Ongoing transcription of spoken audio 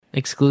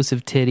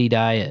exclusive titty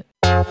diet.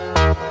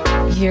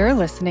 You're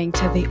listening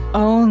to the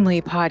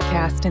only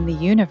podcast in the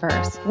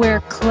universe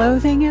where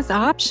clothing is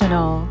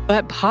optional,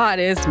 but pot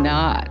is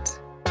not.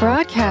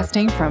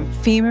 Broadcasting from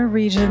FEMA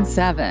Region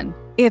 7,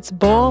 it's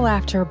Bowl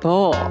After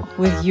Bowl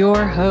with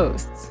your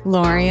hosts,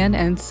 Lorian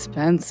and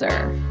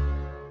Spencer.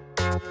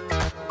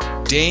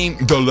 Dame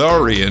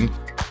DeLorean,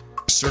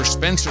 Sir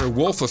Spencer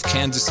Wolf of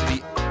Kansas City.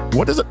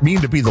 What does it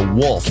mean to be the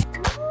wolf?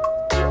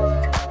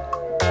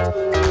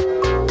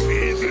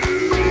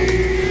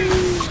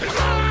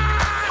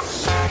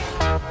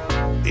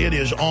 It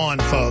is on,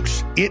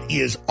 folks. It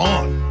is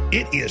on.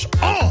 It is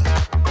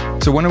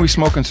on. So when are we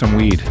smoking some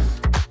weed?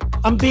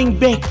 I'm being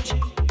baked.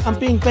 I'm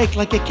being baked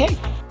like a cake.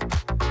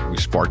 We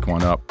spark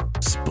one up.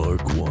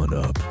 Spark one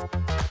up.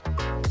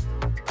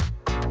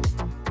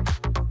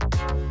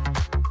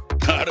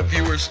 Not if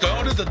you were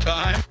stoned at the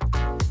time.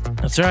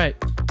 That's right.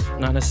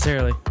 Not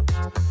necessarily.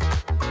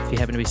 If you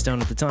happen to be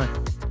stoned at the time.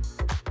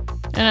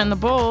 And in the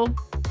bowl,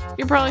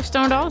 you're probably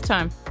stoned all the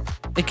time.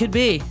 It could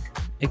be.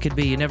 It could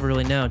be. You never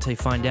really know until you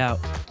find out.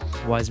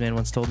 A wise man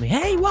once told me,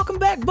 hey, welcome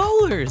back,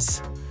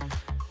 bowlers.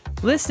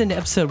 Listen to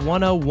episode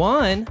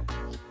 101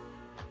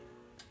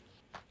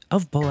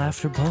 of Bowl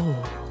After Bowl.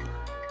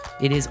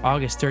 It is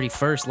August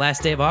 31st,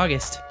 last day of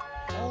August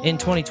in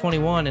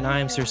 2021, and I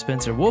am Sir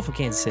Spencer Wolf of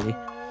Kansas City.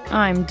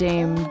 I'm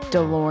Dame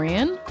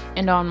DeLorean,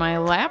 and on my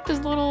lap is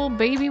little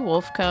baby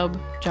wolf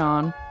cub,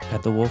 John.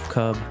 Got the wolf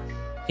cub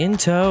in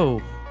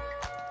tow.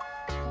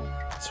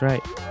 That's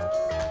right.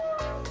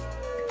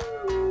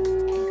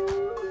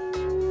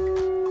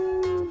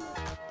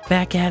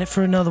 Back at it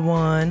for another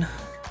one.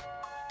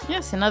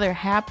 Yes, another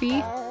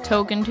happy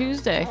Token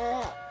Tuesday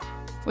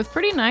with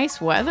pretty nice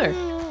weather.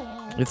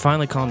 It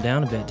finally calmed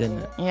down a bit, didn't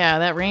it? Yeah,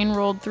 that rain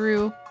rolled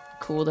through,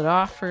 cooled it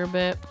off for a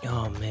bit.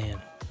 Oh,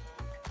 man.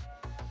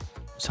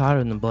 It's hotter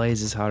than the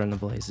blazes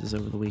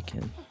over the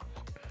weekend.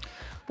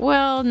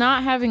 Well,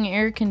 not having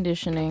air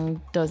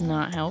conditioning does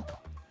not help.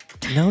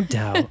 No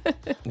doubt.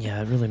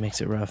 Yeah, it really makes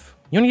it rough.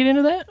 You want to get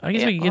into that? I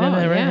guess we can get into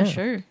that right now. Yeah,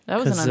 sure.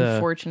 That was an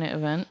unfortunate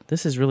event.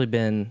 This has really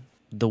been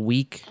the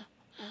week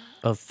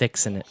of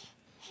fixing it.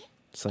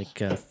 It's like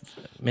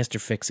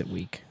Mr. Fix-It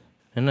week.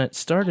 And it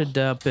started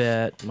up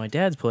at my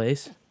dad's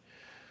place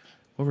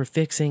where we're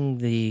fixing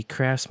the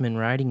Craftsman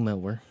riding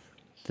mower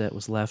that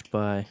was left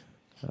by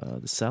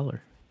the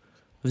seller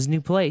of his new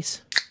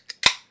place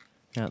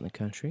out in the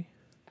country.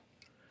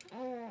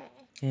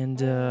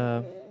 And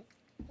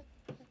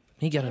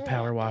he got a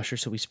power washer,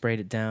 so we sprayed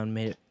it down,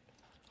 made it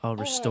all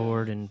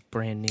restored and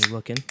brand new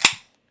looking.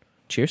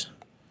 Cheers.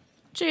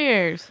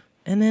 Cheers.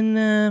 And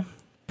then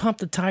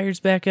pumped the tires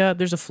back out.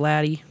 There's a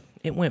flatty.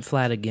 It went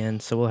flat again,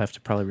 so we'll have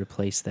to probably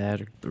replace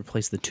that or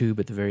replace the tube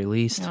at the very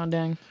least. Oh,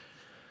 dang.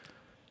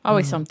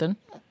 Always something.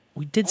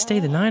 We did stay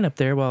the night up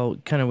there while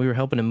we were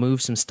helping to move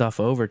some stuff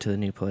over to the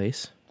new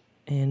place.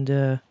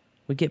 And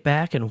we get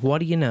back, and what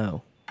do you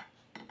know?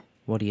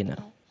 What do you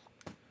know?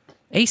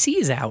 AC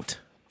is out.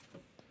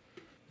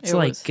 It's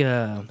like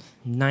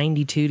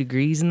 92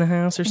 degrees in the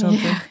house or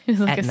something. Yeah, it was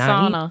like at a night,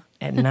 sauna.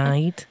 At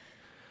night.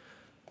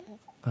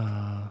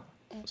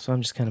 So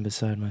I'm just kind of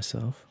beside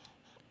myself,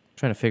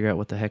 trying to figure out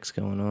what the heck's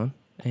going on.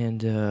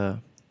 And,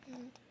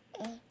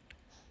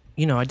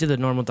 I did the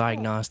normal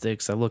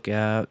diagnostics. I look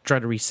out, try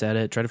to reset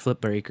it, try to flip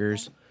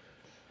breakers.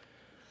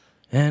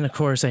 And, of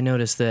course, I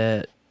noticed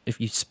that if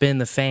you spin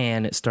the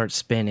fan, it starts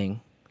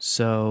spinning.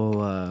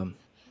 So,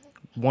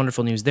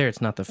 wonderful news there.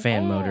 It's not the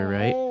fan motor,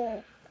 right?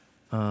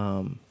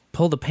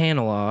 Pull the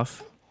panel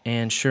off,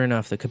 and sure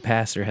enough, the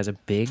capacitor has a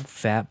big,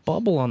 fat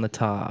bubble on the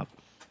top.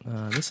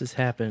 This has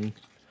happened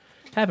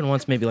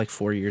once, maybe like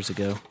 4 years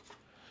ago.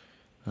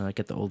 I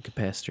got the old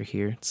capacitor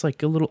here. It's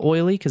like a little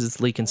oily because it's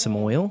leaking some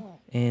oil,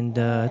 and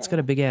it's got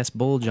a big-ass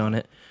bulge on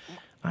it.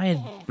 I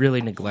had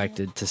really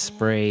neglected to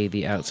spray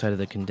the outside of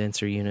the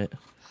condenser unit,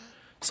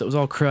 so it was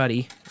all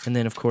cruddy. And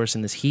then, of course,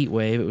 in this heat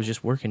wave, it was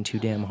just working too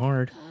damn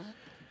hard.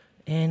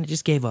 And it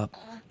just gave up.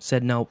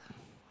 Said, nope,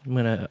 I'm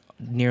going to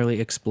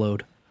nearly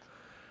explode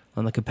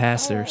on the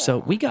capacitor. So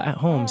we got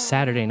home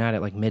Saturday night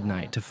at like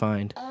midnight to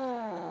find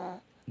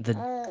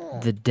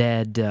the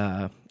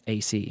dead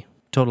AC.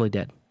 Totally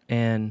dead.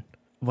 And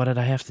what did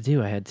I have to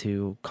do? I had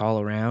to call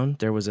around.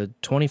 There was a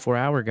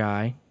 24-hour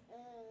guy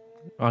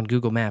on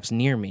Google Maps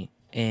near me.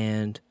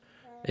 And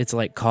it's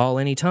like, call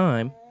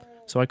anytime.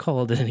 So I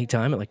called at any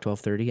time at like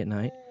 12:30 at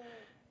night.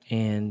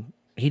 And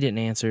he didn't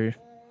answer.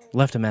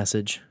 Left a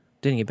message.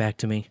 Didn't get back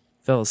to me.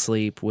 Fell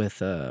asleep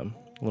with a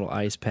little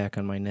ice pack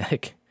on my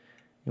neck.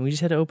 And we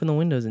just had to open the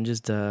windows and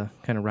just kind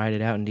of ride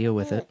it out and deal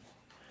with it.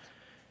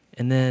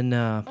 And then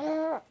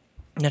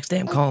next day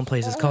I'm calling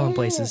places.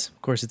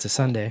 Of course, it's a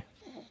Sunday.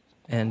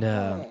 And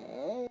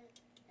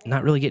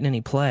not really getting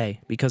any play.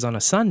 Because on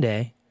a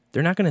Sunday,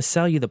 they're not going to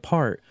sell you the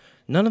part.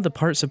 None of the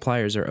part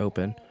suppliers are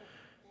open.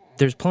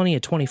 There's plenty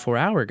of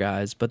 24-hour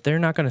guys, but they're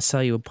not going to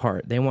sell you a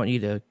part. They want you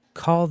to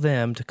call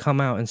them to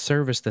come out and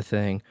service the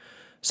thing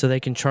so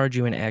they can charge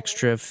you an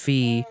extra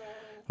fee,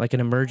 like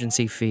an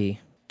emergency fee,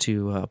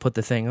 to put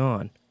the thing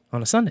on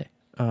a Sunday.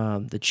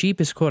 The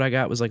cheapest quote I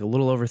got was like a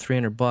little over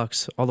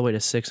 $300, all the way to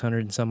 $600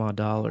 and some odd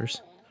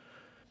dollars.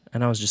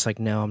 And I was just like,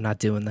 no, I'm not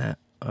doing that.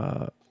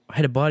 I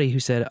had a buddy who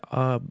said,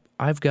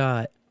 I've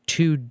got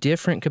 2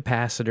 different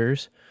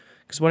capacitors,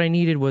 because what I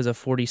needed was a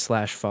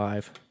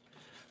 40/5.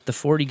 The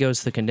 40 goes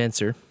to the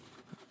condenser,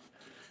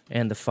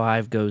 and the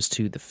 5 goes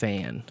to the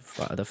fan.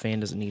 The fan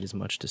doesn't need as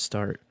much to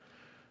start.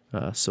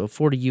 So a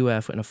 40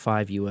 UF and a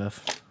 5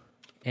 UF.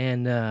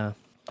 And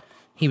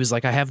he was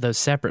like, I have those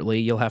separately.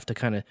 You'll have to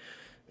kind of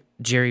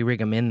jerry-rig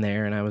them in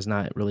there, and I was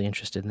not really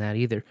interested in that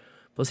either.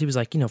 Plus, he was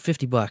like,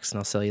 $50 and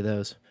I'll sell you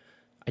those.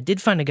 I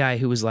did find a guy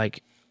who was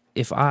like,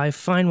 if I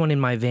find one in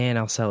my van,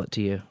 I'll sell it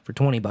to you for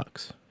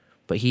 $20.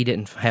 But he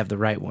didn't have the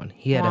right one.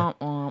 He had a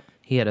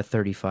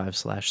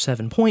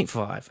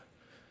 35/7.5.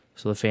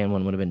 So the fan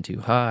one would have been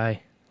too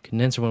high.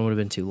 Condenser one would have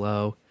been too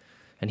low.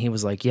 And he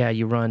was like, yeah,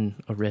 you run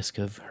a risk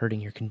of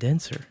hurting your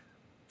condenser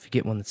if you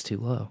get one that's too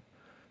low.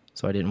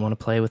 So I didn't want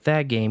to play with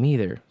that game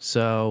either.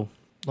 So,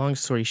 long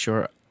story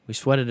short, we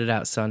sweated it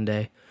out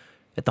Sunday.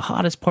 At the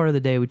hottest part of the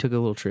day, we took a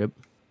little trip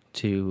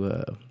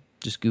to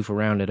just goof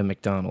around at a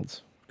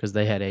McDonald's because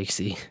they had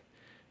AC.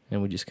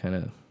 And we just kind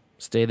of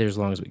stayed there as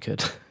long as we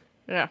could.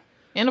 Yeah.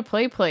 In a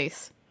play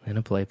place. In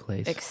a play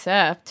place.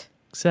 Except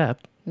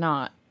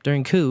not.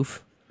 During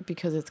Coof.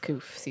 Because it's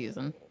Coof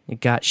season. It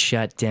got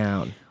shut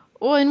down.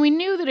 Well, and we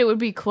knew that it would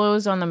be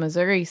closed on the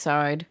Missouri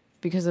side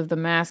because of the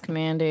mask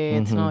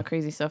mandates and all the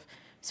crazy stuff.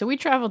 So we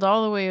traveled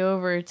all the way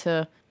over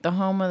to the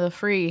home of the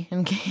free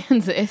in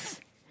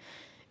Kansas.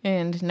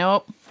 And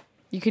nope,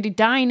 you could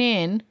dine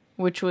in,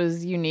 which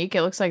was unique.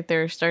 It looks like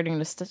they're starting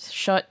to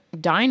shut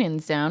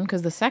dine-ins down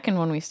because the second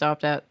one we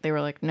stopped at, they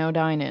were like, no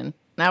dine-in.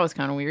 That was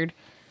kind of weird.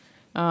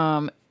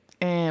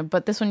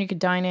 But this one you could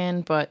dine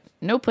in, but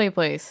no play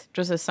place.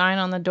 Just a sign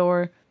on the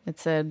door. It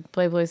said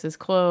play place is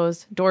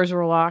closed. Doors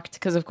were locked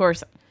because, of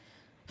course,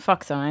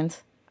 fuck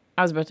signs.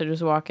 I was about to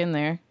just walk in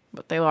there,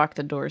 but they locked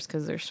the doors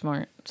because they're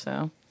smart.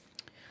 So,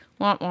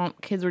 womp womp.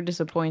 Kids were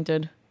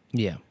disappointed.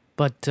 Yeah.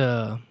 But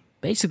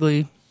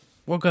basically,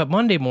 woke up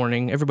Monday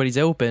morning. Everybody's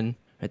open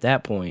at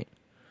that point.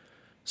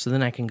 So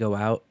then I can go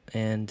out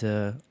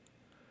and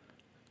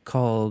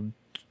call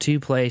 2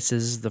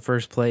 places. The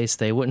first place,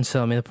 they wouldn't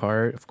sell me the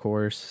part, of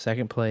course.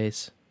 Second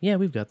place, yeah,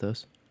 we've got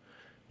those.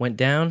 Went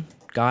down,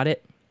 got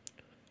it.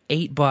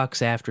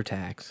 $8 after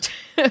tax.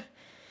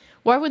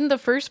 Why wouldn't the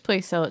first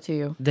place sell it to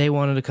you? They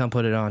wanted to come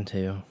put it on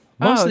too.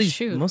 Most of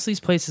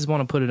these places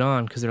want to put it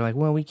on because they're like,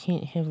 well, we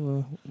can't have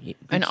an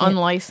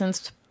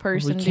unlicensed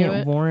person do it. We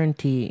can't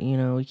warranty,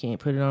 we can't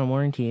put it on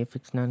warranty if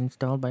it's not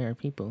installed by our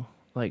people.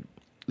 Like,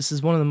 this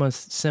is one of the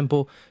most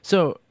simple.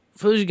 So,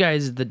 for those of you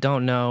guys that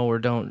don't know or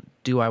don't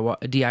do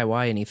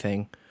DIY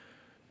anything,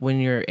 when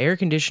your air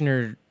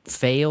conditioner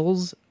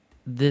fails,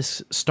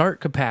 this start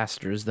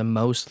capacitor is the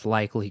most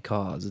likely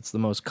cause. It's the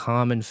most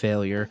common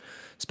failure,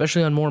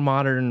 especially on more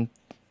modern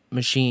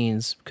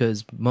machines,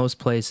 because most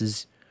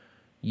places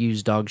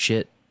use dog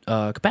shit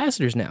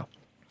capacitors now.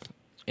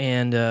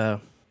 And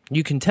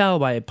you can tell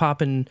by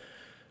popping,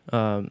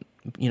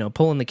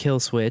 pulling the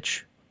kill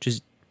switch, which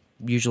is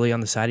usually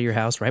on the side of your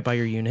house, right by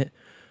your unit.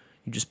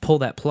 You just pull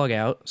that plug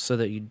out so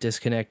that you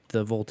disconnect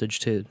the voltage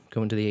to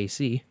go into the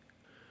AC.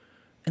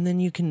 And then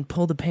you can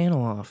pull the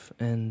panel off.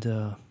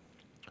 And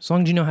as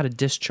long as you know how to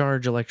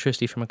discharge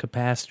electricity from a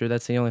capacitor,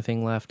 that's the only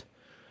thing left,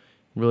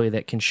 really,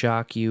 that can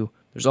shock you.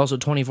 There's also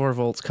 24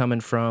 volts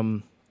coming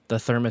from the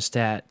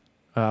thermostat,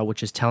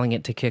 which is telling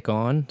it to kick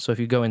on. So if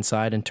you go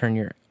inside and turn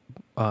your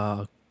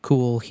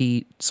cool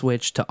heat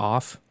switch to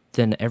off,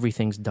 then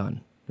everything's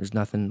done. There's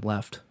nothing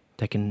left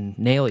that can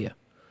nail you.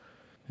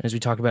 As we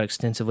talked about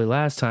extensively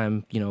last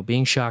time,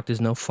 being shocked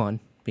is no fun.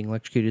 Being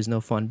electrocuted is no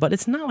fun. But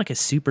it's not like a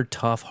super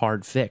tough,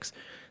 hard fix.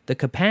 The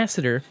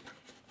capacitor,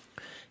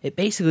 it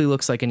basically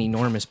looks like an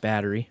enormous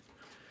battery.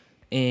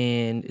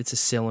 And it's a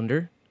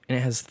cylinder. And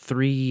it has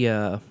three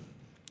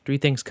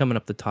things coming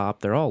up the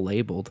top. They're all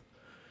labeled.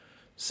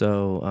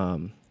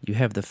 So you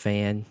have the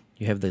fan.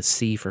 You have the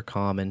C for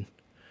common.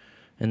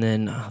 And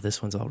then,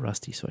 this one's all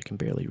rusty, so I can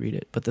barely read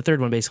it. But the third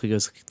one basically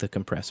goes to the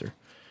compressor.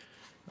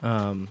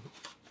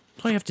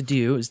 All you have to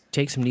do is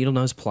take some needle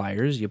nose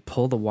pliers. You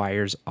pull the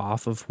wires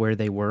off of where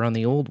they were on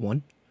the old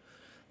one,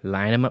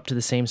 line them up to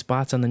the same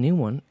spots on the new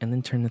one, and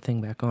then turn the thing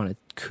back on. It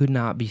could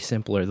not be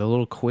simpler. The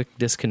little quick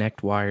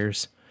disconnect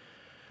wires.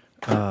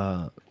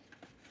 The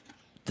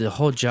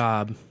whole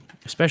job,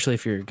 especially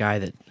if you're a guy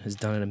that has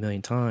done it a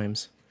million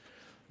times,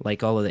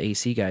 like all of the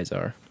AC guys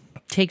are,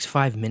 takes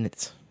 5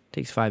 minutes.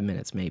 Takes 5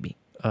 minutes, maybe.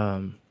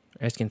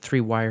 Asking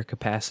 3-wire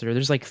capacitor.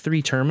 There's like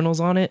 3 terminals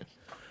on it.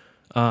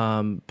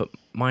 But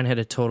mine had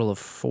a total of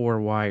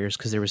 4 wires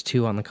because there was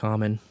 2 on the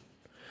common.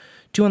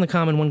 2 on the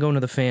common, 1 going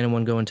to the fan and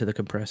 1 going to the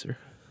compressor.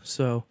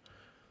 So,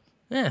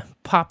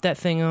 pop that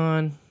thing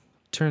on,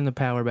 turn the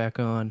power back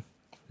on,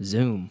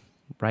 zoom,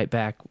 right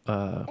back,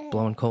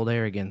 blowing cold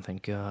air again,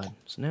 thank God.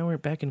 So now we're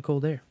back in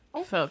cold air.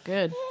 Felt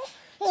good.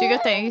 So you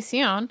got the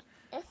AC on,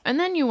 and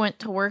then you went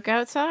to work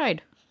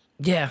outside.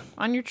 Yeah.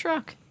 On your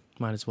truck.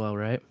 Might as well,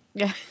 right?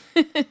 Yeah.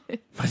 Might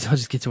as well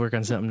just get to work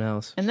on something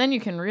else. And then you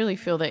can really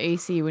feel the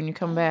AC when you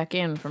come back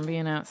in from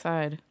being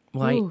outside.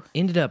 Well, Ooh. I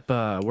ended up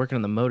working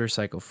on the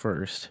motorcycle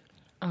first.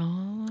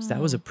 Oh. So that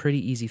was a pretty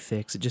easy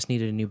fix. It just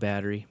needed a new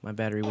battery. My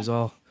battery was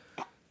all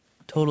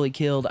totally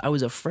killed. I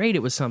was afraid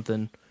it was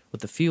something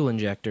with the fuel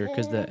injector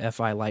because the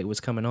FI light was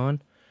coming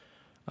on.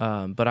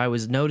 But I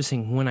was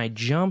noticing when I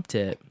jumped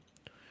it,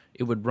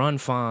 it would run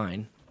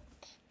fine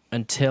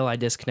until I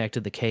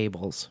disconnected the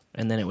cables,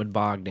 and then it would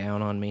bog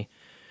down on me.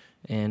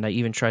 And I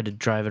even tried to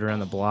drive it around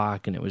the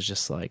block, and it was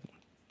just like,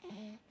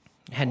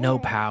 it had no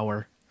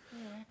power.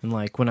 And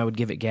like when I would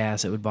give it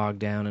gas, it would bog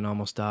down and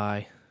almost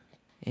die.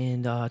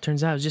 And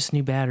turns out it was just a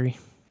new battery.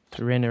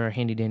 So I ran to our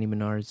handy dandy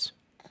Menards.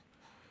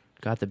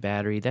 Got the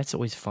battery. That's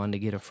always fun to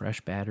get a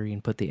fresh battery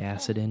and put the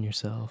acid in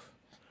yourself.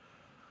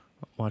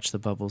 Watch the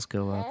bubbles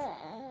go up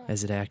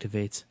as it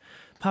activates.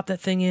 Pop that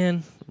thing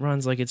in.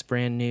 Runs like it's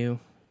brand new.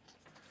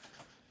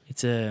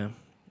 I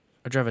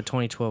drive a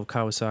 2012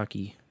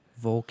 Kawasaki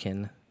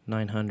Vulcan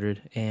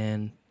 900,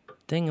 and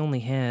thing only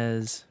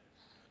has,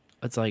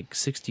 it's like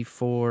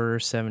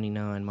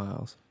 6479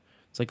 miles.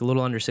 It's like a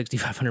little under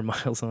 6,500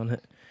 miles on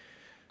it.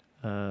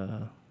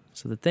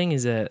 So the thing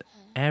is at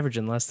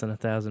averaging less than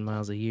 1,000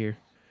 miles a year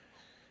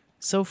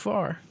so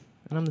far,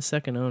 and I'm the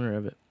second owner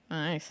of it.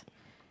 Nice.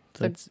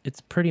 So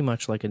it's pretty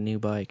much like a new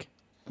bike.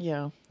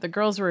 Yeah. The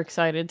girls were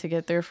excited to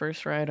get their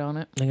first ride on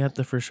it. I got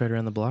the first ride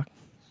around the block,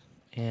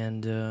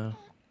 and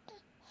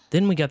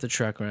then we got the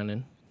truck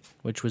running,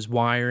 which was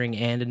wiring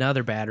and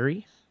another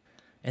battery.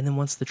 And then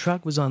once the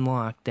truck was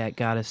unlocked, that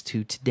got us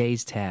to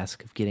today's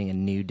task of getting a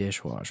new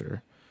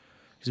dishwasher.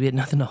 Because we had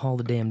nothing to haul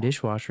the damn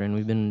dishwasher, and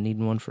we've been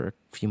needing one for a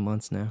few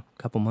months now.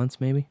 A couple months,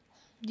 maybe?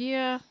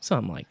 Yeah.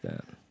 Something like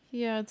that.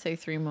 Yeah, I'd say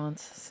 3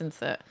 months since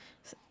that.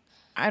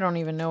 I don't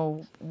even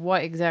know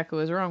what exactly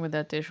was wrong with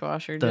that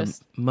dishwasher. The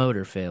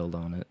motor failed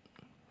on it.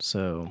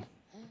 So,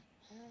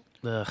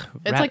 it's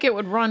like it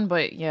would run,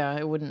 but yeah,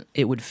 it wouldn't.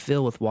 It would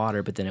fill with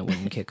water, but then it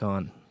wouldn't kick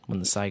on when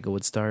the cycle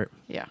would start.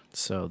 Yeah.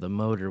 So the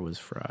motor was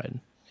fried.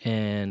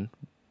 And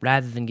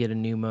rather than get a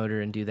new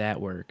motor and do that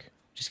work,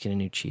 just get a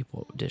new cheap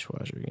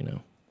dishwasher, you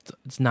know.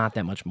 It's not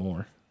that much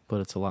more,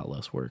 but it's a lot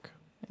less work.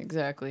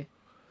 Exactly.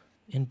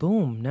 And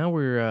boom, now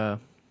we're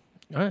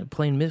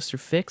playing Mr.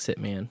 Fix-It,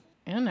 man.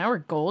 And now we're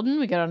golden.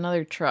 We got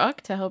another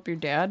truck to help your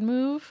dad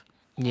move.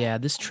 Yeah,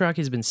 this truck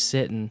has been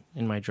sitting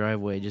in my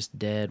driveway just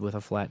dead with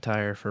a flat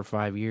tire for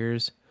 5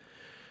 years.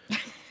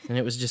 And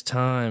it was just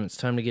time. It's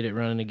time to get it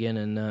running again.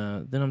 And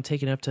then I'm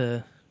taking it up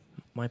to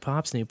my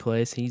pop's new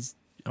place.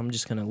 I'm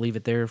just going to leave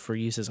it there for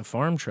use as a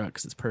farm truck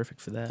because it's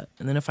perfect for that.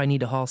 And then if I need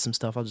to haul some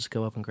stuff, I'll just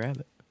go up and grab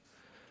it.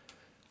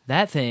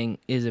 That thing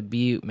is a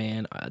beaut,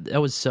 man.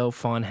 That was so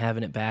fun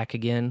having it back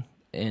again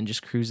and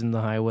just cruising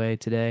the highway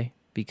today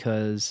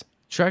because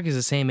truck is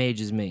the same age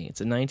as me.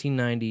 It's a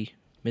 1990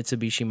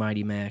 Mitsubishi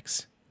Mighty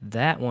Max.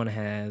 That one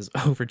has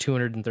over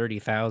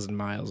 230,000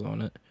 miles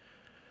on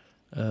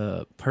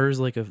it. Purrs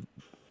like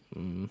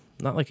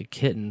not like a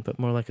kitten, but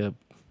more like a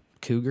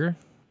cougar,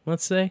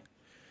 let's say.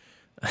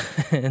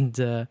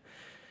 And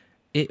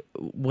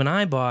when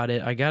I bought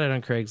it, I got it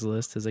on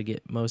Craigslist, as I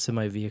get most of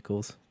my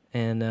vehicles.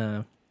 And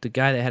the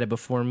guy that had it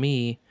before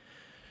me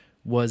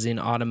was in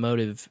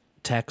automotive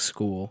tech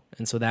school,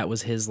 and so that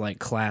was his like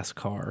class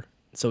car.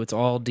 So it's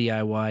all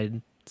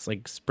DIY. It's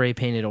like spray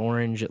painted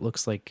orange. It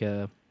looks like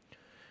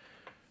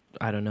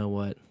I don't know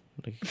what,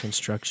 like a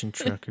construction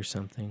truck or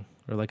something,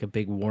 or like a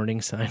big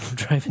warning sign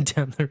driving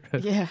down the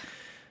road. Yeah.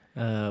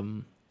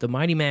 The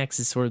Mighty Max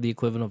is sort of the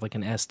equivalent of like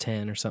an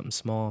S10 or something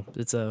small.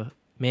 It's a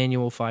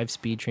manual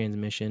 5-speed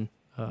transmission,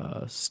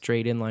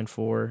 straight inline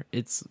 4.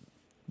 It's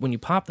when you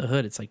pop the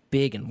hood, it's like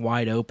big and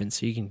wide open,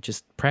 so you can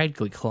just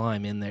practically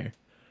climb in there.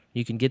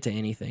 You can get to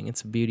anything.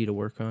 It's a beauty to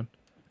work on.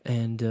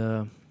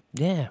 And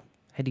yeah,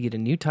 had to get a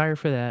new tire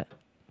for that,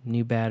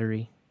 new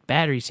battery.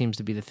 Battery seems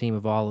to be the theme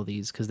of all of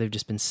these because they've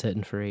just been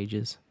sitting for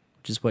ages,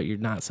 which is what you're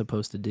not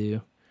supposed to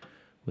do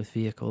with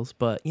vehicles.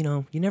 But, you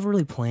know, you never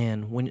really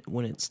plan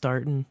when it's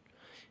starting.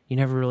 You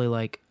never really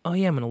like, oh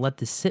yeah, I'm going to let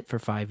this sit for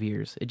 5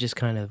 years. It just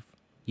kind of,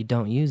 you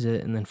don't use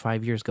it, and then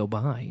 5 years go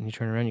by, and you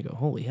turn around and you go,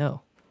 holy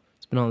hell,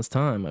 it's been all this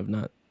time. I've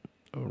not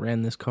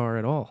ran this car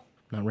at all.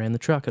 Not ran the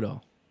truck at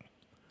all.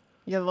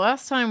 Yeah, the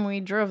last time we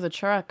drove the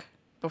truck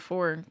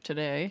before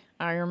today,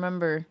 I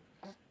remember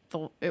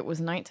it was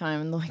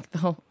nighttime and like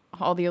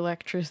all the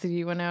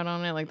electricity went out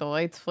on it, like the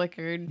lights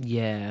flickered.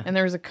 Yeah. And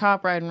there was a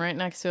cop riding right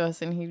next to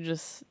us, and he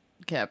just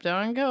kept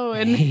on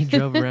going. He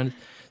drove around.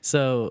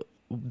 So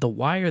the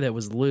wire that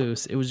was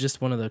loose, it was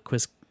just one of the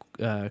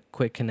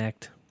quick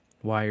connect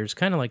wires,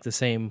 kind of like the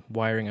same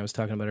wiring I was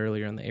talking about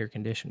earlier on the air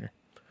conditioner.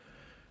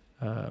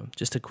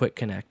 Just a quick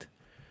connect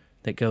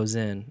that goes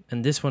in.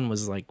 And this one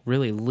was like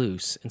really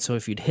loose. And so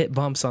if you'd hit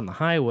bumps on the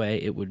highway,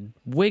 it would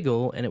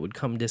wiggle and it would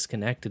come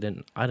disconnected.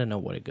 And I don't know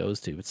what it goes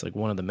to. It's like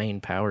one of the main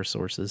power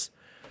sources.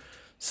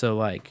 So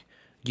like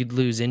you'd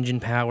lose engine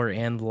power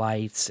and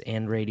lights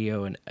and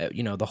radio and,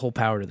 the whole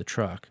power to the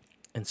truck.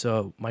 And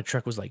so my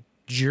truck was like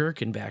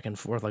jerking back and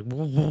forth, like,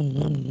 woo, woo,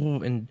 woo,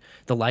 woo, and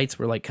the lights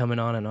were like coming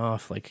on and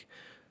off, like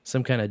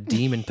some kind of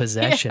demon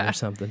possession or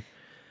something.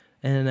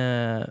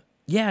 And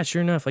yeah,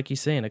 sure enough, like you're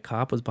saying, a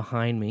cop was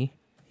behind me.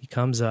 He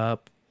comes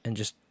up and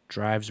just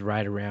drives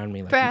right around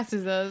me, like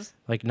Passes us.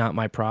 like not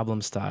my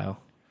problem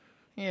style.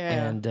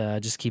 Yeah. And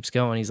just keeps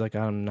going. He's like,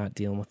 I'm not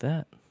dealing with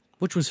that,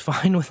 which was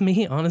fine with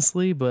me,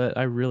 honestly. But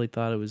I really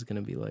thought it was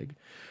gonna be like,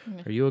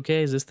 are you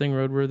okay? Is this thing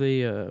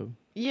roadworthy?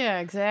 Yeah,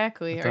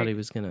 exactly. I thought he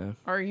was gonna.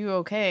 Are you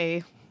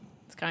okay?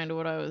 It's kind of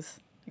what I was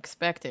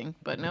expecting,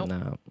 but nope.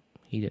 No,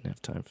 he didn't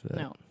have time for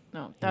that.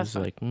 No, He that's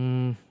was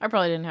fine. like, I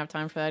probably didn't have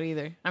time for that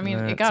either. I mean,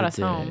 Not it got us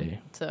today. home,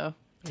 so.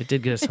 It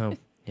did get us home.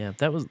 Yeah,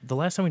 that was the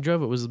last time we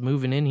drove. It was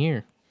moving in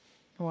here.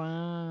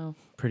 Wow.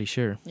 Pretty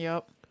sure.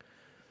 Yep.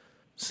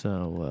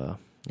 So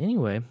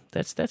anyway,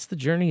 that's the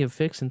journey of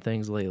fixing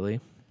things lately,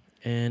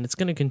 and it's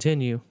going to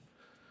continue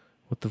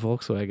with the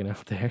Volkswagen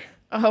out there.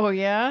 Oh,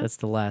 yeah? That's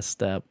the last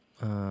step.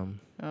 All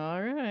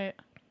right.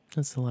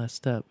 That's the last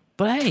step.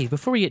 But hey,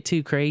 before we get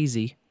too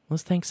crazy,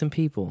 let's thank some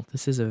people.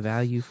 This is a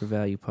value for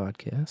value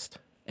podcast,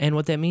 and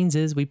what that means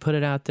is we put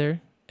it out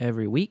there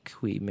every week.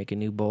 We make a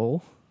new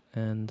bowl,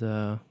 and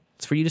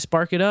it's for you to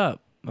spark it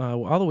up.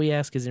 All that we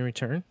ask is in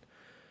return,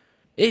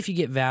 if you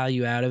get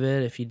value out of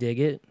it, if you dig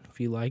it, if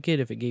you like it,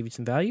 if it gave you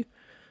some value,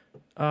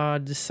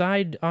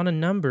 decide on a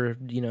number,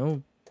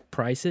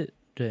 price it,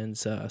 and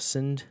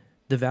send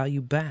the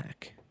value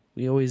back.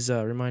 We always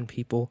remind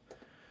people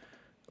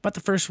about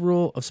the first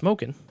rule of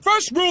smoking.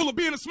 First rule of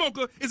being a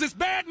smoker is it's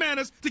bad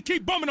manners to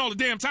keep bumming all the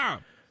damn time.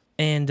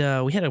 And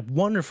we had a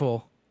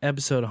wonderful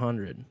episode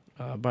 100,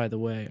 by the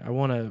way. I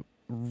want to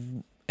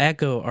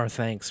echo our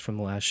thanks from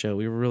the last show.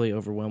 We were really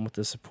overwhelmed with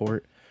the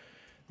support,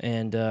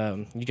 and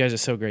you guys are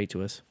so great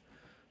to us.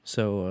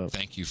 So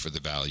Thank you for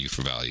the value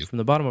for value. from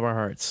the bottom of our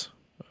hearts,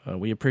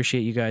 we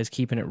appreciate you guys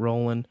keeping it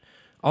rolling.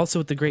 Also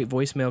with the great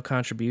voicemail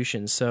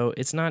contributions. So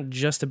it's not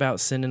just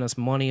about sending us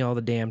money all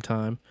the damn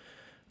time.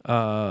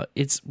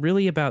 It's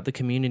really about the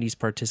community's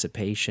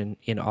participation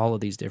in all of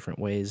these different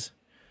ways.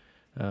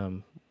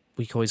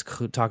 We always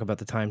talk about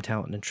the time,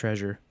 talent, and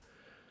treasure.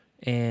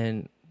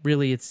 And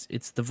really, it's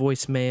the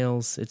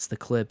voicemails, it's the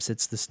clips,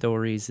 it's the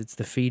stories, it's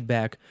the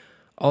feedback.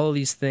 All of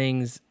these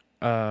things,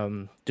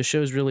 the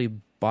show's really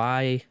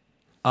by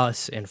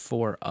us and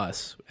for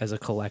us as a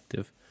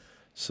collective.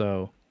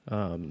 So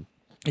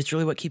it's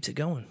really what keeps it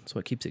going. It's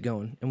what keeps it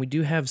going. And we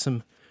do have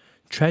some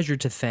treasure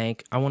to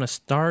thank. I want to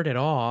start it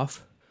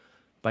off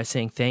by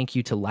saying thank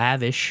you to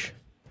Lavish.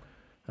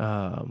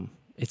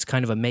 It's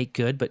kind of a make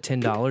good, but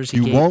 $10.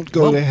 You won't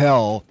go to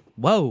hell.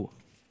 Whoa.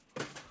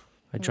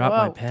 I dropped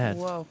my pad.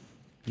 Whoa.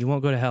 You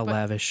won't go to hell,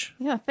 Lavish.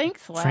 Yeah,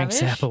 thanks, Lavish. Frank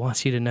Zappa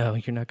wants you to know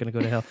you're not going to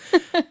go to hell.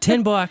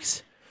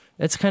 $10.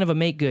 That's kind of a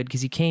make good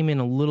because he came in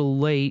a little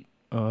late.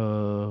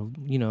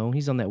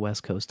 He's on that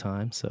West Coast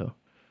time, so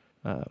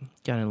got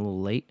in a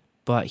little late.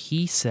 But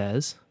he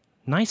says,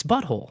 nice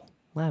butthole,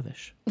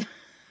 Lavish.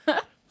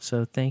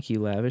 So thank you,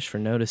 Lavish, for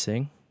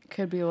noticing.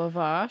 Could be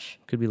Lavash.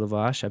 Could be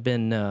Lavash. I've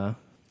been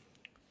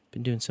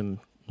doing some,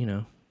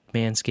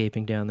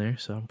 manscaping down there,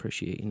 so I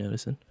appreciate you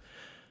noticing.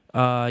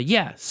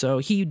 Yeah, so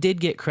he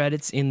did get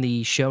credits in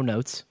the show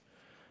notes,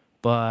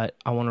 but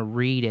I want to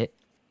read it,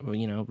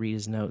 read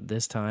his note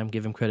this time,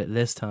 give him credit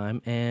this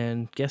time,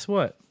 and guess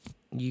what?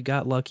 You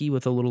got lucky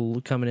with a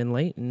little coming in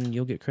late, and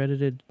you'll get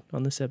credited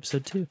on this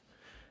episode too.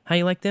 How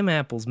you like them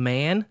apples,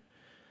 man?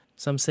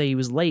 Some say he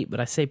was late, but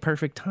I say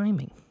perfect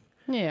timing.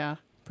 Yeah.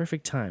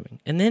 Perfect timing.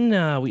 And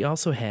then we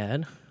also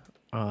had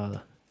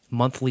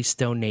monthly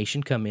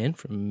donation come in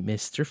from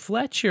Mr.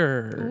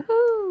 Fletcher.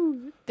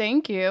 Woo!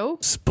 Thank you.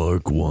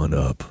 Spark one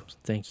up.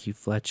 Thank you,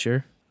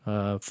 Fletcher.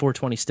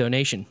 420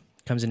 donation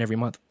comes in every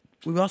month.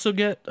 We also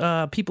get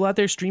people out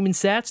there streaming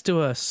sats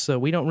to us, so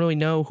we don't really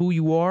know who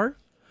you are,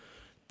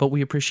 but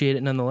we appreciate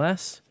it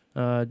nonetheless.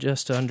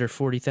 Just under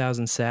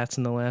 40,000 sats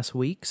in the last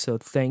week, so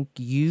thank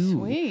you.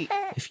 Sweet.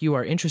 If you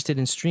are interested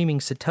in streaming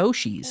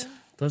Satoshis,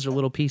 those are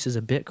little pieces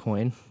of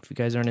Bitcoin, if you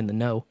guys aren't in the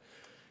know,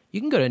 you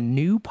can go to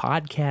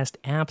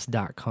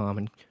newpodcastapps.com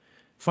and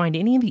find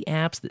any of the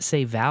apps that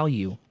say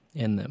value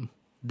in them.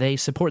 They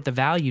support the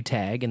value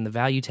tag, and the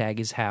value tag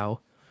is how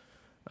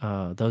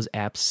those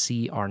apps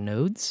see our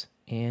nodes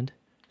and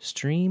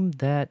stream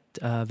that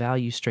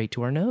value straight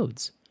to our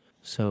nodes.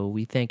 So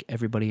we thank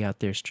everybody out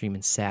there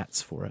streaming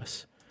sats for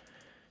us.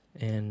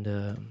 And,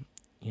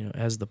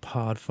 as the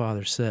pod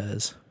father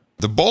says,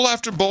 The bowl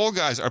after bowl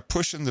guys are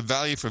pushing the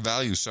value for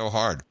value so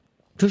hard.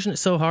 pushing it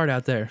so hard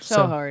out there.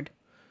 So hard.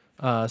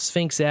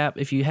 Sphinx app,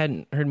 if you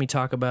hadn't heard me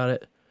talk about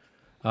it,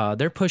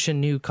 they're pushing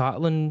new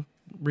Kotlin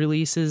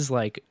releases,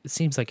 it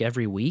seems like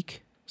every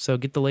week. So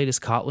get the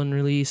latest Kotlin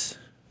release.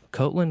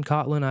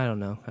 Kotlin, I don't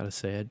know how to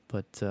say it,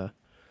 but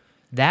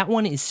that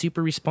one is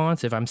super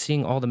responsive. I'm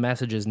seeing all the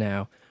messages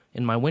now.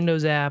 In my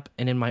Windows app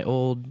and in my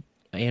old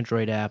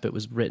Android app, it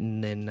was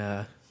written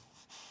in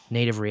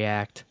native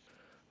React.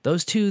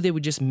 Those two, they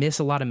would just miss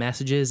a lot of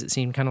messages. It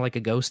seemed kind of like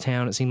a ghost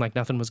town. It seemed like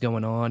nothing was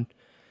going on.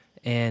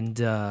 And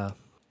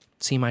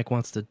C-Mike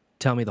wants to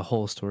tell me the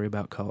whole story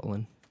about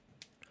Kotlin.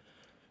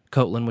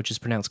 Kotlin, which is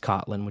pronounced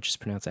Kotlin, which is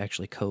pronounced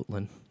actually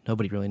Kotlin.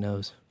 Nobody really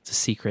knows. It's a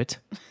secret.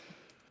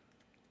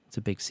 It's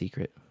a big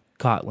secret.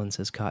 Kotlin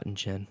says cotton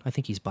gin. I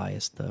think he's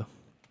biased, though.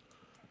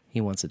 He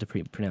wants it to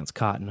pronounce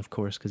cotton, of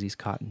course, because he's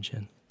cotton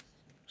gin.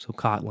 So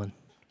Kotlin.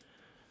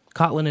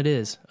 Kotlin it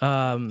is.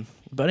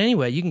 But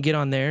anyway, you can get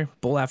on there,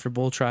 Bowl After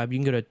Bowl Tribe. You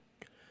can go to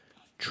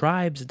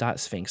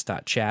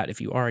tribes.sphinx.chat if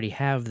you already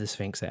have the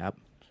Sphinx app.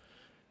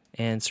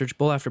 And search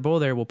Bowl After Bowl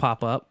there will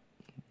pop up.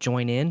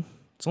 Join in.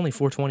 It's only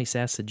 $4.20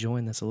 sats to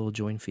join. That's a little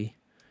join fee.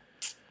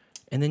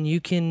 And then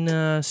you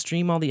can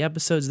stream all the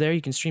episodes there.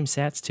 You can stream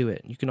sats to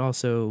it. You can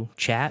also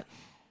chat,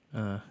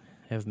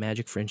 have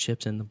magic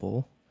friendships in the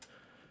bowl,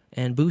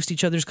 and boost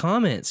each other's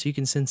comments. You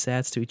can send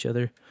sats to each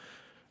other.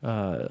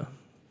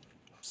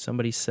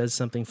 Somebody says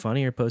something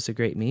funny or posts a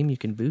great meme, you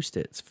can boost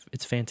it.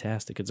 It's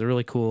fantastic. It's a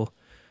really cool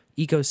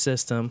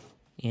ecosystem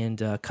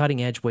and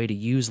cutting-edge way to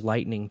use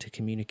Lightning to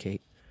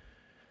communicate.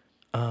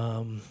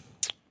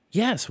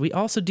 Yes, we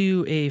also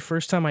do a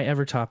first time I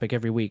ever topic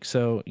every week.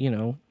 So,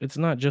 it's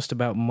not just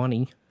about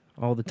money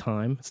all the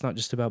time. It's not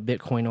just about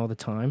Bitcoin all the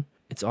time.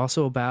 It's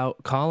also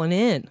about calling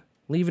in,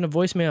 leaving a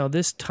voicemail.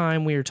 This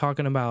time we are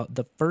talking about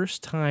the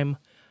first time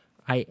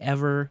I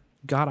ever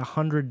got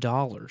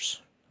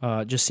 $100.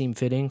 Just seemed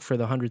fitting for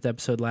the 100th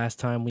episode last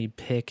time. We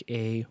pick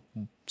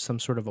some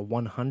sort of a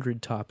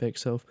 100 topic.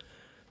 So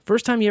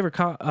first time you ever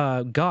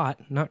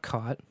not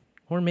caught,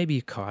 or maybe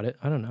you caught it.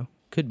 I don't know.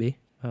 Could be.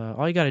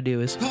 All you got to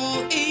do is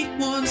call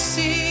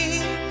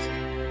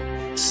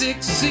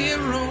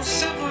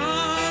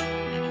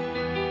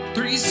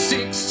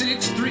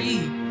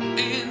 816-607-3663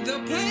 and they'll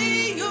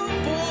play your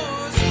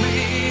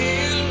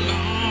voicemail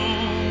on.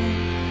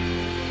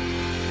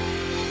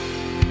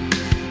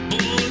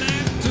 Bowl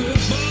after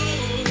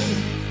bowl.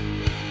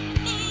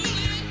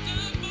 Bowl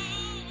after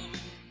bowl.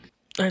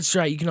 That's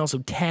right. You can also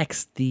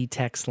text the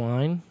text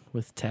line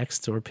with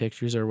text or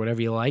pictures or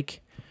whatever you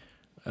like.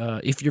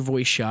 If you're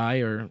voice shy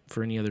or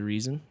for any other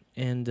reason.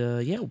 And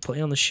we'll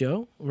play on the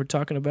show. We're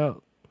talking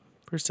about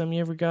first time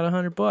you ever got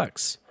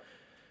 $100.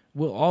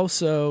 We'll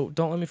also,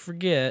 don't let me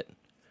forget,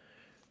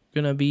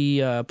 gonna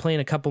be playing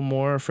a couple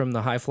more from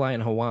the High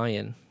Flying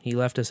Hawaiian. He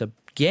left us a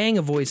gang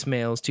of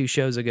voicemails 2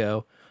 shows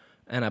ago,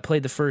 and I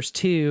played the first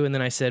 2, and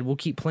then I said we'll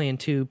keep playing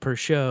 2 per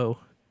show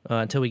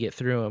until we get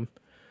through them,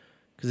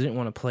 because I didn't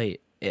want to play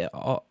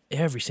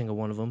every single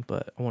one of them,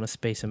 but I want to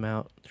space them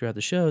out throughout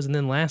the shows. And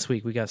then last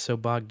week we got so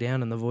bogged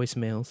down in the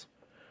voicemails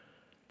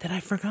that I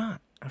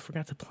forgot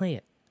to play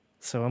it.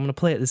 So I'm going to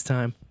play it this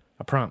time.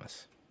 I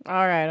promise.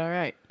 All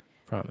right.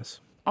 Promise.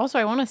 Also,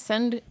 I want to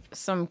send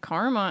some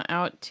karma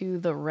out to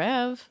the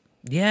Rev.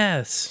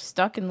 Yes.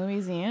 Stuck in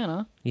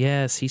Louisiana.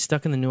 Yes, he's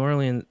stuck in the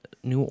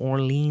New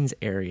Orleans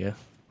area.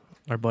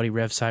 Our buddy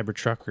Rev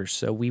Cybertrucker.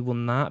 So we will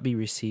not be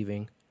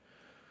receiving,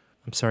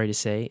 I'm sorry to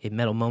say, a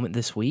metal moment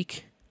this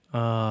week.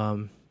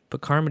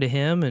 But karma to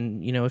him,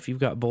 and if you've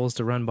got bowls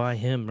to run by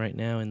him right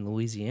now in the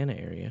Louisiana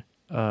area,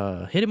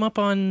 hit him up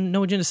on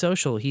No Agenda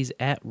Social. He's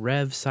at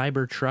Rev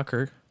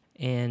Cybertrucker,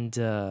 and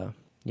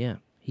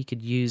he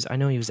could use. I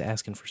know he was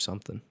asking for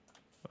something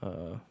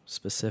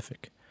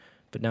specific,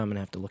 but now I'm gonna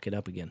have to look it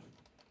up again.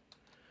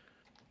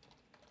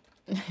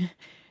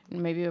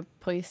 Maybe a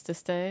place to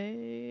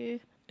stay.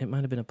 It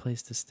might have been a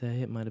place to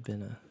stay. It might have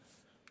been a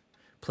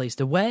place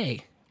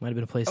away. Might have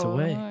been a place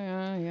away.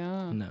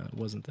 Yeah. No, it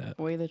wasn't that.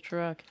 Away the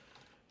truck.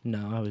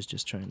 No, I was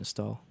just trying to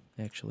stall,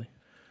 actually.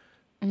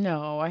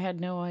 No, I had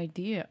no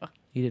idea.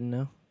 You didn't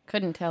know?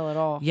 Couldn't tell at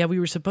all. Yeah, we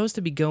were supposed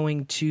to be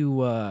going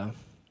to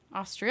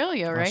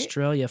Australia, right?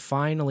 Australia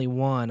finally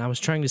won. I was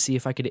trying to see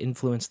if I could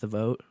influence the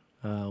vote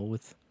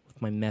with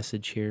my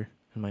message here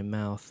in my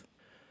mouth.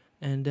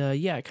 And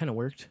it kind of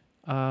worked.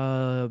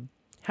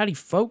 Howdy,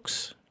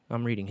 folks.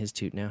 I'm reading his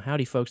toot now.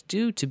 Howdy, folks.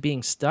 Due to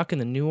being stuck in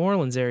the New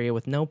Orleans area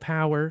with no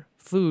power,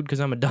 food, because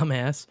I'm a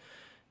dumbass,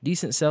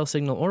 decent cell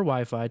signal or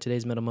Wi-Fi,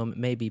 today's metal moment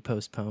may be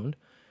postponed.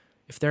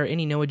 If there are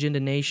any No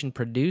Agenda Nation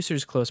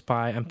producers close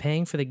by, I'm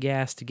paying for the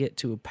gas to get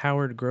to a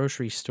powered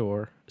grocery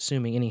store,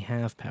 assuming any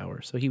have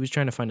power. So he was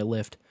trying to find a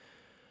lift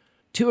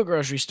to a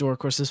grocery store. Of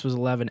course, this was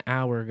 11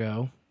 hours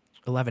ago.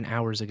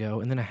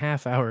 And then a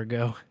half hour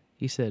ago,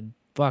 he said,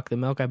 fuck, the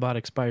milk I bought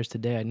expires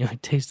today. I knew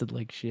it tasted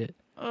like shit.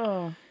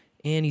 Oh.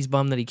 And he's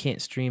bummed that he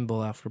can't stream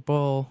Bowl After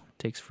Bowl.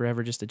 Takes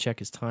forever just to check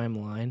his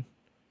timeline.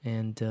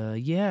 And,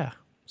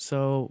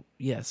 So,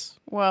 yes.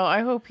 Well,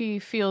 I hope he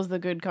feels the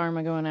good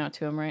karma going out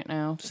to him right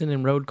now.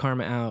 Sending road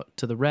karma out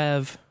to the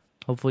Rev.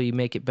 Hopefully you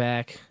make it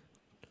back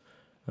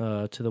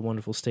to the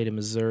wonderful state of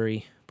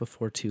Missouri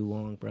before too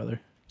long, brother.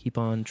 Keep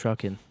on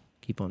trucking.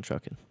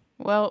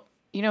 Well,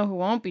 you know who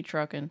won't be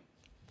trucking?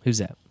 Who's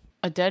that?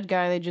 A dead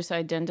guy they just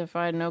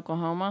identified in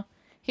Oklahoma.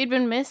 He'd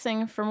been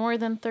missing for more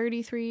than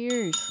 33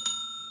 years.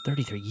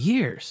 33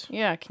 years?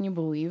 Yeah, can you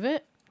believe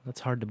it?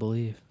 That's hard to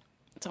believe.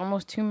 It's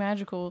almost too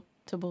magical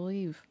to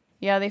believe.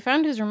 Yeah, they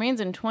found his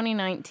remains in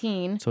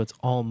 2019. So it's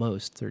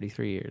almost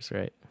 33 years,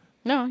 right?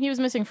 No, he was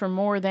missing for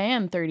more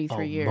than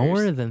 33 years.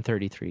 More than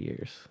 33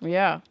 years.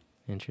 Yeah.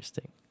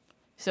 Interesting.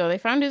 So they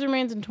found his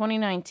remains in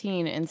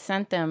 2019 and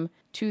sent them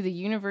to the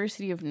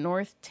University of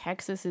North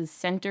Texas's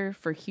Center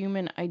for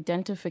Human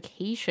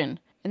Identification.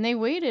 And they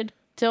waited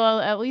till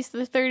at least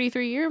the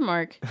 33-year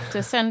mark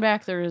to send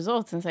back the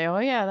results and say, oh,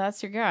 yeah,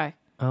 that's your guy.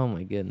 Oh,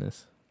 my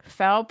goodness.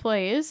 Foul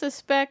play is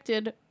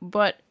suspected,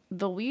 but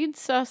the lead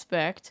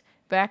suspect,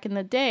 back in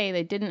the day,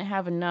 they didn't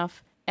have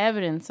enough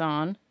evidence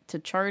on to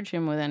charge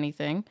him with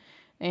anything.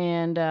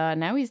 And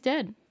now he's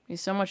dead.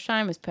 So much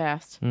time has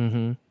passed.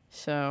 Mm-hmm.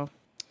 So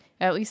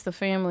at least the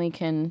family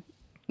can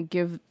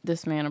give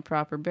this man a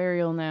proper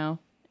burial now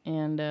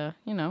and,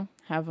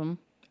 have him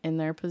in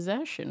their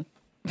possession.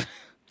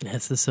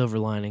 That's the silver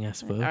lining, I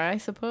suppose. I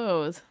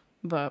suppose.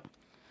 But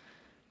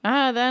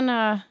then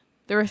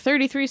there were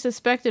 33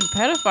 suspected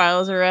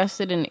pedophiles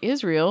arrested in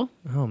Israel.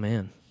 Oh,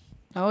 man.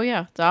 Oh,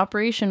 yeah. The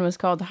operation was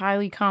called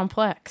Highly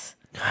Complex.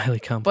 Highly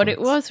complex. But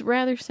it was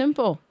rather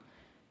simple.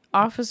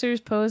 Officers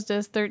posed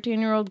as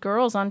 13-year-old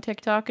girls on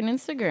TikTok and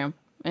Instagram.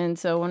 And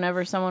so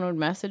whenever someone would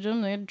message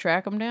them, they'd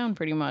track them down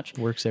pretty much.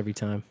 Works every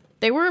time.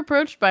 They were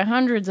approached by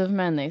hundreds of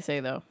men, they say,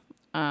 though.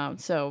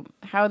 So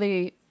how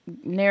they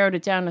narrowed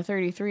it down to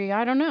 33,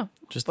 I don't know.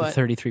 Just the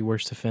 33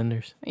 worst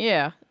offenders.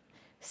 Yeah.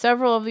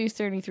 Several of these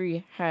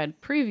 33 had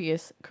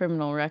previous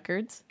criminal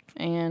records,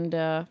 and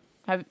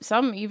have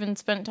some even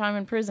spent time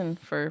in prison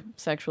for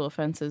sexual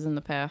offenses in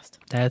the past.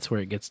 That's where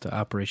it gets to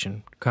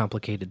Operation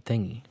Complicated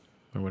Thingy,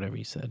 or whatever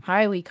you said.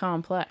 Highly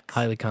complex.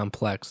 Highly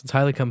complex. It's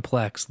highly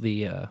complex,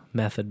 the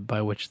method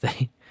by which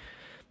they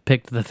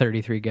picked the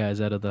 33 guys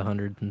out of the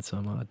 100 and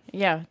some odd.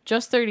 Yeah,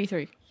 just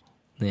 33.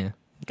 Yeah.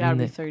 Gotta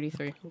be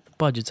 33. The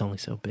budget's only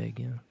so big,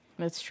 yeah.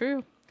 That's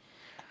true.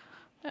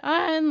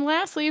 And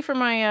lastly, for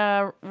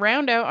my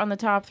round out on the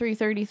top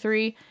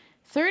 333,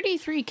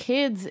 33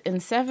 kids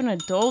and 7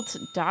 adults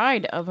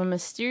died of a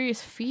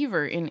mysterious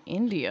fever in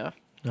India.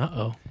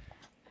 Uh-oh.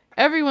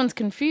 Everyone's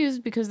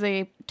confused because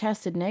they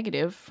tested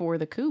negative for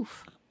the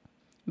coof.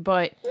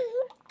 But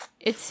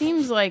it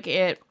seems like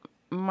it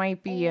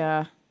might be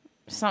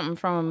something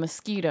from a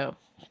mosquito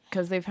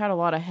because they've had a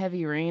lot of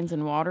heavy rains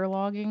and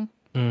waterlogging.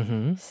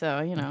 Mm-hmm.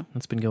 So,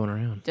 It's been going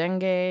around.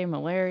 dengue,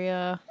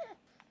 malaria,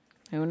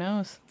 who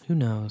knows? Who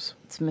knows?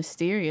 It's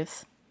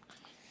mysterious.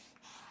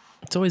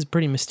 It's always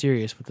pretty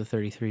mysterious with the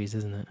 33s,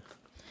 isn't it?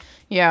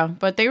 Yeah,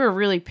 but they were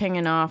really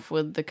pinging off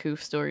with the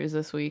coof stories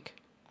this week.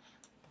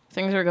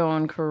 Things are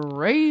going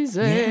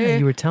crazy. Yeah,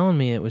 you were telling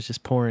me it was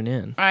just pouring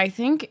in. I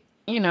think,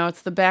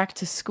 it's the back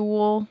to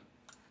school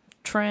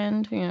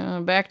trend.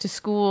 Back to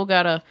school,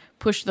 gotta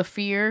push the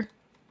fear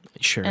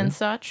Sure. and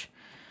such.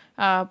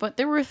 But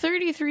there were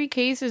 33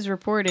 cases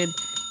reported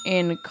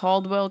in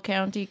Caldwell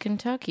County,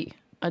 Kentucky,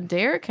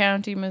 Adair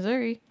County,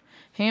 Missouri,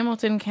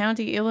 Hamilton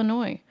County,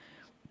 Illinois,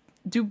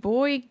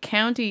 DuBois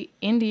County,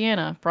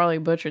 Indiana, probably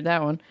butchered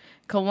that one,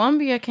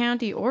 Columbia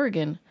County,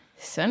 Oregon,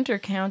 Center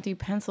County,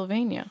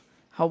 Pennsylvania,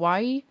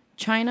 Hawaii,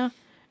 China,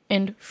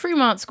 and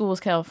Fremont Schools,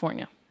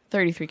 California.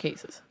 33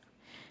 cases.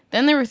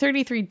 Then there were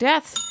 33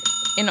 deaths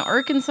in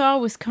Arkansas,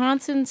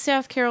 Wisconsin,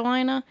 South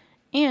Carolina,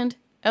 and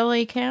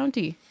LA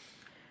County.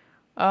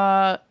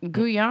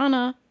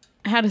 Guyana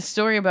had a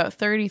story about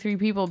 33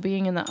 people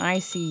being in the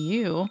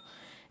ICU.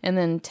 And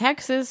then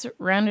Texas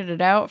rounded it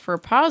out for a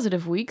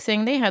positive week,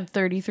 saying they had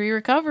 33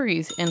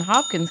 recoveries in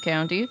Hopkins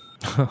County.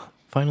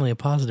 Finally a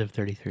positive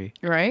 33.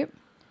 Right.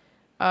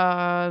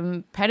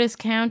 Pettis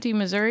County,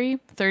 Missouri,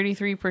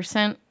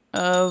 33%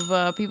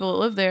 of people that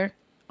live there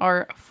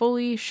are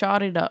fully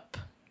shotted up.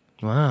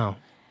 Wow.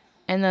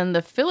 And then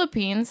the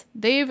Philippines,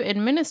 they've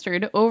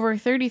administered over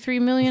 33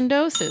 million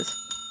doses.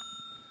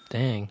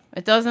 Dang.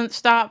 It doesn't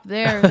stop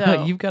there,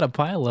 though. You've got a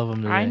pile of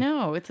them today. I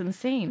know. It's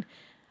insane.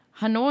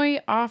 Hanoi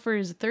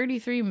offers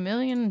 $33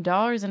 million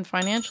in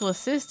financial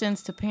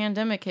assistance to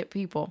pandemic hit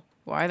people.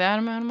 Why that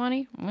amount of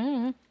money?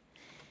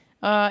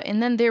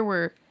 And then there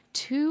were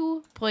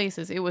 2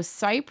 places. It was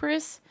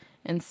Cyprus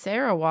and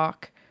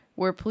Sarawak,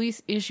 where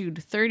police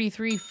issued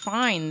 33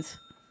 fines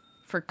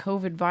for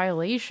COVID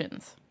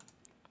violations.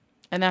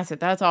 And that's it.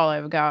 That's all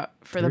I've got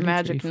for the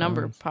magic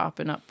number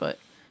popping up, but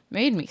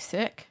made me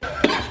sick.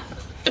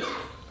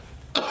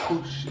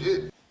 Oh,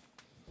 shit.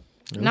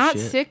 Not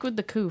sick with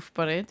the coof,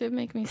 but it did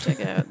make me sick.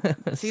 See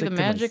Sick the to my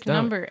magic stomach.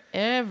 number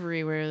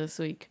everywhere this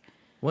week.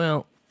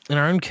 Well, in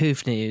our own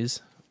coof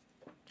news,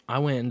 I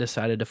went and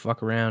decided to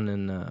fuck around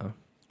and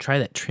try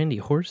that trendy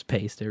horse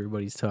paste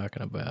everybody's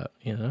talking about,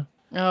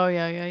 Oh,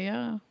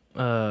 yeah.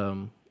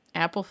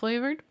 Apple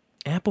flavored?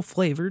 Apple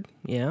flavored,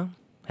 yeah.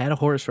 Had a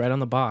horse right on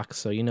the box,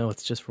 so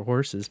it's just for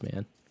horses,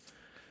 man.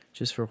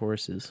 Just for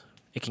horses.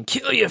 It can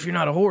kill you if you're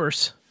not a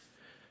horse.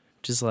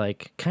 Which is,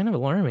 kind of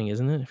alarming,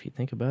 isn't it, if you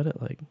think about it?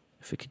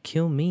 If it could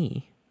kill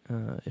me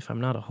if I'm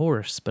not a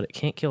horse, but it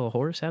can't kill a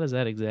horse, how does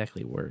that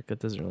exactly work? That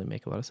doesn't really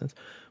make a lot of sense.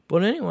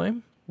 But anyway,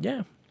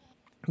 yeah.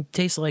 It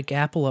tastes like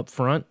apple up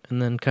front, and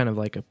then kind of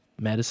like a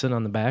medicine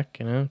on the back,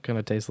 kind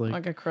of tastes like...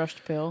 Like a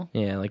crushed pill?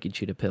 Yeah, like you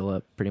chewed a pill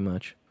up, pretty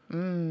much.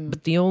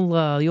 But the old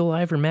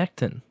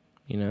ivermectin,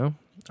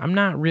 I'm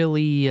not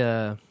really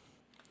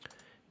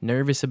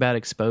nervous about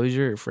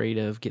exposure, afraid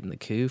of getting the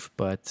coof,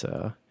 but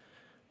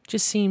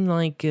just seemed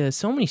like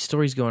so many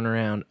stories going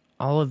around,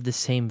 all of the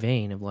same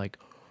vein of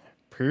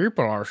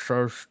people are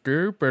so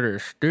stupid,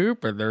 it's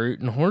stupid, they're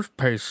eating horse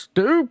paste,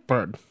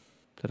 stupid.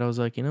 that I was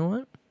like, you know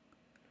what?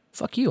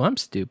 Fuck you, I'm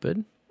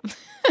stupid.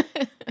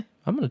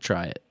 I'm going to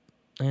try it.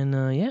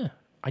 And yeah,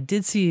 I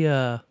did see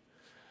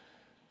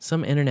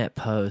some internet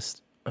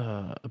post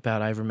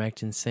about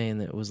ivermectin saying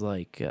that it was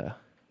like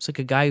it's like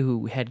a guy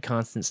who had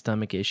constant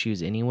stomach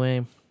issues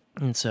anyway,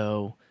 and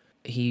so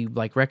he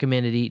like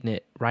recommended eating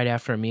it right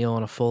after a meal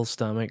on a full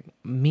stomach.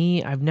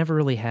 Me, I've never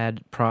really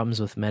had problems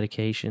with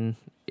medication.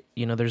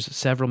 You know, there's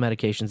several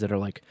medications that are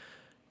like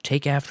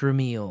take after a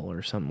meal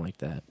or something like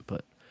that,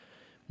 but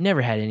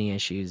never had any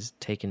issues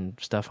taking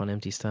stuff on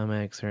empty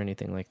stomachs or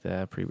anything like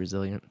that. Pretty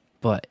resilient.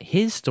 But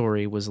his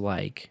story was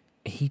like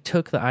he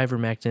took the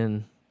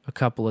ivermectin a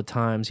couple of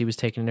times. He was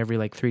taking it every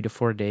like 3 to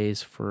 4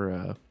 days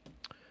for,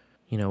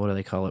 you know, what do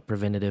they call it?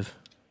 Preventative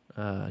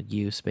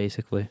use,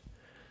 basically.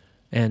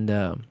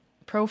 And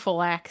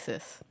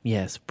prophylaxis.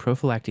 Yes,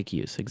 prophylactic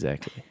use,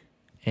 exactly.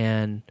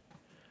 And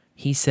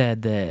he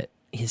said that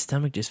his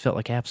stomach just felt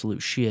like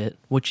absolute shit,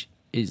 which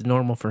is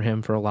normal for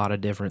him for a lot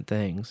of different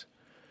things.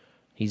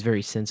 He's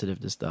very sensitive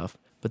to stuff.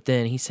 But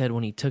then he said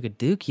when he took a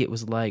dookie, it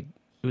was like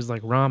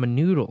ramen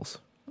noodles.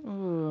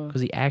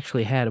 Because he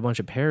actually had a bunch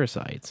of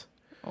parasites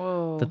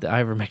that the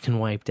ivermectin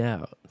wiped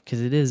out.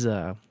 Because it is,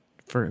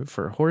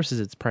 for horses,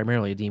 it's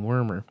primarily a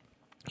dewormer.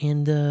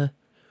 And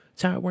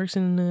it's how it works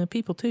in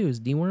people, too, is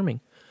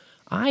deworming.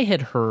 I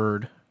had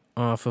heard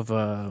off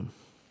of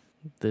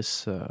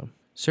this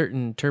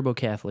certain Turbo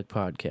Catholic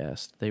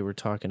podcast, they were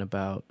talking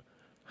about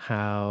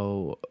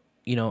how,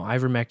 you know,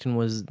 ivermectin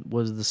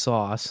was the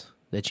sauce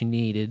that you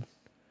needed.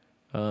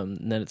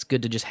 And that it's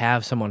good to just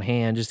have some on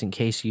hand just in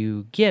case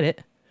you get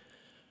it.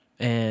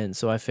 And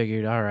so I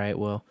figured, all right,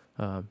 well,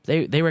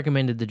 they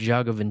recommended the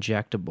jug of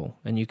injectable,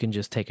 and you can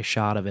just take a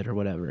shot of it or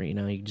whatever. You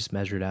know, you can just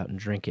measure it out and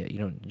drink it. You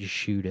don't just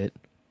shoot it,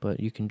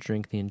 but you can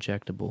drink the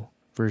injectable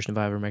version of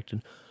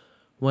ivermectin.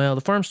 Well,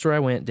 the farm store I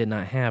went did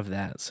not have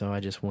that, so I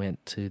just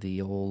went to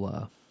the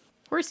old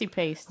Horsey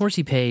paste.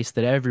 Horsey paste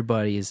that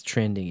everybody is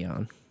trending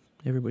on.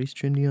 Everybody's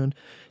trending on.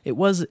 It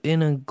was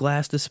in a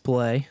glass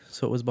display,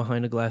 so it was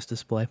behind a glass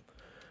display.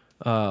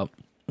 It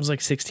was like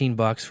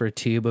 $16 for a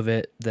tube of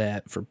it.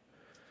 That for,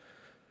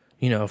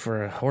 you know,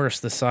 for a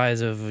horse the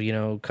size of, you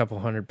know, a couple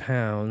 100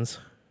 pounds.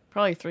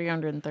 Probably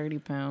 330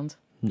 pounds.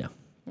 No,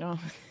 Oh.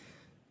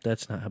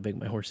 that's not how big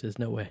my horse is.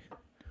 No way.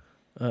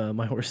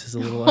 My horse is a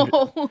little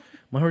under.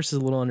 My horse is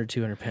a little under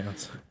 200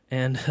 pounds,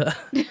 and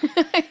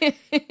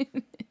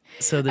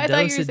so the I dosage.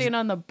 thought you were saying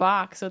on the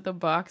box what the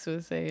box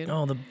was saying.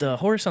 Oh, the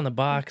horse on the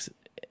box,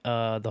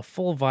 the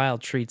full vial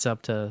treats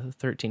up to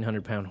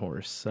 1,300 pound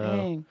horse. So.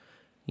 Dang.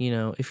 You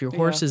know, if your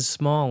horse is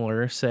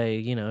smaller, say,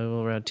 you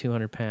know, around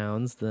 200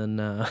 pounds,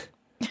 then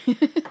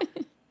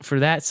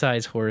for that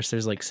size horse,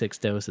 there's like 6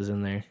 doses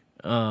in there.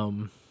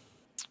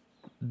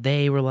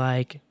 They were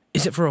like,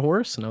 is it for a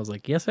horse? And I was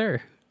like, yes,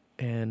 sir.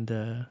 And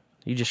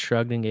you just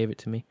shrugged and gave it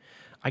to me.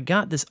 I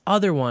got this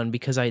other one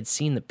because I had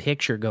seen the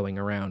picture going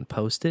around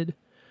posted.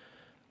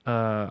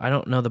 I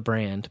don't know the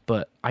brand,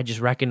 but I just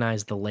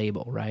recognized the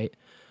label, right?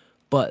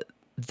 But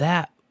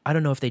that... I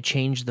don't know if they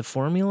changed the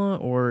formula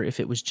or if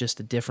it was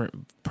just a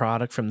different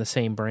product from the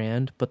same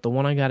brand, but the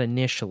one I got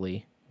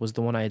initially was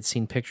the one I had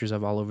seen pictures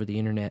of all over the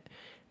internet,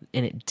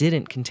 and it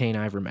didn't contain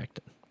ivermectin.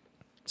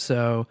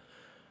 So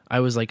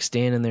I was like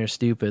standing there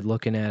stupid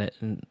looking at it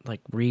and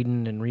like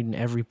reading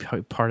every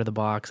part of the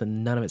box,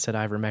 and none of it said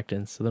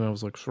ivermectin. So then I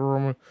was like, sir,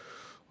 I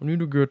need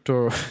to get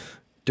a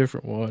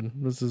different one.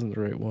 This isn't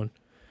the right one.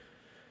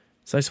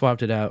 So I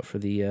swapped it out for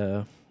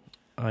the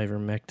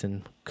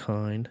ivermectin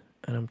kind.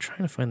 And I'm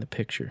trying to find the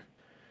picture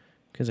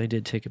because I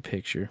did take a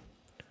picture.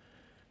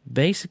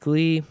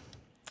 Basically,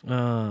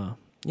 yeah,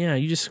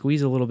 you just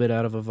squeeze a little bit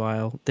out of a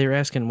vial. They were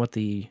asking what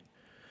the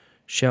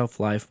shelf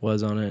life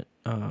was on it.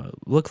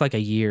 Looked like a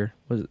year.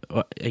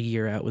 A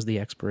year out was the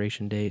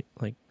expiration date,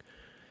 like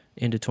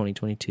into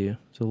 2022.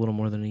 So a little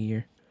more than a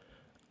year.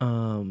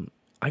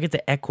 I get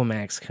the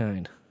Equimax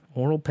kind.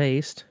 Oral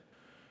paste,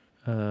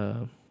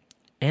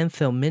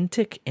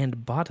 anthelmintic and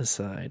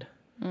boticide.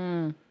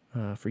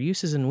 For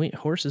uses in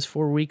horses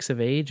 4 weeks of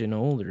age and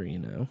older, you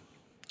know.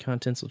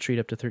 Contents will treat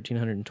up to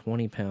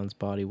 1,320 pounds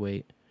body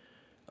weight.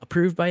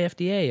 Approved by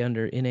FDA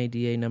under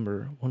NADA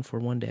number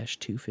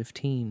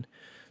 141-215.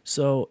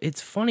 So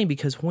it's funny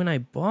because when I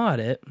bought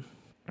it,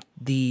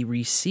 the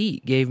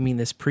receipt gave me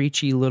this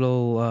preachy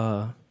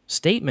little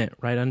statement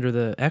right under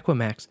the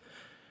Equimax.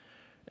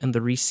 And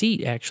the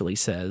receipt actually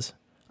says,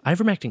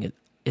 ivermectin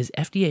is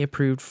FDA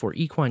approved for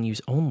equine use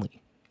only.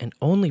 And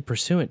only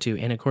pursuant to,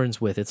 in accordance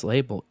with its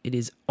label, it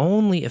is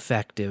only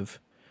effective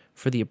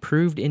for the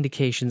approved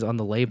indications on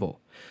the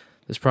label.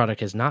 This product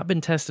has not been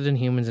tested in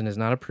humans and is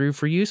not approved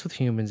for use with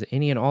humans.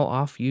 Any and all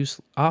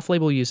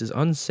off-label use is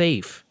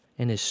unsafe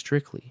and is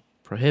strictly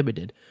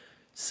prohibited.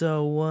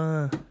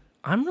 So,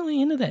 I'm really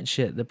into that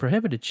shit, the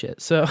prohibited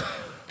shit. So,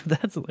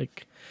 that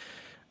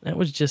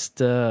was just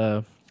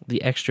the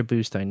extra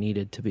boost I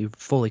needed to be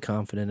fully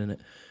confident in it.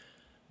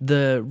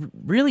 The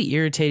really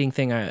irritating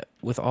thing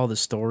with all the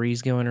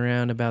stories going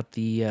around about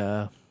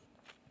the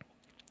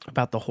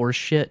horse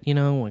shit, you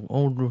know, like,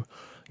 oh,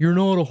 you're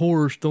not a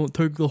horse, don't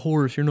take the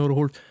horse, you're not a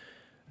horse.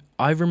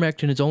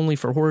 ivermectin is only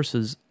for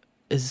horses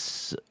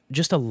is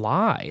just a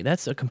lie.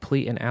 That's a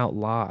complete and out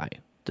lie.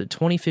 The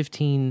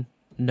 2015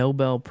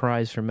 Nobel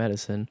Prize for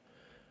Medicine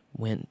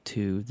went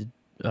to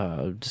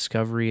the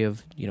discovery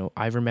of,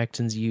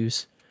 ivermectin's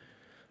use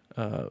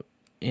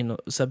in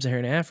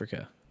sub-Saharan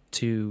Africa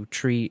to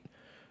treat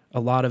a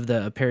lot of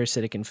the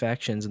parasitic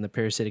infections and the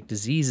parasitic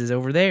diseases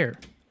over there.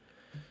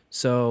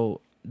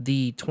 So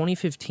the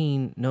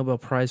 2015 Nobel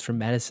Prize for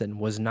Medicine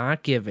was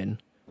not given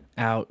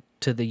out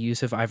to the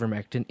use of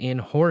ivermectin in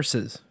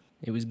horses.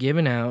 It was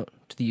given out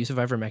to the use of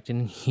ivermectin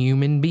in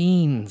human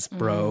beings,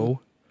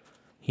 bro.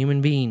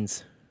 Human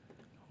beings.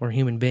 Or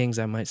human beings,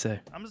 I might say.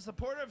 I'm a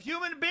supporter of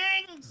human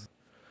beings.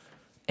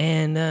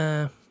 And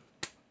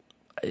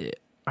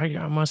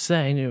I must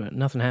say,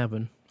 nothing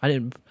happened.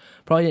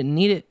 Probably didn't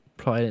need it.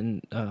 Probably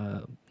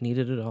didn't need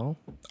it at all.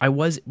 I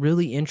was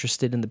really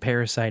interested in the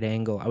parasite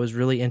angle. I was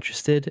really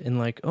interested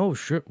in oh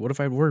shit, what if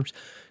I had worms?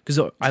 Because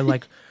I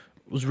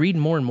was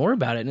reading more and more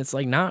about it, and it's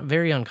not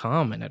very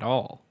uncommon at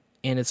all.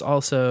 And it's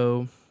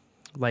also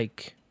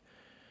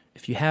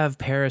if you have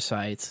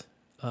parasites,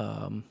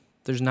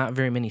 there's not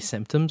very many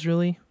symptoms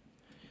really,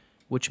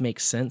 which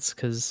makes sense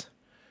because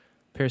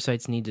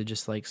parasites need to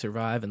just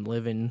survive and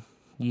live in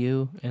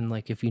you, and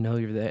if you know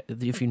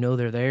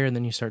they're there, and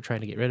then you start trying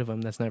to get rid of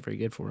them, that's not very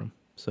good for them.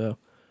 So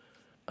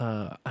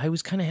I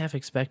was kind of half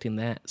expecting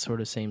that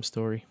sort of same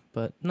story,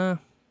 but nah,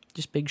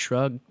 just big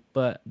shrug.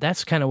 But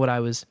that's kind of what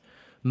I was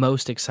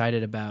most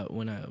excited about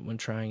when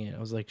trying it. I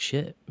was like,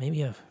 shit,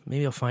 maybe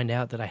I'll find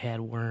out that I had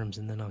worms,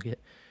 and then I'll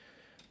get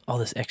all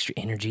this extra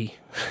energy.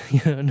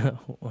 No,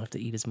 I'll have to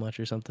eat as much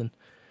or something.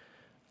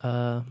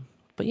 But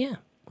yeah,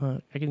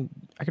 I can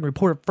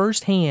report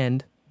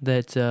firsthand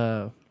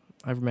that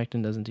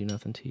ivermectin doesn't do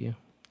nothing to you,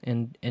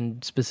 and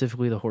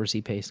specifically the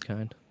horsey paste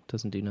kind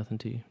doesn't do nothing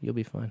to you. You'll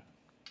be fine.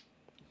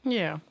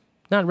 Yeah.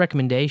 Not a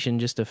recommendation,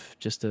 just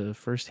a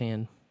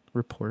firsthand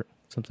report.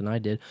 Something I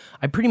did.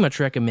 I pretty much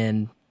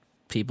recommend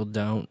people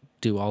don't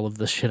do all of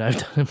the shit I've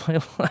done in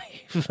my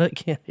life.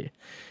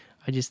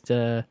 I just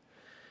I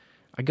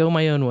go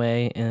my own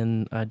way,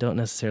 and I don't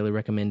necessarily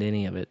recommend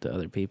any of it to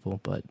other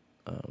people. But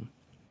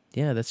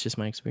yeah, that's just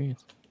my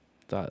experience.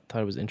 Thought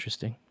it was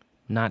interesting.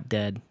 Not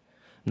dead.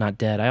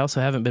 I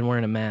also haven't been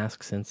wearing a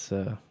mask since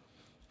the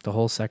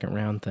whole second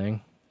round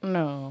thing.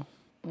 No.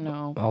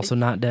 Also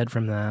not dead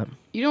from that.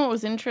 You know what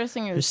was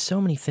interesting? There's so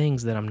many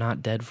things that I'm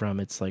not dead from.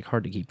 It's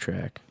hard to keep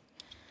track.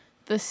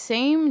 The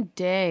same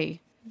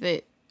day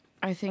that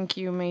I think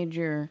you made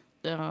your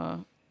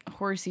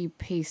horsey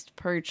paste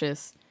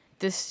purchase,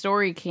 this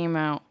story came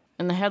out,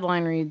 and the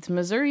headline reads,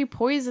 Missouri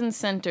Poison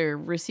Center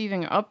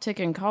receiving uptick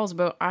in calls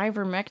about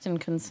ivermectin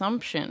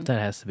consumption. That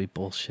has to be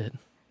bullshit.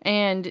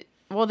 And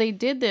well, they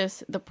did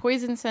this. The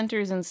poison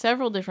centers in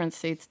several different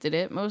states did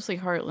it, mostly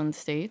Heartland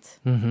states.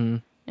 Mm-hmm.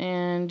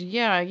 And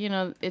yeah,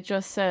 it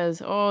just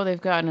says, oh,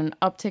 they've gotten an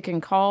uptick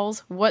in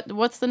calls.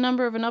 What's the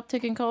number of an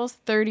uptick in calls?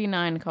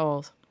 39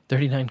 calls.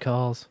 39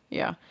 calls.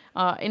 Yeah.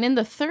 And in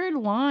the third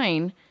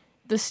line,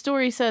 the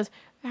story says,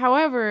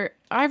 however,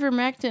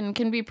 ivermectin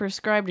can be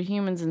prescribed to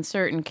humans in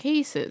certain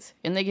cases.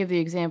 And they give the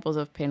examples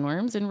of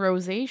pinworms and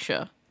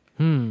rosacea.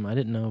 I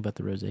didn't know about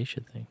the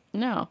rosacea thing.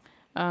 No.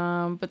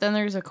 But then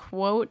there's a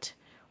quote.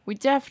 We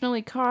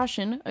definitely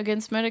caution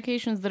against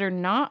medications that are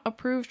not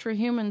approved for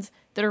humans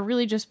that are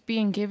really just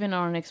being given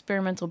on an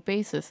experimental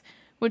basis,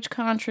 which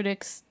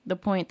contradicts the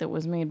point that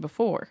was made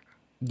before.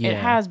 Yeah. It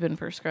has been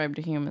prescribed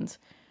to humans.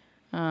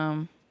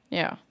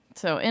 Yeah.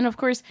 So, and of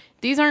course,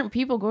 these aren't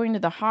people going to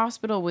the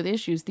hospital with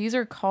issues. These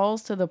are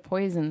calls to the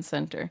poison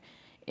center.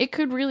 It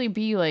could really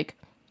be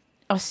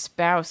a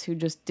spouse who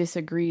just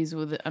disagrees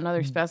with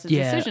another spouse's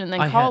decision and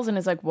then calls and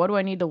is like, what do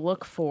I need to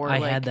look for? I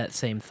had that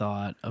same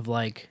thought of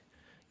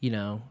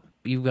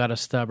you've got a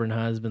stubborn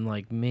husband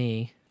like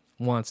me,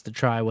 wants to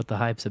try what the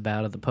hype's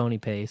about of the pony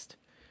paste.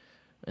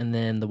 And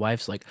then the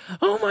wife's like,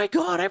 oh my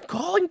God, I'm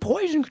calling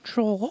poison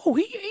control. Oh,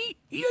 he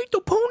ate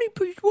the pony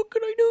paste. What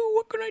can I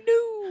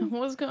do?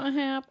 What's going to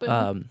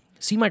happen?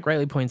 C. Mike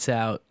Riley points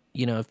out,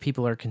 if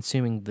people are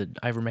consuming the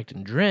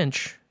ivermectin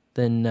drench,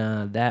 then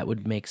that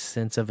would make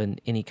sense of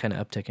any kind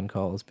of uptick in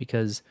calls,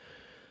 because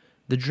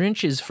the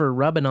drench is for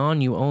rubbing on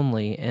you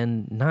only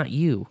and not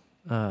you.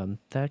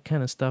 That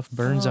kind of stuff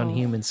burns on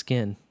human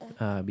skin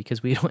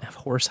because we don't have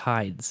horse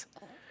hides.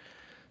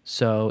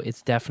 So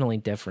it's definitely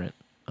different.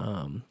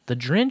 The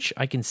drench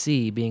I can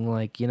see being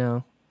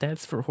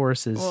that's for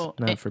horses,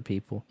 not for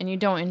people. And you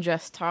don't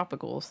ingest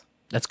topicals.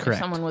 That's correct.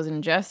 If someone was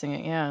ingesting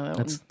it, yeah.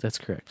 That's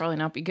correct. Probably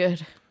not be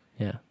good.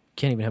 Yeah.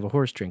 Can't even have a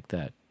horse drink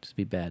that. Just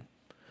be bad.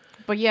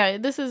 But yeah,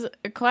 this is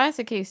a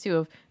classic case too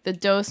of the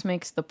dose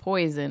makes the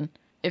poison.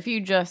 If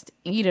you just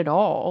eat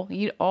all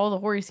the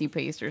horsey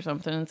paste or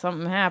something, and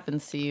something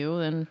happens to you,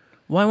 then...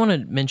 Well, I want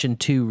to mention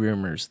two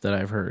rumors that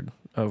I've heard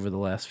over the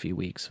last few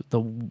weeks.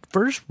 The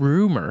first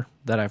rumor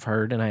that I've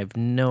heard, and I have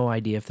no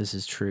idea if this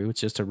is true, it's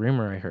just a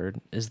rumor I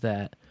heard, is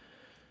that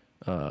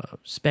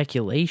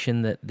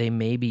speculation that they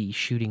may be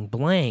shooting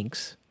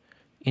blanks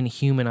in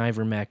human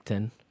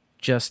ivermectin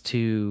just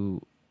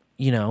to,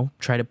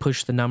 try to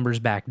push the numbers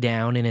back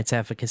down in its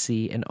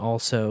efficacy, and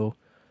also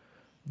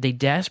they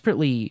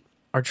desperately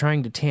are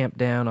trying to tamp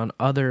down on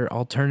other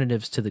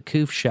alternatives to the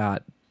COOF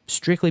shot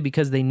strictly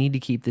because they need to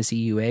keep this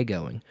EUA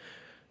going.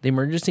 The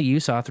emergency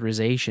use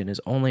authorization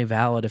is only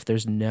valid if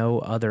there's no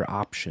other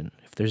option,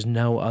 if there's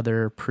no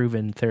other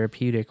proven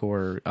therapeutic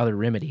or other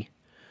remedy.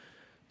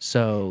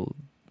 So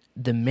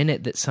the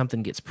minute that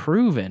something gets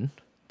proven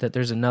that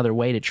there's another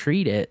way to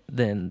treat it,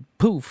 then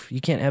poof,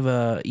 you can't have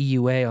a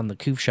EUA on the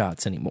COOF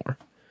shots anymore.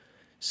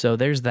 So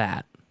there's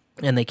that.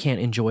 And they can't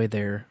enjoy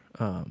their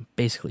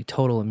basically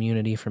total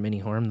immunity from any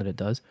harm that it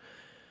does.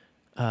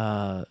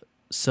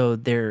 So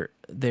they're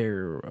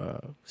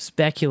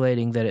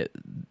speculating that it,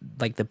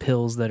 like the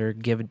pills that are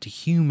given to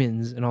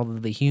humans and all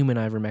of the human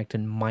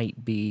ivermectin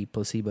might be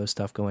placebo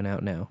stuff going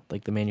out now.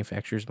 Like the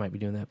manufacturers might be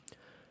doing that.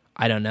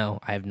 I don't know.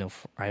 I have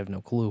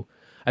no clue.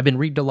 I've been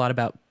reading a lot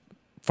about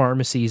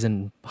pharmacies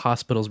and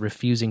hospitals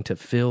refusing to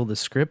fill the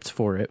scripts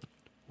for it,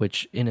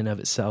 which in and of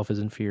itself is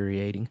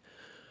infuriating.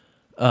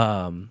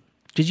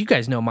 Because you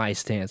guys know my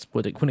stance.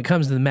 When it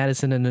comes to the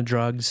medicine and the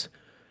drugs,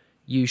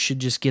 you should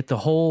just get the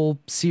whole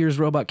Sears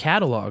Roebuck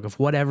catalog of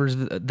whatever's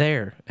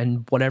there.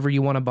 And whatever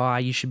you want to buy,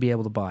 you should be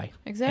able to buy.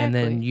 Exactly. And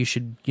then you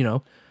should,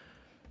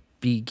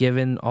 be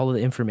given all of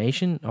the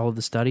information, all of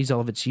the studies, all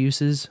of its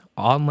uses,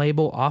 on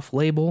label, off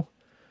label,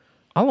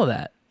 all of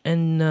that.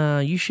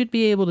 And you should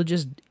be able to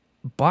just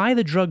buy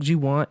the drugs you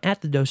want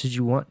at the dosage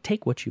you want,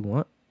 take what you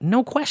want,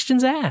 no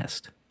questions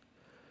asked.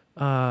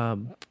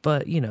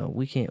 But,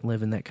 we can't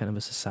live in that kind of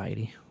a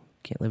society.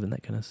 But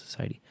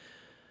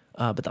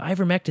the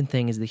ivermectin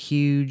thing is the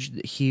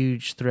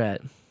huge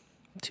threat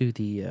to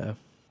the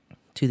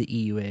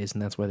EUAs,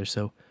 and that's why they're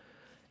so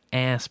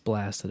ass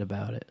blasted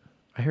about it.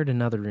 I heard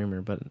another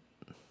rumor, but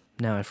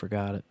now I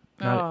forgot it.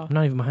 I'm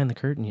not even behind the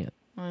curtain yet.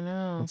 I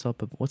know.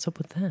 What's up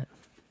with that?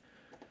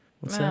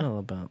 What's that all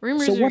about?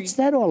 Rumors So what's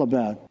that all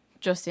about?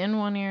 just in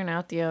one ear and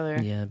out the other.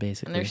 Yeah,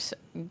 basically. And there's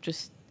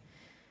just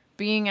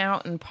being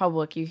out in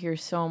public, you hear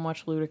so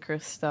much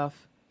ludicrous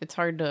stuff. It's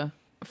hard to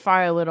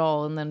file it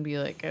all and then be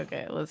like,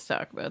 okay, let's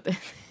talk about this.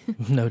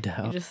 No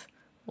doubt. You just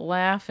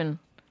laugh and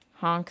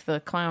honk the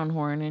clown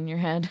horn in your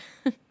head.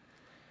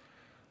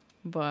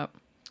 But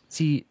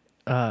see,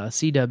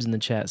 C-Dubs in the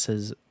chat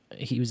says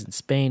he was in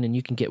Spain and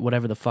you can get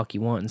whatever the fuck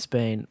you want in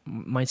Spain.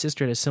 My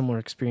sister had a similar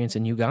experience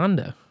in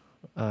Uganda.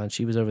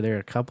 She was over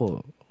there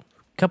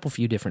a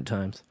few different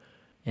times.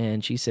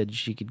 And she said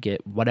she could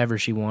get whatever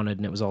she wanted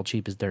and it was all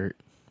cheap as dirt.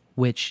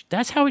 Which,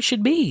 that's how it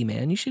should be,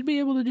 man. You should be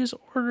able to just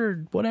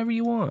order whatever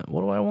you want.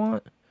 What do I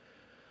want?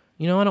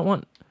 You know, I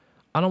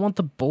don't want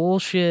the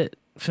bullshit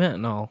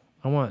fentanyl.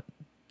 I want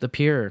the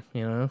pure,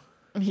 you know?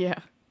 yeah,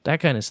 That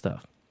kind of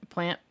stuff.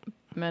 plant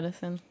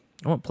medicine.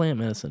 I want plant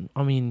medicine.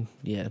 I mean,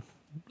 yeah,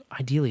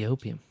 ideally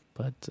opium.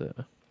 But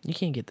you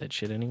can't get that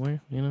shit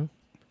anywhere, you know?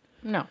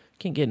 No. You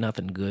can't get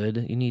nothing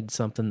good. You need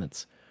something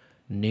that's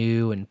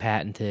new and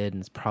patented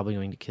and it's probably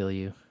going to kill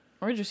you.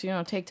 Or just,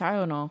 take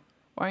Tylenol.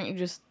 Why don't you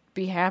just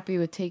be happy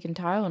with taking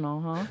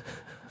Tylenol, huh?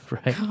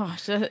 Right.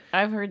 Gosh,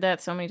 I've heard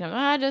that so many times.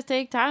 I just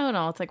take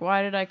Tylenol. It's like,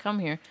 why did I come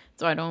here?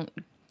 So I don't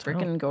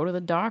freaking go to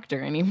the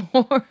doctor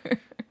anymore.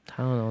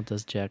 Tylenol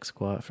does jack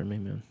squat for me,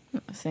 man.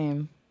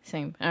 Same.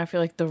 And I feel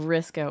like the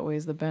risk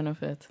outweighs the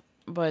benefit.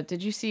 But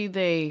did you see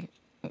they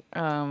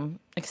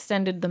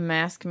extended the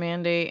mask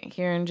mandate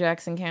here in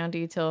Jackson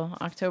County till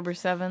October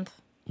 7th?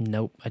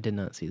 Nope, I did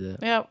not see that.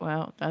 Yeah,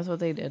 well, that's what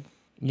they did.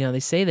 They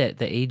say that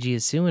the AG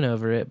is suing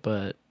over it,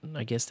 but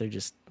I guess they're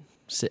just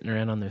sitting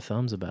around on their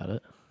thumbs about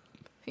it.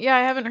 Yeah,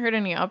 I haven't heard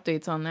any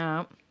updates on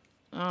that.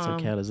 It's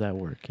like, how does that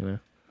work,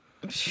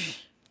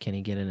 Can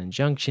he get an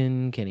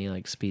injunction? Can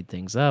he, speed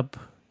things up?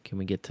 Can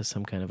we get to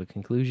some kind of a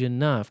conclusion?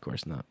 No, of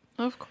course not.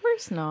 Of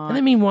course not. And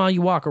then meanwhile,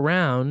 you walk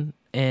around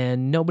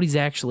and nobody's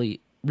actually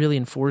really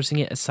enforcing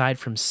it aside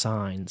from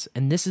signs.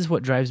 And this is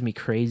what drives me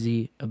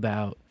crazy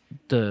about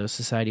the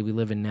society we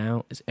live in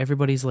now, is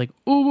everybody's like,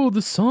 oh,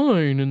 the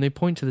sign. And they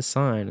point to the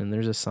sign and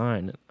there's a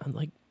sign. And I'm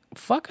like,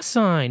 fuck a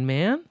sign,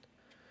 man.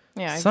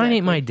 Yeah, Sign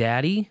ain't my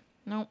daddy.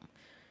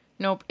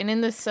 Nope. And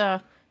in this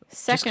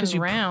second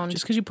round...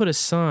 Just because you put a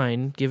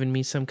sign giving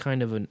me some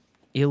kind of an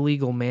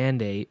illegal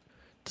mandate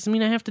doesn't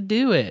mean I have to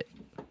do it.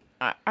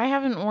 I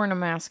haven't worn a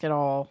mask at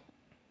all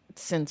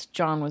since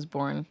John was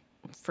born,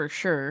 for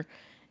sure.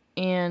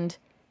 And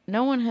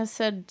no one has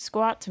said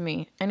squat to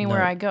me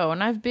anywhere I go.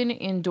 And I've been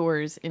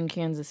indoors in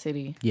Kansas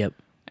City. Yep.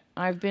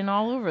 I've been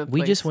all over the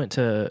place. We just went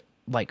to,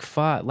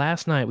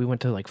 last night we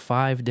went to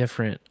 5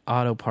 different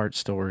auto parts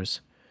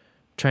stores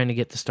trying to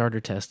get the starter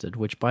tested,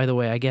 which, by the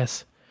way, I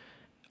guess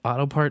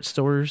auto parts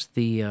stores,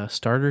 the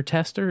starter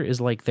tester is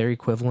like their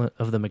equivalent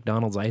of the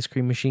McDonald's ice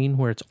cream machine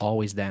where it's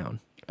always down.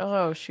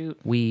 Oh, shoot.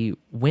 We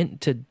went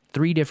to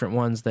 3 different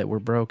ones that were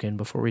broken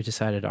before we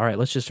decided, all right,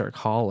 let's just start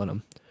calling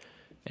them.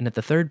 And at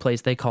the third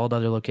place, they called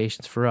other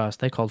locations for us.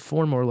 They called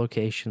 4 more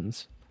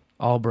locations,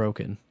 all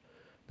broken.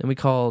 Then we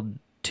called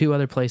 2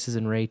 other places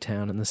in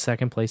Raytown, and the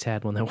second place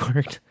had one that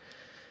worked.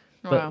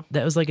 But Wow.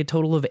 that was like a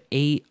total of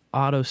 8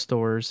 auto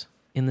stores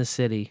in the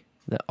city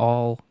that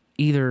all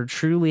either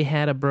truly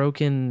had a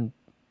broken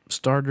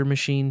starter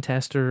machine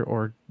tester,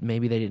 or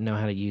maybe they didn't know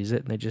how to use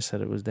it and they just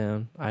said it was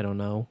down. I don't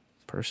know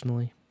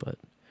personally, but it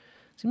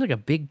seems like a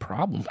big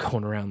problem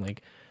going around.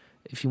 Like,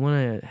 if you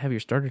want to have your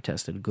starter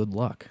tested, good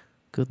luck.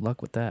 Good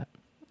luck with that.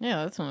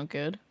 Yeah, that's not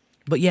good.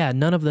 But yeah,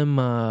 none of them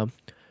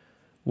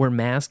were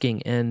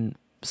masking, and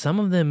some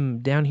of them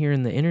down here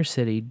in the inner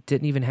city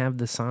didn't even have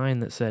the sign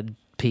that said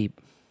 "peep."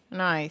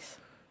 Nice.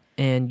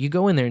 And you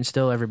go in there and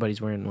still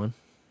everybody's wearing one.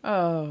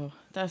 Oh,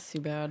 that's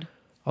too bad.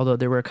 Although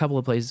there were a couple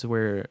of places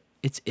where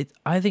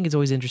I think it's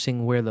always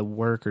interesting where the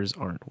workers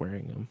aren't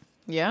wearing them.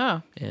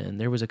 Yeah. And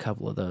there was a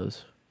couple of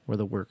those where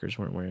the workers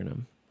weren't wearing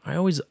them.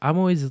 I'm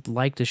always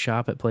like to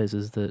shop at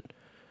places that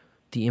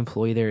the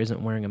employee there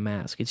isn't wearing a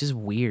mask. It's just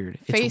weird.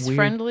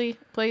 Face-friendly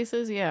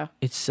places, yeah.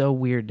 It's so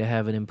weird to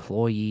have an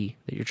employee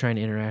that you're trying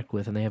to interact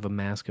with and they have a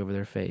mask over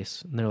their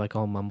face and they're like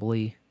all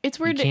mumbly. It's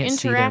weird you to can't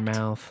interact see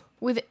their mouth.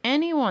 with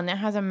anyone that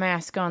has a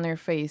mask on their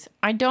face.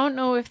 I don't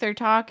know if they're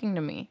talking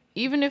to me.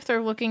 Even if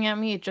they're looking at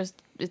me,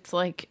 it's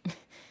like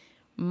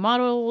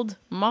muddled,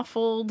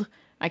 muffled.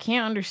 I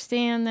can't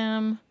understand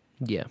them.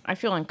 Yeah. I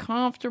feel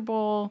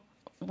uncomfortable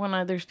when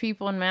there's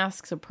people in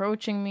masks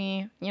approaching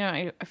me. You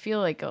know, I feel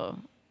like a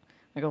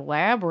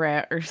lab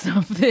rat or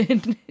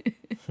something.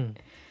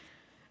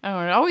 I don't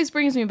know. It always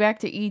brings me back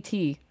to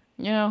E.T.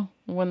 You know,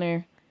 when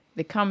they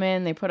come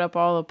in, they put up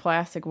all the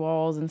plastic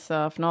walls and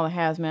stuff, and all the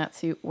hazmat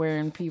suit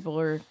wearing people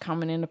are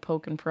coming in to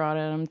poke and prod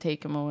at them,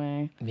 take them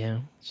away. Yeah.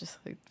 It's just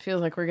it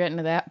feels like we're getting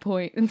to that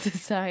point in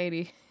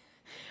society.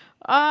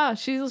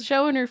 She's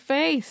showing her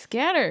face.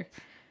 Get her.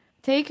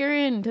 Take her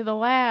into the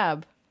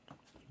lab.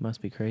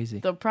 Must be crazy.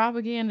 The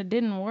propaganda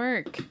didn't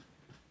work.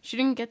 She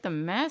didn't get the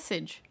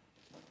message.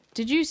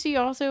 Did you see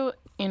also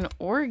in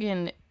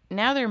Oregon,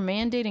 now they're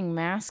mandating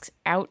masks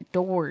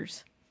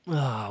outdoors?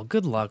 Oh,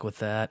 good luck with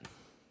that.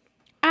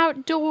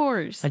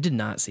 Outdoors. I did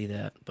not see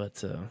that,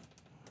 but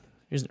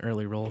here's an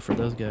early roll for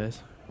those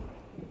guys.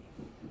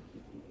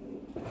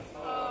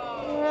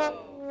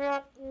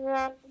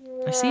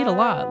 I see it a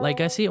lot. Like,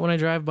 I see it when I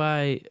drive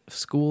by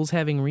schools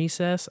having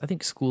recess. I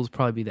think school's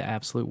probably be the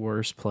absolute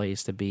worst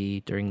place to be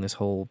during this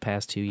whole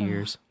past 2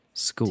 years.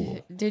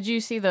 School. Did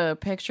you see the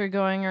picture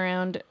going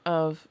around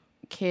of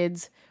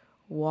kids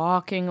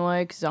walking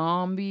like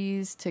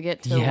zombies to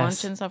get to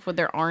lunch and stuff with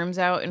their arms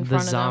out in front of them?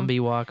 The zombie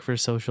walk for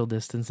social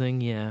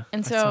distancing, yeah.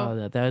 And so, I saw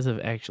that. That was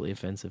actually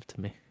offensive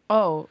to me.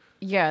 Oh,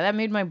 yeah, that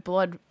made my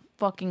blood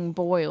fucking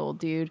boil,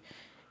 dude.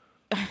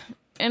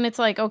 And it's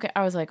like, okay,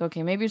 I was like,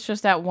 okay, maybe it's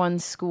just that one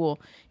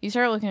school. You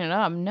start looking it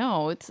up.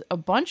 No, it's a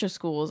bunch of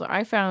schools.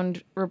 I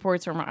found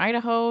reports from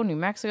Idaho, New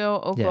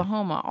Mexico,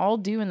 Oklahoma, all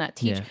doing that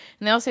teach. Yeah.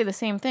 And they all say the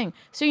same thing.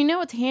 So you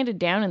know it's handed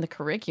down in the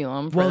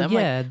curriculum for them.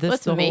 Yeah, like,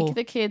 let's make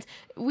the kids,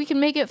 we can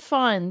make it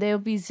fun. They'll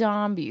be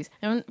zombies.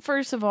 And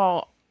first of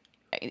all,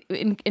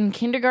 in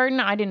kindergarten,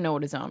 I didn't know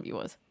what a zombie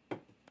was.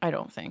 I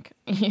don't think.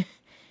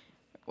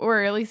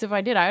 Or at least if I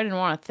did, I didn't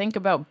want to think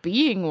about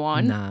being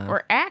one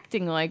or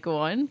acting like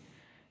one.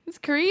 It's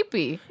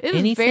creepy. It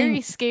is very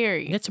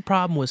scary. It's a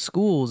problem with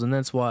schools, and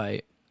that's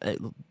why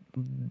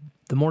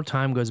the more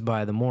time goes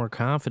by, the more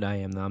confident I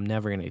am that I'm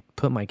never going to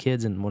put my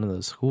kids in one of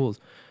those schools.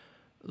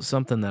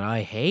 Something that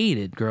I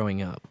hated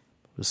growing up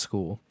was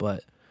school.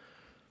 But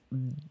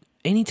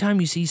anytime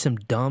you see some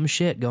dumb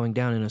shit going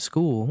down in a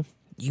school,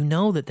 you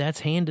know that that's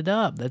handed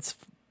up. That's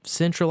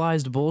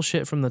centralized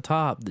bullshit from the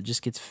top that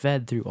just gets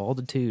fed through all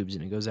the tubes,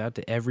 and it goes out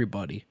to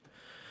everybody.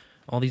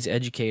 All these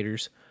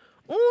educators.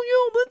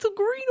 Oh, yo, that's a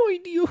great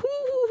idea.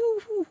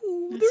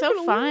 It's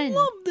so fun. They're gonna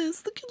love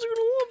this. The kids are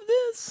gonna love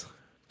this.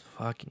 It's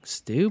fucking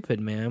stupid,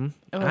 man.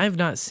 Oh. I've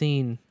not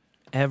seen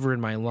ever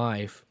in my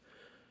life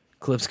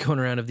clips going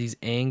around of these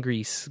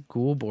angry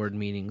school board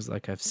meetings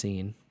like I've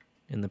seen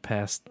in the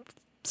past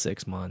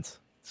 6 months.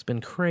 It's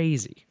been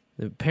crazy.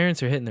 The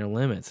parents are hitting their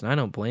limits, and I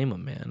don't blame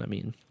them, man. I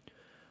mean,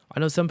 I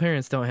know some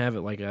parents don't have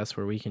it like us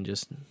where we can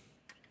just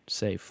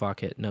say,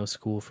 fuck it, no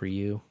school for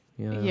you.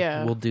 You know,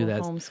 yeah, we'll do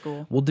that.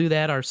 Homeschool. We'll do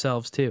that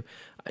ourselves too.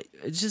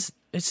 It's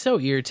so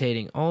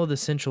irritating. All of the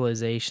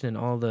centralization and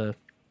all the,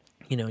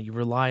 you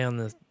rely on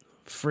the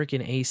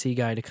freaking AC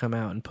guy to come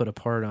out and put a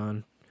part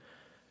on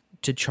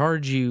to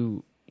charge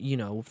you,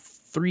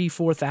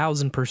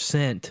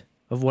 3,000-4,000%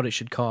 of what it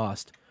should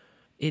cost.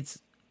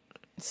 It's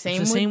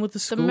the same with the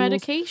schools,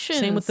 medications.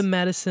 Same with the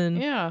medicine.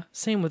 Yeah.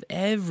 Same with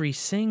every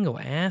single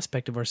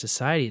aspect of our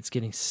society. It's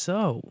getting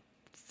so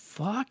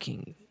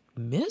fucking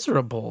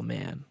miserable,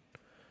 man.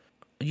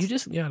 You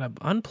just gotta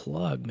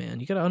unplug, man.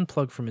 You gotta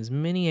unplug from as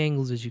many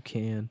angles as you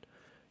can.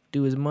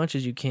 Do as much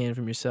as you can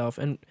from yourself.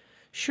 And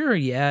sure,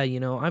 yeah,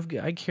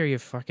 I carry a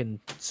fucking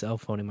cell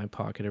phone in my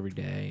pocket every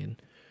day.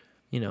 And,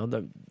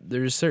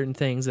 there's certain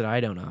things that I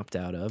don't opt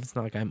out of. It's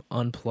not like I'm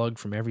unplugged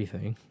from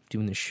everything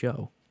doing this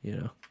show,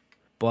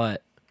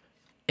 But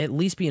at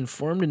least be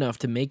informed enough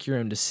to make your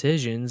own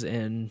decisions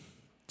and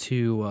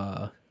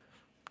to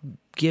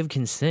give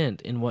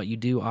consent in what you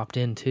do opt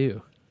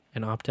into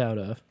and opt out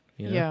of.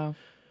 Yeah.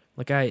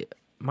 Like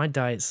my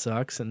diet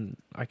sucks, and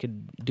I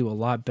could do a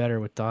lot better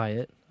with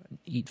diet.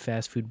 Eat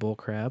fast food bull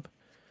crap,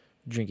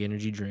 drink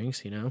energy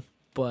drinks,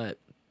 but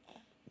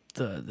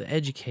the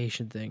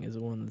education thing is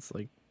the one that's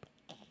like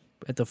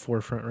at the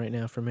forefront right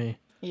now for me.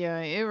 Yeah,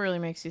 it really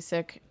makes you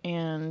sick.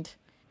 And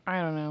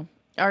I don't know.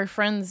 Our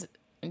friend's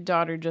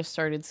daughter just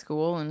started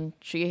school and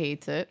she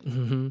hates it.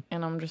 Mm-hmm.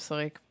 And I'm just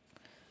like,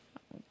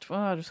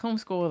 well, just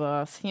homeschool with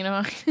us,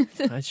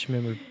 I just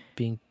remember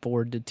being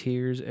bored to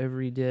tears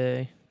every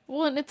day.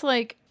 Well, and it's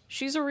like,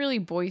 she's a really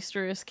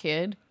boisterous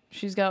kid.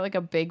 She's got like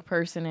a big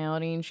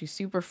personality and she's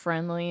super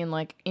friendly and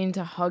like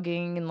into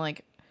hugging and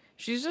like,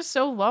 she's just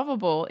so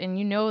lovable. And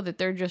you know that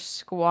they're just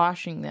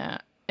squashing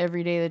that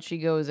every day that she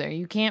goes there.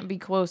 You can't be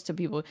close to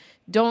people.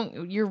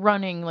 You're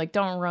running, like,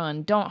 don't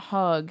run, don't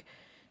hug,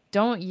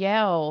 don't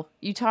yell.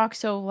 You talk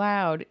so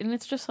loud. And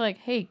it's just like,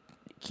 hey,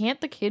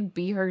 can't the kid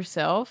be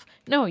herself?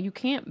 No, you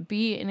can't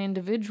be an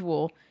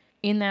individual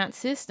in that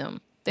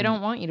system. They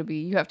don't want you to be.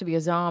 You have to be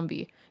a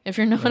zombie. If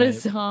you're not a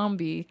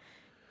zombie,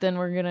 then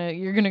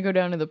you're gonna go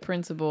down to the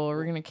principal or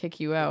we're gonna kick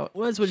you out.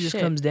 Well, that's what it just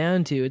comes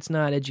down to. It's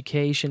not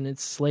education,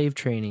 it's slave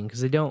training,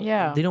 because they don't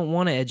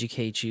want to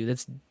educate you.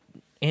 That's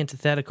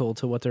antithetical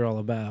to what they're all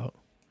about.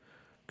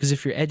 Because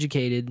if you're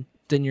educated,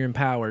 then you're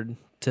empowered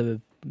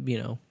to,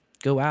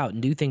 go out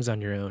and do things on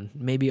your own.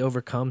 Maybe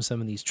overcome some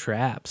of these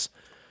traps.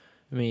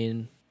 I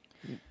mean,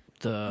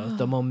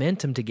 the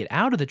momentum to get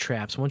out of the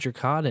traps once you're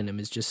caught in them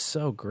is just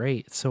so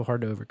great. It's so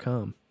hard to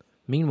overcome.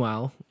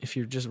 Meanwhile, if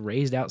you're just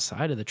raised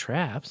outside of the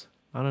traps,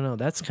 I don't know.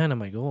 That's kind of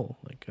my goal.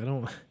 Like, I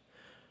don't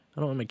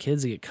want my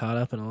kids to get caught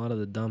up in a lot of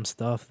the dumb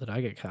stuff that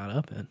I get caught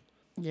up in.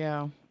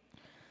 Yeah.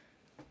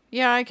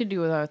 Yeah, I could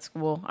do without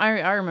school.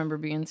 I remember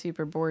being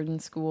super bored in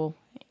school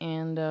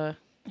and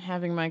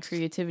having my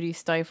creativity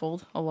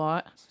stifled a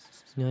lot.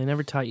 They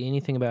never taught you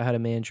anything about how to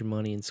manage your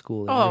money in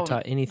school. They never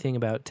taught anything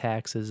about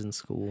taxes in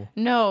school.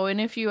 No, and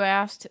if you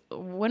asked,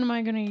 when am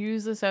I going to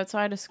use this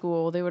outside of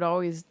school, they would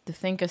always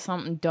think of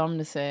something dumb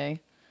to say.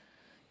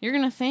 You're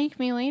going to thank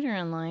me later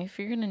in life.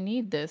 You're going to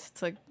need this.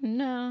 It's like,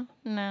 no,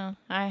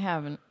 I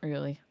haven't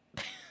really.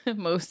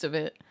 Most of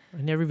it.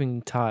 I never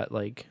even taught,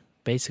 like,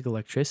 basic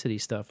electricity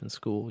stuff in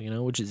school,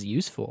 which is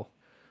useful.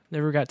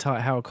 Never got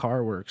taught how a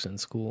car works in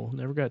school.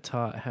 Never got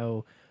taught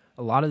how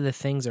a lot of the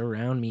things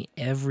around me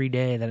every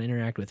day that I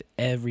interact with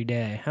every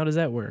day, how does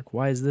that work?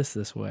 Why is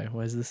this way?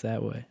 Why is this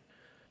that way?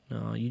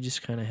 No, you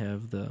just kind of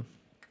have the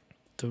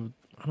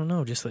I don't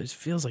know, just it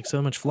feels like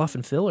so much fluff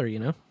and filler,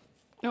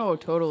 Oh,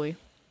 totally.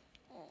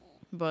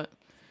 But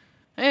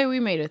hey, we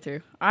made it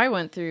through. I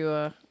went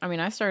through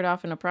I started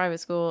off in a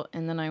private school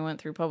and then I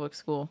went through public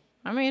school.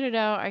 I made it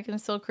out. I can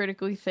still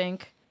critically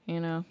think,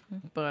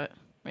 but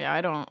yeah,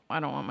 I don't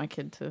want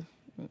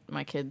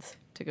my kids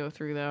to go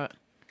through that.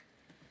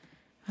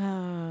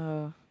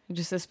 Oh,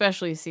 just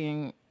especially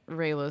seeing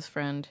Rayla's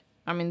friend.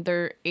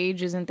 Their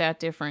age isn't that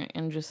different,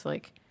 and just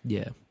like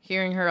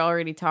hearing her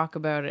already talk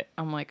about it,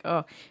 I'm like,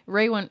 oh,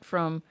 Ray went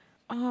from,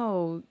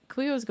 oh,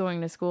 Cleo's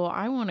going to school,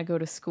 I want to go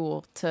to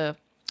school, to,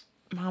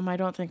 Mom, I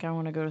don't think I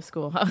want to go to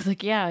school. I was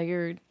like, yeah,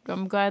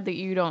 I'm glad that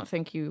you don't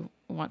think you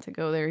want to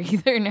go there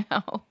either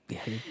now.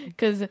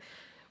 Because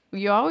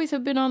you always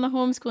have been on the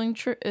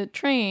homeschooling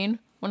train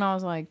when I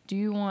was like, do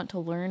you want to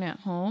learn at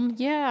home?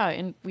 Yeah,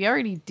 and we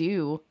already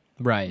do.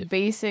 Right.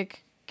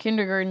 Basic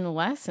kindergarten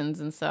lessons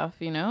and stuff,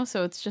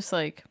 So it's just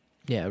like...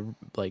 Yeah,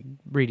 like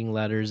reading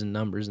letters and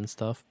numbers and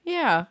stuff.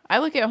 Yeah. I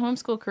look at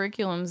homeschool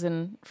curriculums,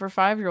 and for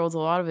 5-year-olds, a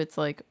lot of it's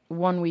like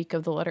 1 week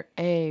of the letter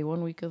A,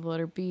 1 week of the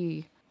letter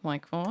B. I'm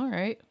like, well, all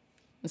right.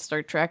 Let's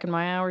start tracking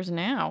my hours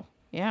now.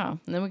 Yeah.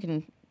 And then we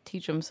can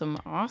teach them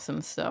some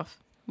awesome stuff.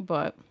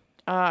 But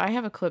I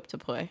have a clip to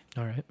play.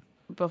 All right.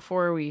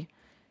 Before we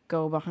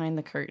go behind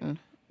the curtain.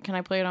 Can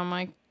I play it on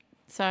my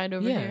side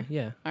over here?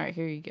 Yeah. All right,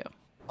 here you go.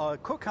 A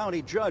Cook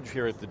County judge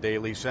here at the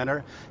Daly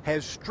Center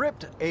has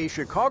stripped a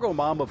Chicago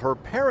mom of her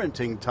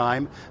parenting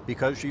time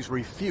because she's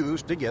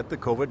refused to get the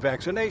COVID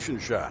vaccination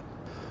shot.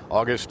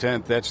 August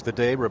 10th, that's the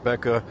day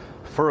Rebecca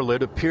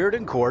Furlid appeared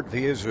in court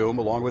via Zoom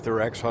along with her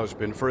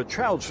ex-husband for a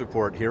child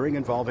support hearing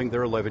involving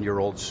their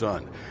 11-year-old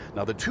son.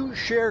 Now, the two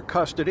share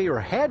custody, or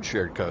had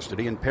shared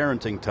custody, in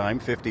parenting time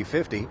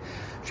 50-50.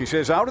 She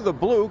says out of the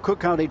blue, Cook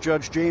County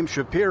Judge James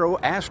Shapiro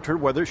asked her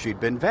whether she'd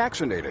been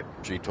vaccinated.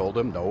 She told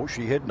him no,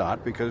 she had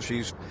not, because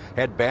she's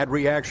had bad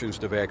reactions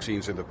to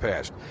vaccines in the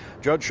past.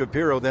 Judge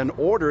Shapiro then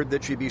ordered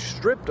that she be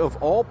stripped of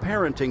all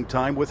parenting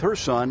time with her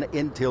son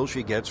until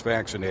she gets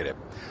vaccinated.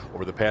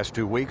 Over the past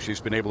 2 weeks,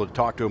 she's been able to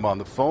talk to him on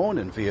the phone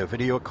and via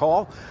video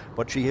call,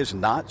 but she has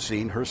not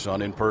seen her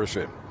son in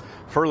person.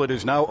 Furlid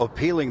is now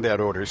appealing that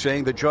order,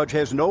 saying the judge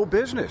has no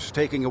business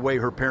taking away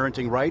her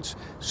parenting rights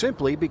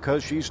simply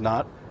because she's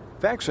not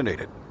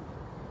vaccinated.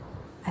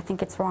 I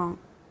think it's wrong.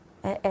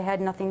 It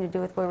had nothing to do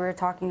with what we were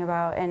talking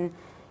about, and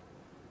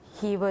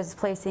he was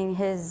placing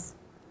his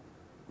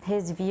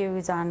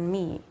views on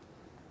me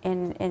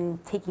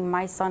and taking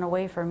my son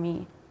away from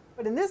me.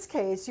 But in this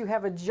case, you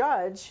have a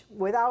judge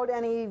without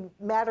any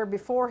matter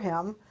before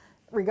him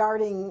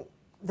regarding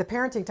the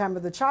parenting time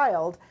of the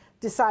child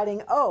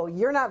deciding, oh,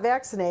 you're not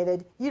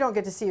vaccinated, you don't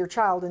get to see your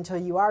child until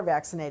you are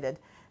vaccinated.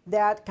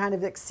 that kind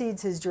of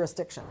exceeds his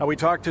jurisdiction. We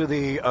talked to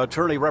the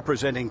attorney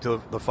representing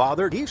the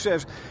father. He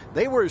says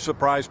they were as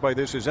surprised by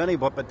this as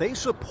anyone, but they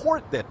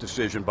support that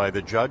decision by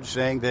the judge,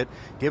 saying that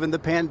given the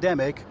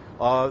pandemic,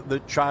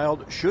 the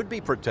child should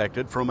be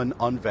protected from an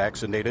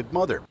unvaccinated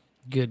mother.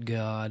 Good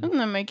God. Doesn't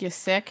that make you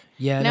sick?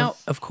 Yeah, Now, no,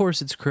 of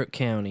course it's Crook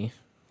County.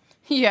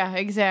 Yeah,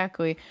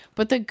 exactly.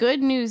 But the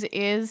good news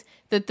is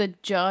that the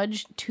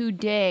judge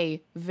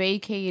today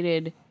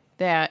vacated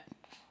that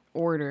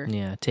order.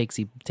 Yeah,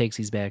 takesies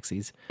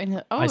backsies.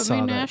 And I it saw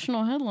made that.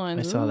 national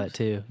headlines. I saw Ooh. that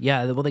too.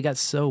 Yeah, well, they got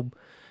so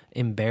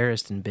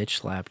embarrassed and bitch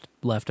slapped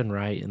left and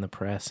right in the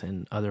press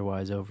and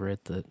otherwise over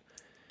it that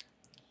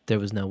there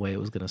was no way it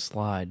was going to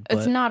slide.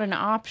 It's But not an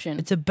option.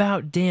 it's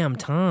about damn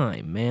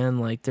time, man.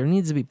 Like, there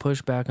needs to be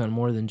pushback on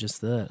more than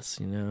just this,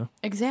 you know?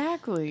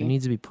 Exactly. There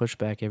needs to be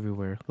pushback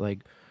everywhere.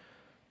 Like,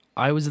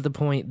 I was at the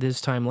point this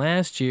time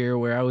last year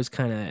where I was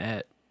kind of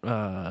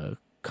at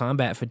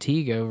combat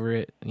fatigue over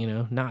it, you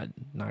know, not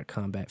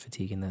combat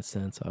fatigue in that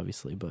sense,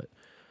 obviously, but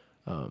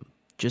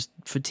just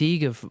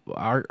fatigue of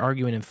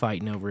arguing and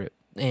fighting over it.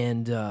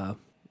 And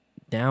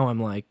now I'm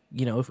like,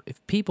 you know,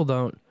 if people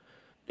don't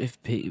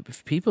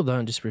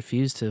just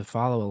refuse to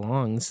follow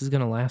along, this is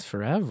going to last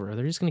forever.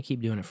 They're just going to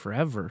keep doing it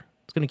forever.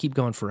 It's going to keep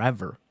going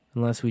forever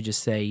unless we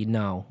just say,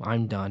 no,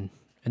 I'm done.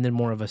 And then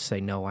more of us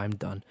say, no, I'm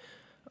done.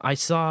 I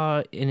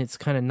saw, and it's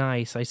kind of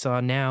nice, I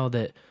saw now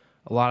that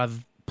a lot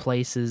of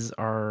places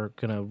are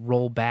going to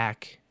roll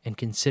back and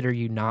consider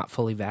you not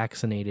fully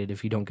vaccinated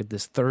if you don't get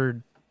this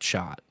third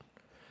shot.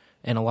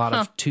 And a lot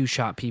of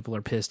two-shot people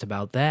are pissed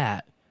about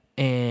that.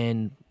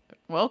 And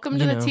welcome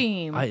to the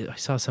team. I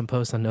saw some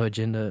post on No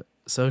Agenda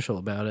Social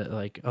about it,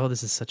 like, oh,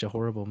 this is such a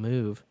horrible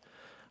move.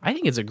 I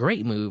think it's a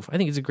great move. I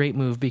think it's a great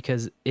move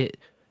because it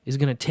is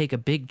going to take a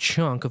big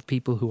chunk of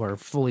people who are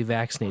fully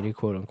vaccinated,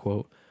 quote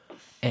unquote,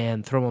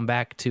 and throw them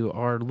back to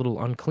our little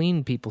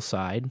unclean people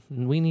side.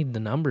 And we need the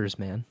numbers,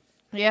 man.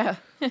 Yeah.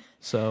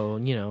 So,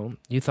 you know,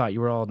 you thought you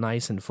were all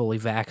nice and fully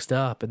vaxxed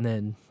up, and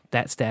then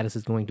that status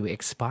is going to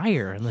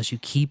expire unless you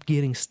keep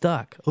getting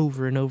stuck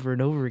over and over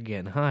and over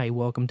again. Hi,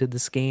 welcome to the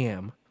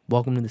scam.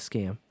 Welcome to the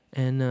scam.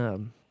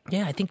 And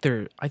yeah, I think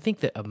that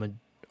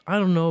I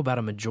don't know about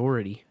a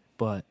majority,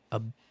 but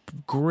a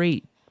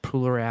great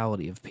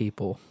plurality of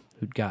people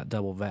who got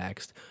double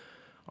vaxxed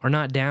are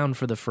not down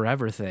for the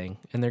forever thing,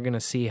 and they're going to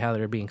see how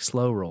they're being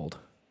slow rolled.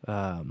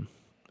 And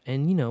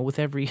you know, with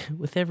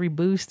every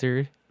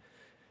booster,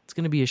 it's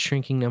going to be a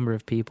shrinking number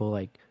of people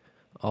like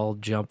all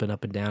jumping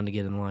up and down to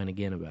get in line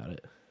again about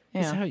it.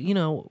 Yeah. It's how, you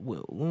know,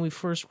 when we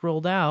first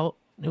rolled out,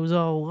 it was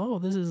all, oh,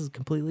 this is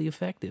completely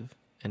effective.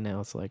 And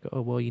now it's like,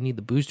 oh, well, you need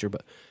the booster,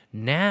 but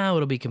now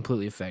it'll be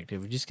completely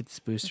effective. You just get this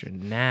booster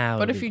now.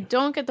 But if you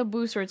don't get the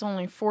booster, it's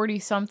only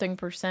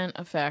 40-something%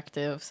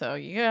 effective. So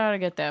you gotta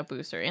get that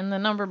booster. And the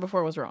number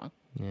before was wrong.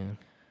 Yeah,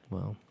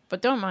 well.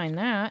 But don't mind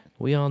that.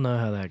 We all know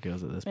how that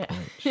goes at this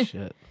point.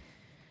 Shit.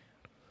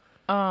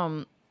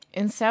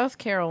 In South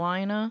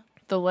Carolina,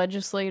 the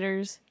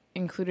legislators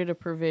included a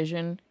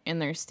provision in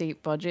their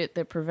state budget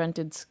that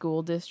prevented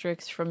school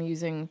districts from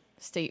using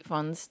state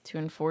funds to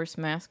enforce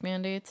mask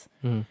mandates.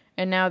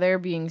 And now they're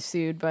being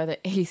sued by the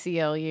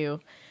ACLU,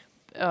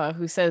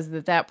 who says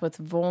that puts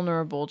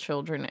vulnerable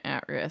children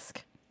at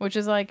risk. Which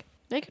is like,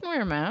 they can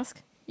wear a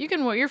mask.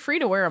 You're free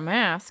to wear a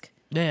mask.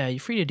 Yeah, you're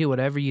free to do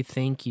whatever you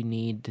think you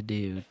need to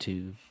do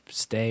to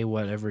stay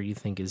whatever you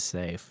think is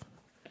safe.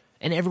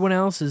 And everyone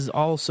else is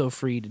also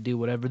free to do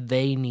whatever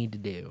they need to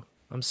do.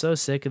 I'm so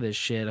sick of this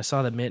shit. I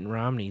saw the Mitt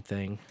Romney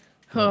thing.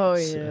 Oh,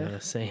 yeah.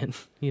 Saying,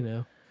 you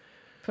know,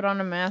 Put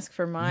on a mask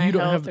for my health or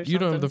something. You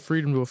don't have the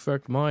freedom to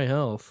affect my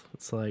health.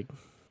 It's like,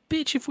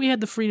 bitch, if we had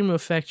the freedom to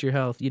affect your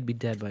health, you'd be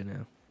dead by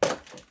now.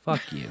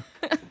 Fuck you.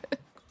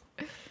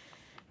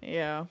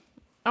 Yeah.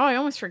 Oh, I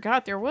almost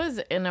forgot. There was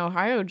an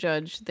Ohio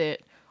judge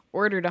that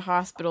ordered a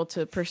hospital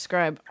to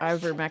prescribe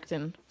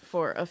ivermectin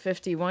for a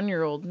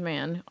 51-year-old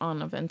man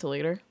on a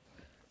ventilator.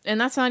 And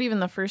that's not even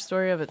the first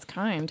story of its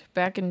kind.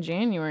 Back in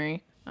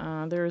January,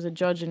 there was a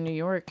judge in New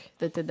York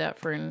that did that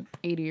for an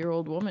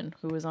 80-year-old woman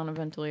who was on a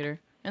ventilator.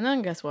 And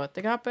then guess what?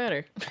 They got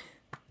better.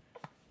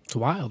 It's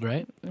wild,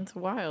 right? It's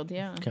wild,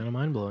 yeah. Kind of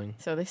mind-blowing.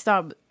 So they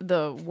stopped,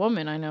 the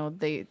woman, I know,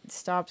 they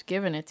stopped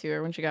giving it to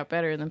her when she got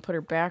better and then put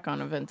her back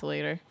on a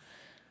ventilator.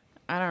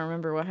 I don't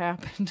remember what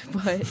happened,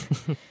 but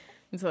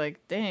it's like,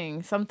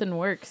 dang, something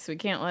works. We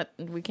can't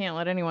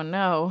let anyone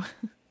know.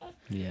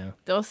 Yeah.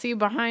 They'll see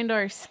behind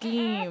our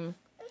scheme.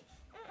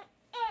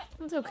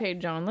 It's okay,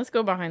 John. Let's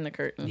go behind the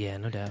curtain. Yeah,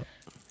 no doubt.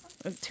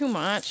 Too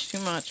much.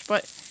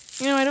 But,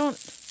 you know, I don't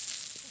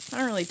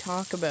really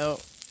talk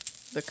about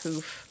the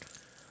coof.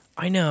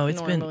 I know, it's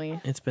normally.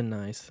 been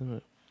nice. I'm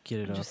gonna get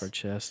it off our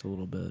chest a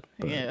little bit.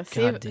 But Yeah,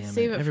 save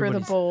it for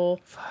the bowl.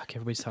 Fuck,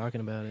 everybody's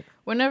talking about it.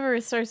 Whenever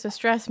it starts to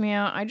stress me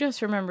out, I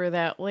just remember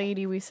that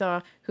lady we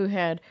saw who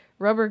had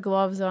rubber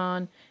gloves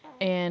on,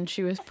 and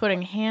she was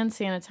putting hand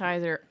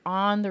sanitizer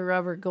on the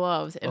rubber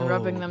gloves and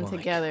rubbing them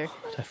together.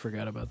 God, I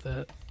forgot about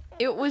that.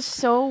 It was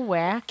so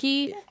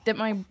wacky that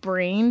my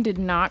brain did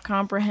not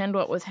comprehend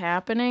what was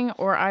happening,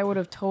 or I would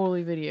have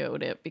totally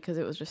videoed it because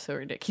it was just so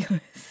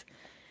ridiculous.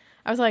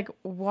 I was like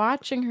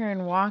watching her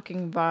and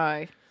walking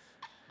by.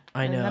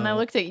 I know. And then I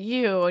looked at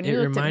you, and It you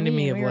looked at reminded me,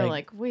 me and of, we were like-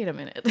 like, wait a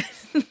minute.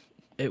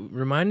 It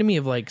reminded me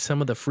of like some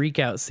of the freak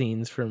out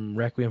scenes from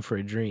Requiem for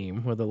a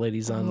Dream, where the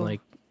lady's on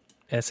like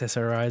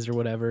SSRIs or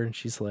whatever, and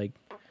she's like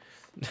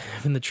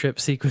having the trip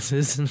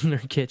sequences in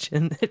her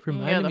kitchen. It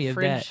reminded the me of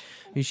fridge. that.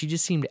 I mean, she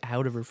just seemed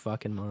out of her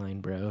fucking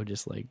mind, bro.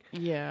 Just like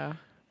Yeah.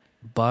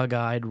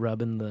 bug-eyed,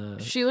 rubbing the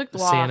She looked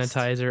lost.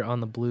 sanitizer on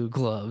the blue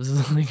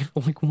gloves. like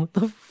what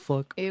the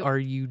fuck It- are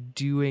you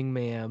doing,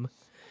 ma'am?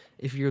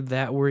 If you're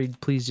that worried,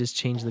 please just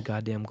change the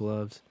goddamn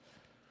gloves.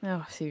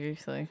 Oh,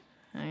 seriously.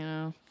 I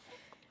know.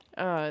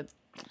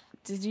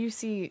 Did you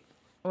see,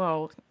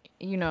 well,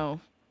 you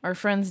know, our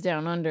friends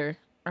down under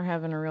are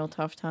having a real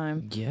tough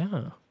time.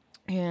 Yeah.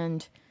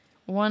 And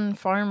one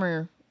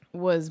farmer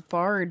was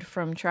barred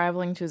from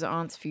traveling to his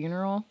aunt's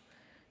funeral.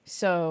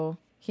 So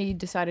he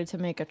decided to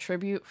make a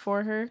tribute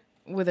for her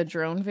with a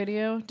drone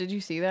video. Did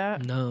you see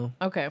that? No.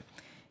 Okay.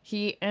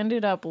 He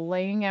ended up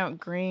laying out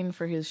grain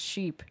for his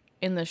sheep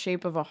in the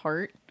shape of a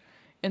heart.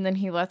 And then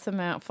he lets them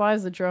out,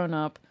 flies the drone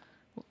up,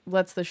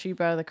 lets the sheep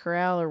out of the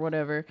corral or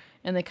whatever.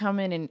 And they come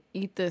in and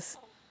eat this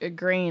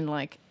grain,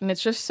 like, and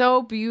it's just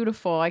so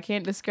beautiful. I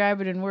can't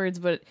describe it in words,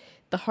 but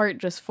the heart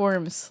just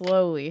forms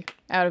slowly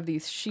out of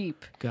these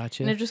sheep.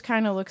 Gotcha. And it just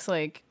kind of looks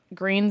like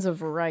grains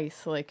of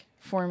rice, like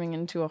forming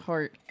into a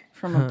heart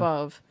from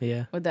above.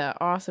 Yeah. With that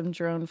awesome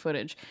drone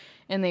footage.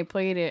 And they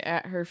played it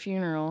at her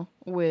funeral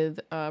with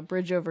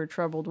Bridge Over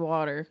Troubled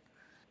Water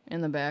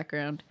in the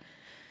background.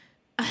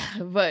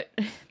 But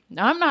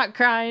I'm not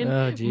crying.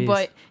 Oh, jeez.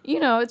 But, you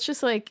know, it's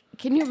just like,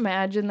 can you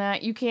imagine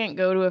that? You can't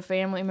go to a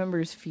family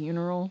member's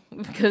funeral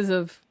because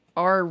of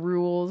our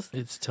rules.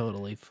 It's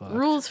totally fucked.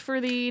 Rules for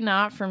thee,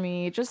 not for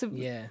me. Just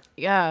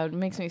yeah, it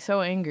makes me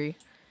so angry.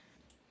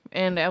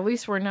 And at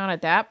least we're not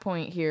at that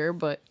point here,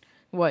 but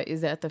what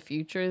is that the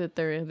future that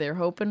they're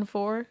hoping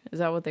for? Is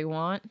that what they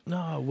want?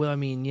 No, well, I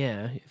mean,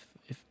 yeah.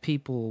 If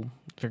people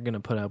are gonna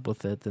put up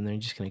with it, then they're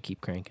just gonna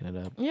keep cranking it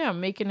up. Yeah,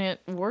 making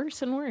it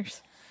worse and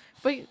worse.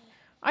 But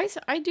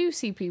I do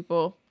see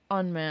people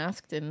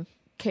unmasked and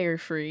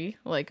carefree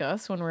like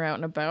us when we're out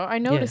and about. I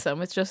notice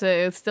them. It's just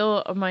it's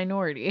still a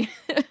minority.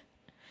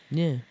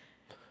 Yeah.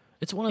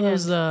 It's one of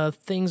those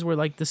things where,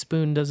 like, the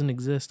spoon doesn't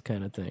exist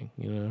kind of thing,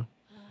 you know?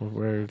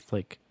 Where,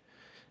 like,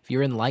 if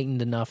you're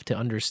enlightened enough to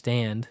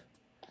understand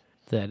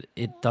that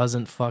it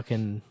doesn't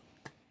fucking,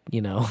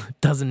 you know,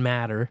 doesn't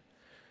matter,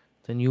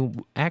 then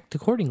you act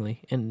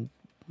accordingly, and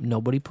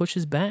nobody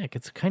pushes back.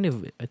 It's kind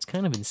of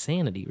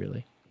insanity,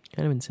 really.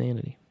 Kind of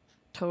insanity.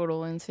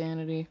 Total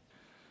insanity.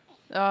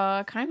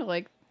 Kind of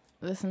like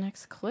this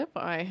next clip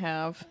I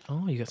have.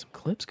 Oh, you got some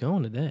clips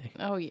going today.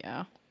 Oh,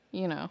 yeah.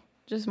 You know,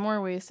 just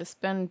more ways to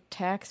spend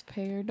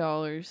taxpayer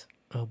dollars.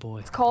 Oh, boy.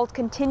 It's called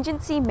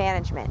contingency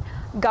management.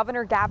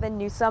 Governor Gavin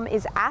Newsom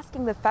is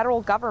asking the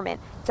federal government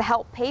to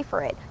help pay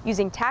for it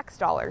using tax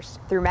dollars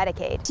through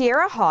Medicaid.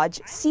 Tierra Hodge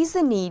sees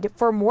the need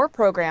for more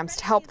programs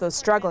to help those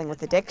struggling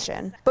with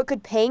addiction. But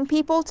could paying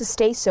people to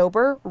stay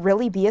sober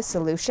really be a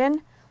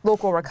solution?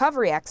 Local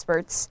recovery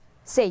experts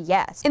say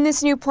yes. And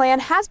this new plan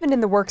has been in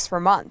the works for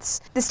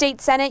months. The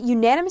state Senate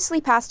unanimously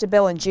passed a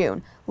bill in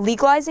June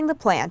legalizing the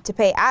plan to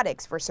pay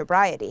addicts for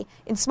sobriety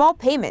in small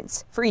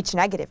payments for each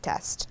negative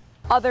test.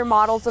 Other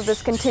models of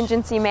this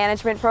contingency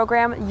management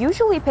program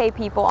usually pay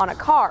people on a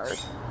card,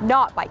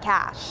 not by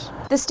cash.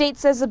 The state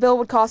says the bill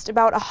would cost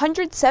about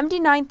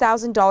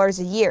 $179,000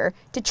 a year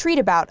to treat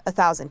about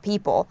 1,000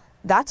 people.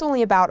 That's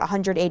only about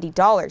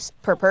 $180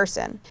 per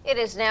person. It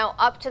is now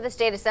up to the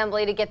state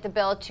assembly to get the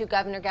bill to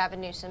Governor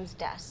Gavin Newsom's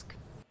desk.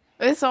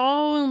 It's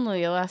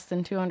only less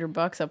than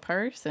 $200 a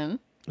person.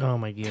 Oh,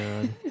 my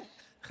God.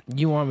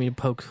 You want me to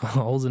poke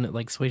holes in it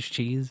like Swiss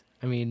cheese?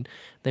 I mean,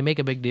 they make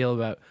a big deal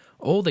about,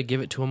 they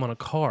give it to them on a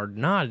card,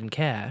 not in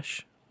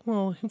cash.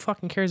 Well, who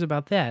fucking cares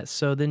about that?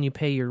 So then you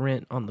pay your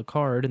rent on the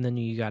card, and then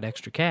you got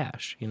extra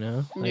cash, you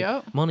know? Like,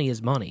 Yep. Money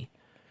is money.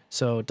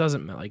 So it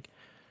doesn't, like,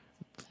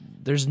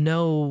 there's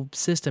no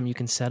system you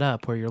can set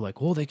up where you're like,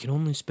 they can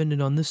only spend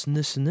it on this and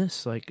this and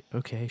this. Like,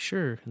 okay,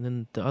 sure. And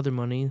then the other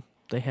money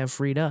they have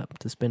freed up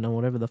to spend on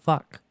whatever the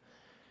fuck.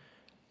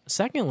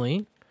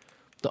 Secondly,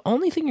 the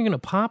only thing you're going to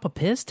pop a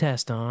piss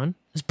test on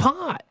is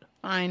pot.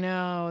 I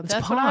know. It's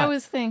That's what I pot.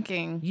 was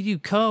thinking. You do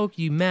coke,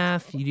 you do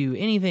meth, you do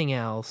anything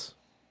else,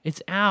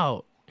 it's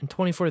out. In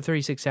 24 to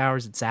 36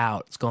 hours, it's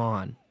out. It's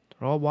gone.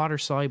 They're all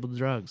water-soluble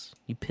drugs.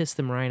 You piss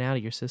them right out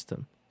of your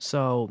system.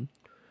 So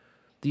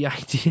the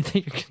idea that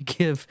you're going to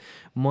give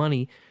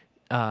money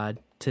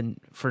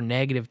for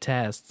negative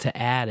tests to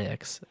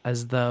addicts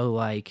as though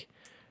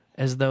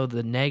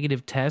the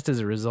negative test is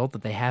a result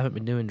that they haven't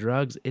been doing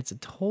drugs, it's a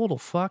total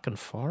fucking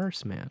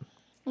farce, man.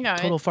 Yeah,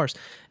 Total farce.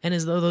 And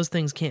as though those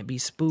things can't be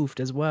spoofed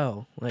as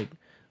well. Like,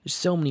 there's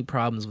so many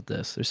problems with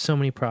this.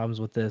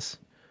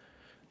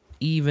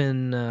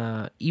 Even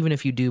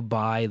if you do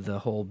buy the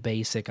whole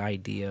basic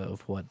idea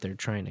of what they're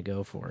trying to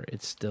go for,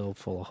 it's still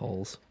full of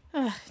holes.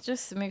 It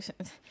just makes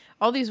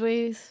all these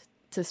ways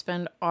to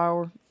spend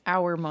our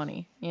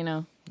money, you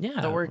know?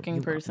 Yeah. The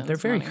working person's They're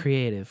very money.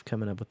 creative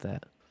coming up with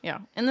that. Yeah.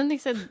 And then they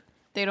said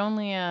they'd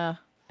only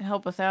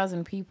help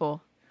 1,000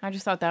 people. I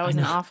just thought that was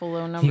an awful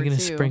low number, You're going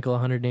to too. sprinkle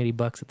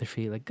 $180 at their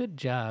feet. Like, good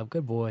job.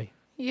 Good boy.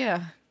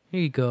 Yeah. Here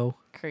you go.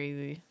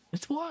 Crazy.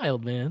 It's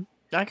wild, man.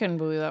 I couldn't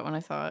believe that when I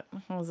saw it.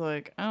 I was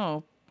like,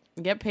 oh,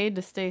 get paid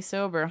to stay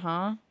sober,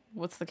 huh?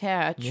 What's the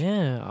catch?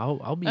 Yeah,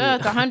 I'll be...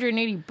 It's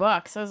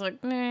 $180. I was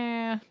like,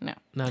 nah, no.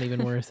 Not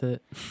even worth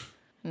it.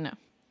 No.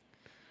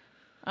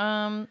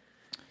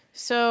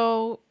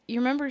 So, you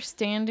remember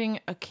Standing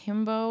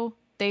Akimbo?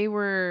 They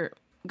were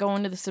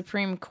going to the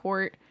Supreme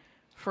Court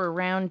for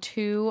round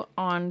 2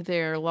 on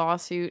their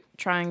lawsuit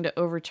trying to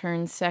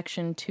overturn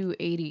Section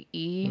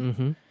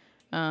 280E,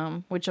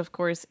 which, of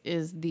course,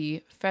 is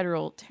the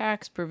federal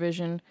tax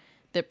provision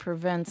that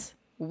prevents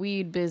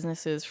weed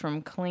businesses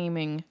from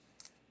claiming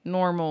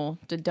normal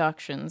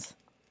deductions,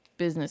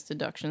 business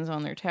deductions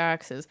on their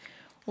taxes.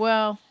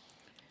 Well,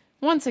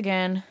 once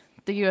again,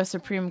 the U.S.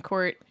 Supreme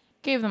Court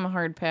gave them a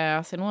hard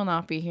pass and will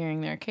not be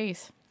hearing their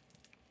case.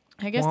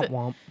 I guess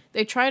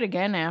they tried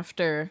again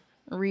after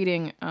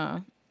reading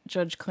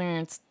Judge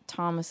Clarence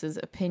Thomas's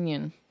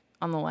opinion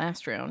on the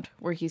last round,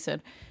 where he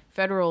said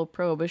federal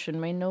prohibition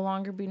may no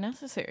longer be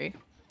necessary.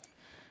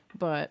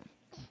 But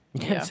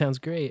yeah, it sounds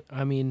great.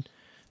 I mean,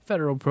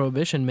 federal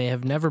prohibition may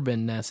have never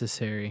been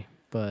necessary,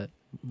 but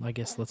I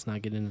guess let's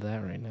not get into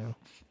that right now.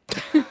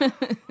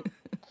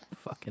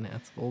 Fucking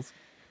assholes.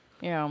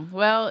 Yeah,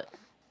 well,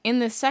 in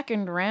the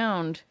second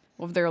round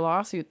of their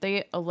lawsuit,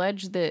 they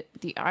alleged that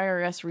the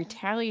IRS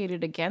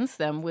retaliated against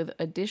them with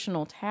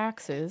additional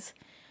taxes.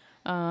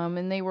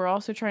 And they were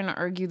also trying to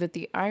argue that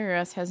the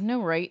IRS has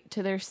no right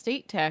to their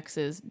state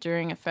taxes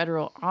during a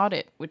federal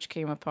audit, which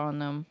came upon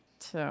them.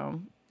 So,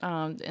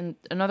 and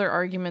another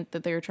argument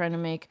that they were trying to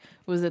make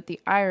was that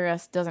the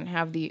IRS doesn't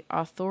have the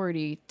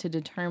authority to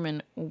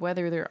determine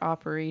whether their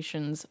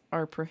operations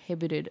are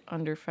prohibited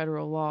under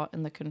federal law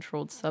in the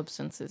Controlled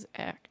Substances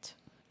Act.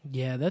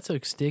 Yeah, that's a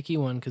sticky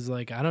one because,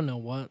 like, I don't know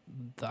what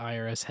the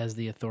IRS has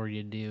the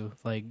authority to do.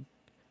 Like,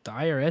 the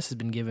IRS has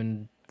been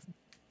given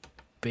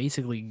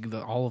basically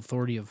all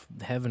authority of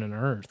heaven and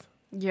earth.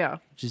 Yeah.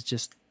 Which is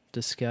just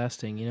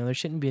disgusting. You know, there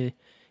shouldn't be an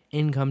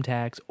income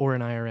tax or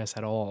an IRS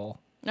at all.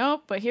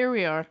 Nope, but here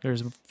we are.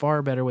 There's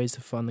far better ways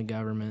to fund the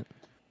government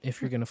if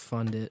you're going to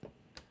fund it.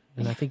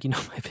 And I think you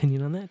know my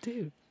opinion on that,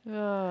 too.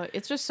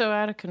 It's just so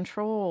out of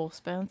control,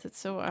 Spence. It's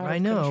so out of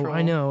control.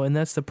 I know. And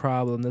that's the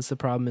problem. That's the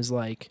problem is,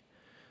 like,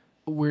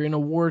 we're in a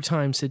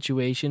wartime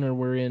situation or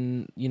we're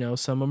in, you know,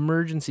 some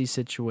emergency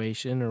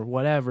situation or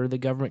whatever. The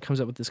government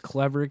comes up with this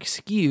clever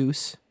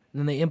excuse and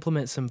then they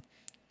implement some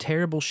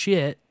terrible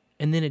shit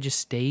and then it just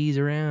stays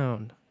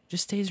around.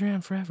 Just stays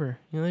around forever.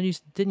 You know, there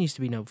didn't used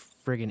to be no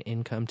friggin'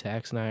 income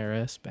tax in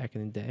IRS back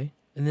in the day.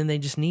 And then they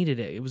just needed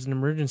it. It was an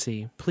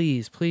emergency.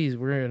 Please,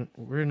 we're in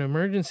an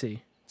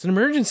emergency. It's an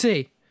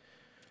emergency.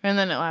 And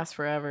then it lasts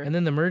forever. And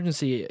then the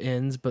emergency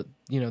ends, but,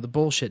 you know, the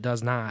bullshit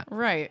does not.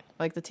 Right,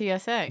 like the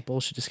TSA. The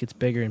bullshit just gets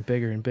bigger and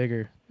bigger and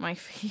bigger. My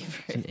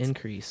favorite. It's an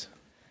increase.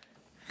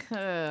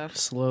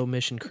 Slow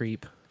mission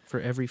creep for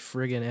every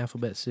friggin'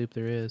 alphabet soup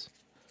there is.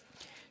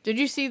 Did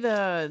you see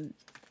the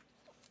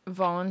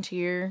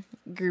volunteer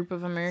group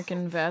of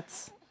American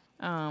vets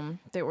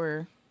that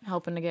were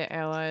helping to get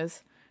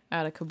allies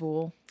out of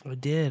Kabul? I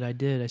did.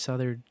 I saw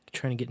they were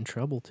trying to get in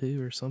trouble,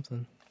 too, or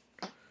something.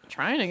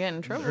 Trying to get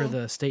in trouble? Or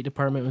the State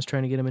Department was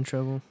trying to get them in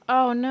trouble.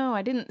 Oh, no,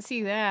 I didn't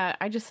see that.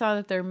 I just saw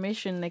that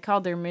they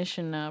called their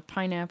mission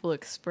Pineapple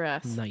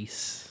Express.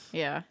 Nice.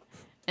 Yeah.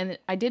 And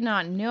I did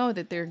not know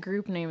that their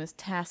group name is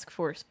Task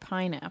Force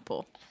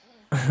Pineapple.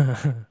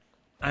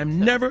 I'm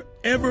never,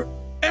 ever,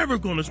 ever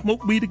going to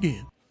smoke weed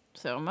again.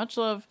 So much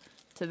love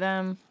to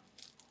them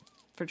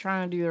for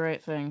trying to do the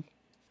right thing.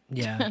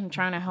 Yeah. And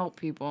trying to help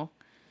people.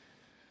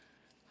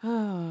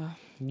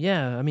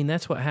 Yeah, I mean,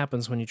 that's what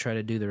happens when you try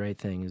to do the right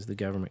thing, is the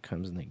government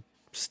comes and they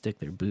stick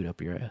their boot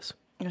up your ass.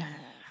 I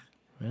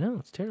know,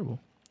 it's terrible.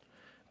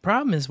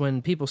 Problem is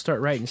when people start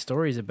writing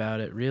stories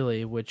about it,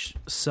 really, which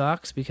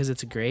sucks because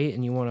it's great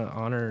and you want to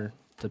honor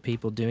the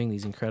people doing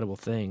these incredible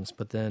things,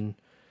 but then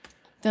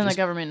the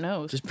government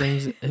knows.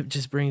 It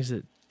just brings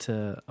it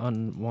to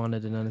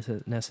unwanted and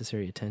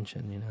unnecessary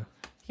attention, you know?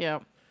 Yeah.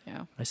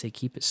 I say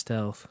keep it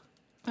stealth.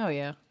 Oh,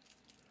 yeah.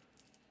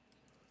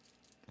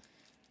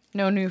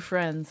 No new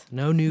friends.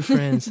 No new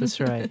friends, that's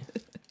right.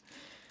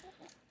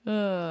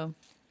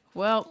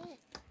 Well,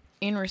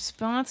 in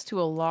response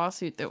to a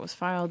lawsuit that was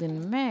filed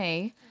in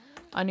May,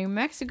 a New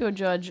Mexico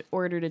judge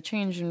ordered a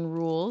change in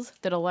rules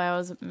that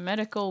allows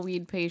medical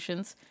weed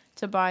patients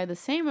to buy the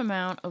same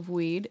amount of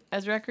weed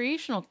as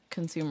recreational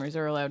consumers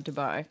are allowed to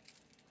buy.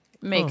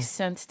 Makes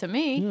sense to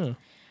me.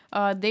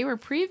 Yeah. They were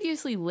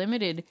previously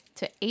limited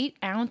to 8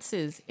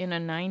 ounces in a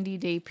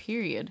 90-day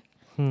period.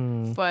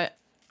 But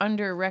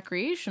under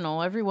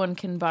recreational, everyone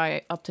can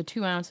buy up to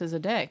 2 ounces a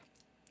day.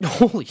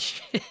 Holy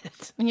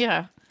shit.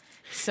 Yeah.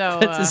 So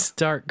that's a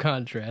stark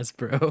contrast,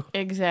 bro.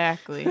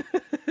 Exactly.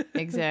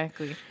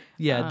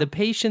 Yeah, the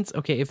patients,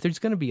 okay, if there's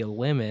going to be a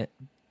limit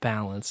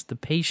balance, the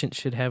patient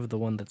should have the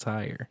one that's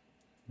higher.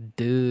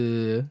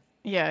 Duh.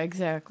 Yeah,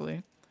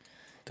 exactly.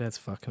 That's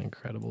fucking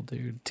incredible,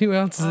 dude. 2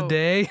 ounces a Oh,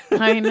 day.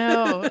 I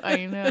know.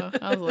 I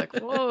was like,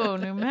 whoa,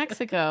 New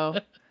Mexico.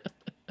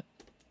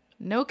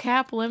 No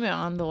cap limit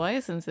on the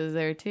licenses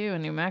there, too,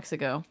 in New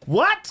Mexico.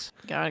 What?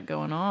 Got it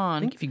going I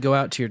on. think if you go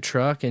out to your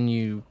truck and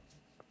you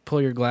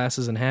pull your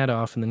glasses and hat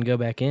off and then go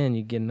back in,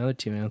 you get another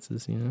 2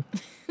 ounces, you know?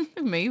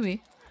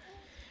 Maybe.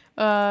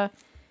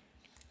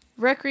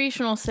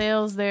 Recreational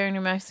sales there in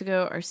New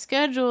Mexico are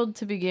scheduled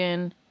to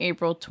begin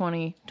April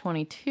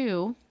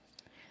 2022.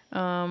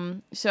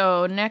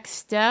 So next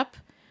step,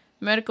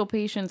 medical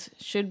patients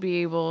should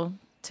be able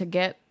to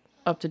get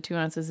up to 2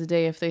 ounces a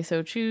day if they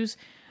so choose.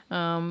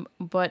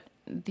 But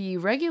the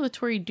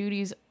regulatory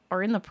duties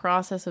are in the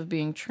process of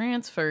being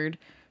transferred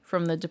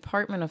from the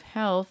Department of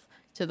Health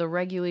to the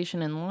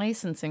Regulation and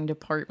Licensing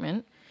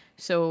Department.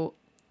 So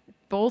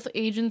both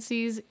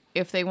agencies,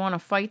 if they want to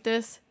fight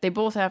this, they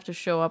both have to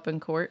show up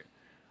in court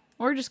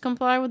or just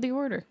comply with the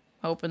order,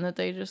 hoping that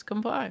they just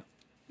comply,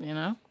 you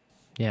know?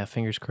 Yeah,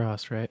 fingers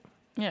crossed, right?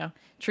 Yeah.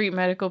 Treat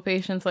medical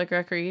patients like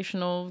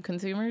recreational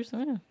consumers.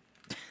 Yeah.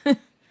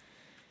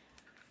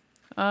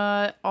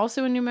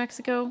 Also in New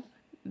Mexico,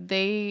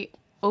 they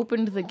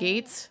opened the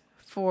gates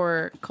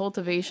for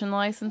cultivation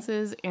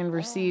licenses and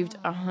received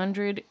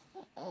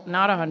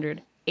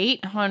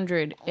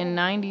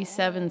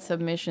 897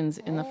 submissions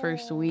in the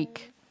first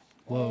week.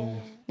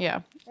 Whoa.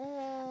 Yeah.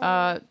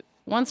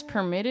 Once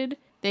permitted,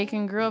 they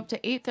can grow up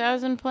to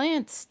 8,000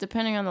 plants,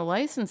 depending on the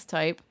license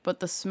type, but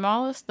the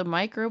smallest, the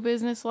micro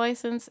business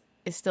license,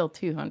 is still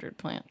 200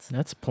 plants.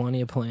 That's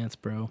plenty of plants,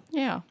 bro.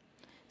 Yeah.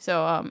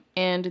 So,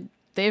 and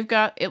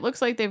it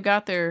looks like they've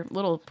got their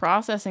little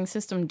processing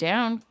system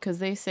down, because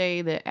they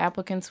say that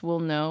applicants will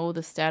know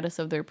the status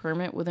of their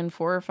permit within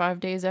 4 or 5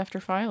 days after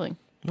filing.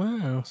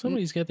 Wow,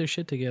 somebody's got their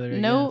shit together, I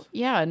No, guess.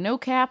 yeah, no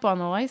cap on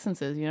the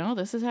licenses,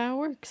 this is how it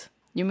works.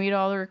 You meet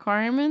all the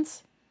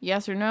requirements,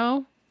 yes or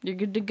no, you're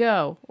good to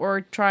go,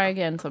 or try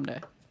again someday.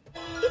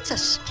 It's a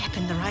step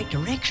in the right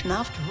direction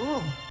after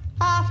all.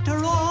 After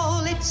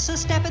all, it's a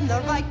step in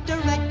the right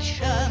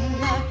direction.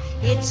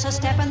 It's a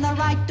step in the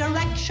right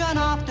direction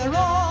after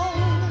all.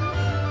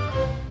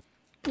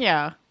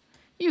 Yeah,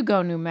 you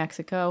go, New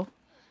Mexico.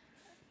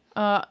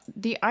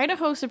 The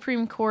Idaho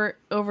Supreme Court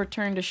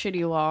overturned a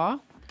shitty law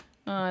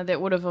that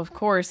would have, of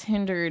course,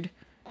 hindered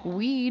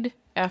weed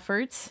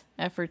efforts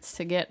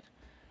to get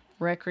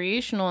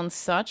recreational and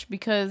such,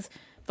 because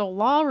the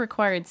law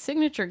required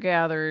signature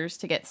gatherers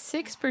to get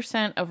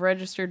 6% of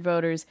registered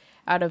voters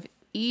out of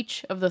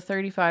each of the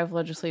 35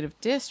 legislative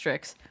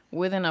districts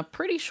within a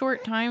pretty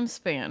short time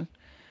span.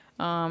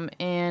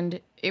 And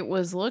it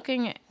was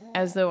looking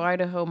as though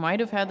Idaho might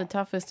have had the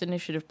toughest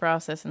initiative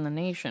process in the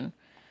nation.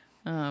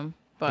 But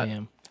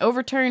Damn.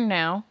 Overturned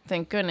now,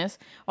 thank goodness.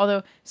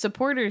 Although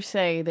supporters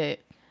say that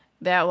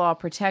law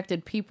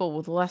protected people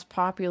with less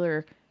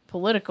popular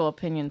political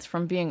opinions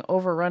from being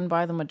overrun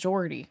by the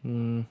majority.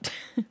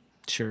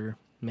 Sure,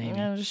 maybe.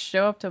 Just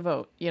show up to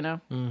vote,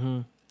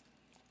 Mm-hmm.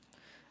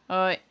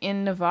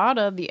 In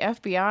Nevada, the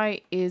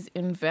FBI is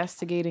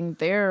investigating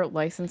their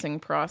licensing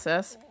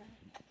process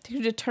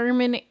to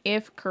determine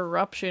if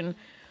corruption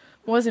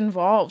was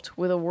involved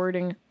with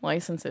awarding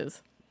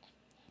licenses,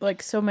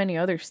 like so many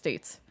other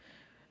states.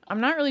 I'm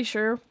not really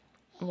sure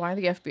why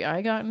the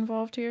FBI got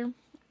involved here,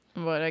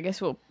 but I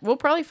guess we'll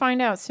probably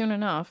find out soon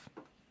enough.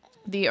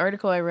 The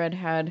article I read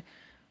had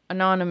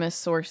anonymous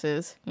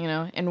sources,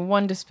 and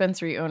one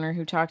dispensary owner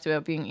who talked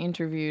about being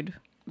interviewed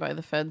by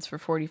the feds for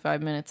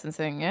 45 minutes and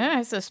saying, yeah,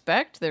 I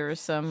suspect there was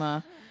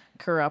some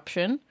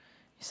corruption,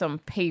 some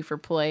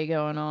pay-for-play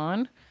going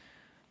on.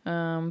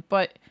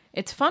 But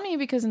it's funny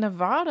because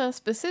Nevada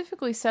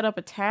specifically set up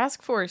a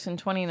task force in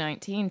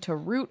 2019 to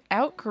root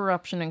out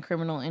corruption and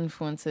criminal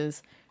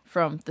influences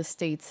from the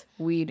state's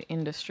weed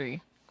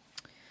industry.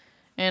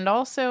 And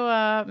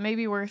also,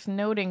 maybe worth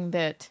noting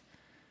that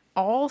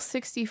all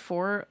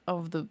 64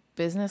 of the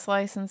business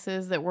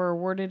licenses that were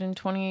awarded in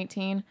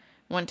 2018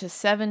 went to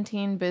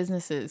 17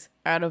 businesses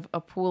out of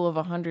a pool of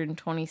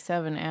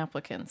 127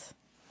 applicants.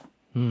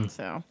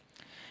 So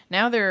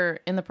now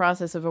they're in the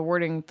process of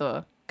awarding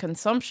the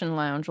consumption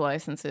lounge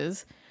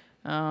licenses.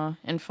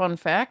 And fun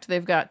fact,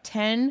 they've got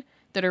 10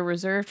 that are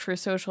reserved for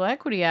social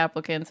equity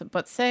applicants,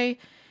 but say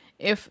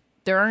if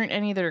there aren't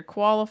any that are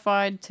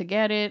qualified to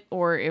get it,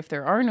 or if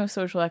there are no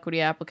social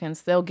equity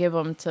applicants, they'll give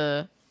them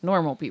to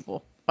normal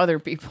people, other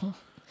people,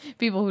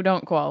 people who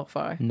don't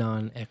qualify.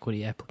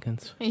 Non-equity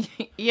applicants.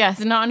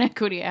 Yes,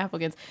 non-equity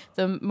applicants.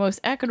 The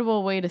most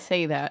equitable way to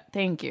say that.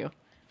 Thank you.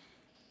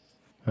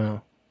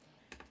 Oh.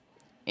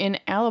 In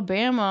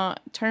Alabama,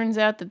 turns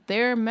out that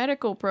their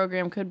medical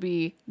program could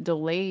be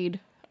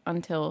delayed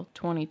until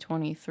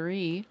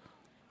 2023.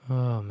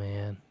 Oh,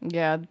 man.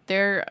 Yeah,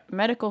 their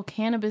Medical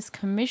Cannabis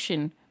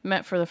Commission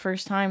met for the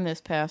first time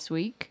this past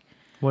week.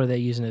 What are they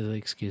using as an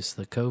excuse?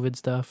 The COVID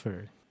stuff,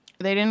 or?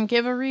 They didn't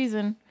give a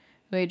reason.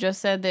 They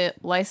just said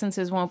that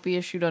licenses won't be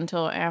issued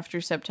until after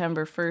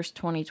September 1st,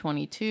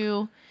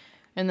 2022.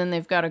 And then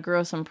they've got to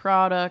grow some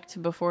product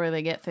before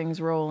they get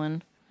things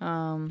rolling.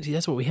 See,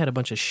 that's what we had a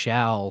bunch of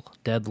shall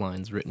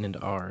deadlines written into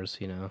ours,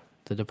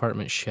 the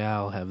department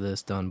shall have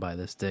this done by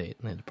this date.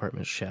 And the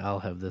department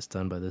shall have this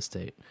done by this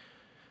date.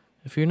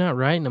 If you're not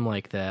writing them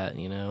like that,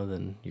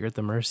 then you're at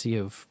the mercy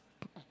of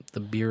the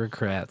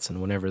bureaucrats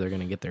and whenever they're going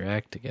to get their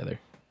act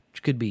together,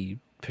 which could be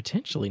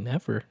potentially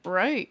never.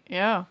 Right,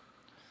 yeah.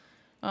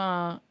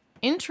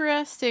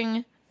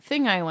 Interesting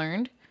thing I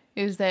learned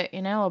is that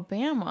in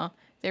Alabama,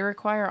 they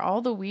require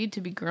all the weed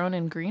to be grown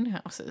in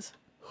greenhouses.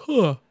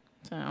 Huh.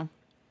 So,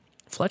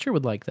 Fletcher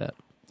would like that.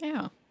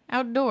 yeah,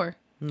 outdoor.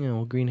 Yeah,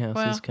 well, greenhouse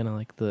Well, is kind of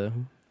like the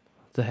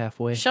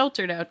halfway.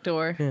 Sheltered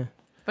outdoor. Yeah.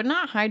 But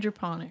not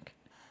hydroponic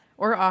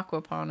or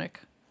aquaponic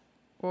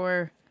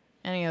or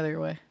any other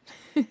way.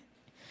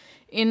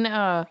 In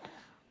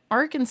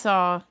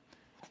Arkansas,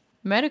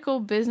 medical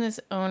business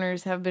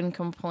owners have been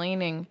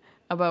complaining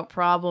about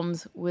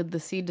problems with the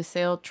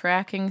seed-to-sale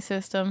tracking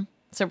system.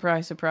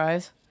 Surprise,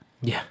 surprise.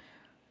 Yeah.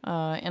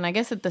 And I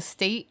guess that the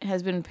state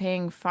has been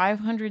paying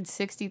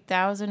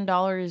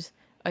 $560,000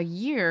 a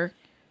year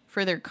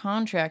for their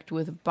contract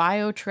with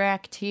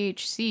BioTrack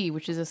THC,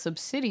 which is a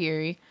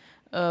subsidiary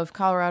of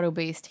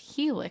Colorado-based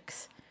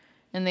Helix.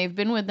 And they've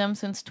been with them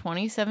since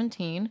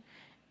 2017.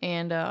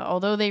 And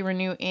although they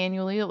renew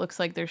annually, it looks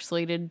like they're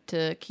slated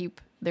to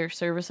keep their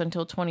service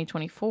until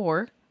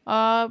 2024.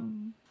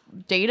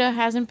 Data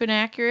hasn't been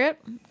accurate.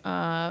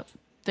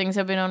 Things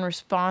have been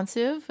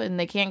unresponsive, and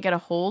they can't get a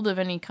hold of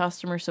any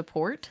customer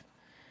support.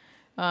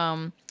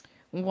 One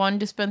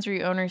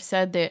dispensary owner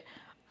said that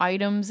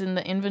items in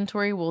the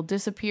inventory will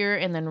disappear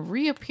and then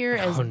reappear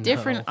as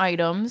different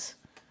items.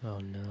 Oh,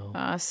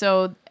 no.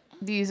 So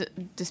these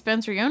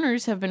dispensary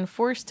owners have been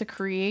forced to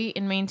create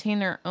and maintain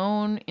their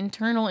own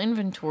internal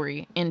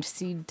inventory and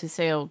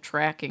seed-to-sale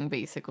tracking,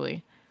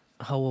 basically.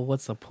 Oh, well,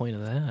 what's the point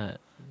of that?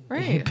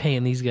 Right. You're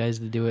paying these guys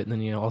to do it, and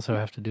then you also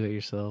have to do it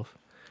yourself.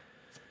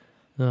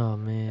 Oh,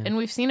 man. And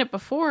we've seen it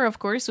before, of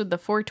course, with the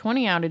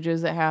 420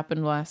 outages that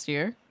happened last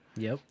year.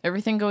 Yep.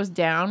 Everything goes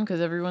down because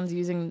everyone's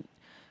using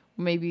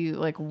maybe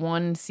like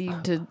one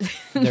seed to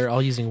They're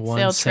all using one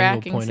sale single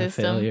tracking point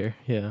system. of failure.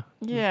 Yeah.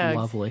 Yeah.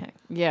 Lovely.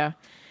 Yeah.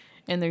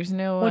 And there's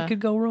no... What could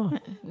go wrong?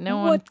 No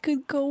one. What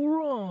could go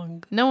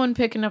wrong? No one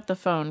picking up the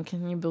phone.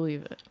 Can you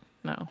believe it?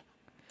 No.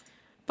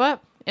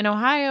 But in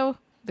Ohio,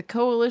 the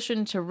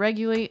Coalition to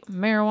Regulate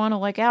Marijuana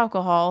Like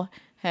Alcohol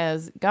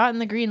has gotten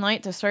the green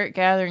light to start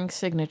gathering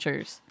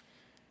signatures.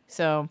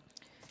 So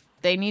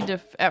they need to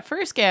at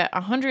first get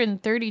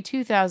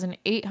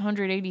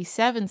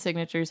 132,887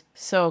 signatures.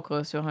 So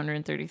close to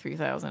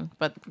 133,000,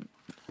 but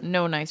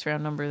no nice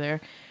round number there.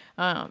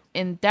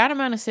 And that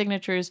amount of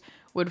signatures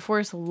would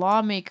force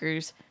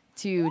lawmakers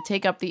to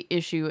take up the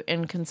issue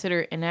and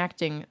consider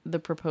enacting the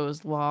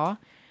proposed law.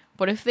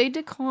 But if they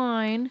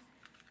decline,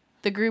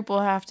 the group will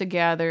have to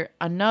gather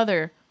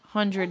another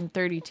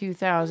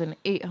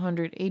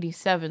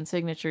 132,887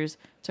 signatures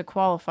to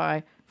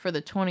qualify for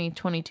the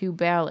 2022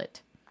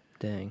 ballot.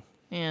 Dang.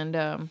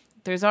 And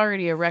there's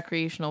already a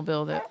recreational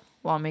bill that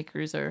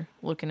lawmakers are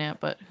looking at,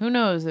 but who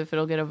knows if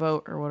it'll get a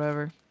vote or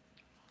whatever.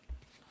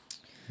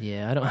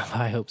 Yeah, I don't have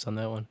high hopes on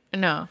that one.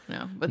 No.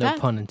 But no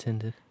pun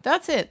intended.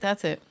 That's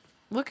it.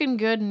 Looking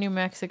good in New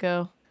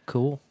Mexico.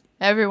 Cool.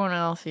 Everyone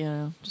else,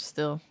 just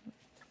still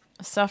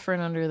suffering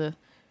under the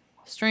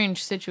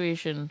strange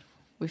situation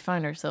we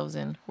find ourselves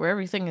in, where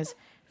everything is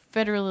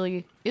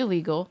federally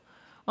illegal,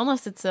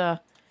 unless it's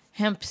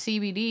hemp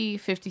CBD,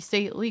 50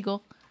 state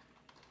legal.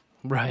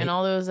 Right. And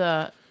all those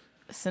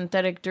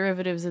synthetic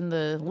derivatives in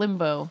the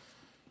limbo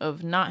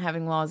of not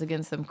having laws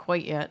against them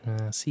quite yet.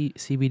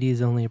 CBD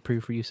is only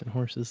approved for use in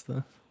horses,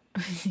 though.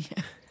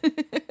 Yeah.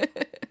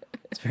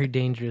 It's very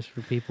dangerous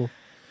for people.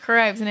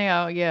 Cripes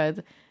now, yeah.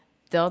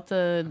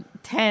 Delta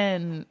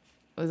 10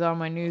 was on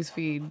my news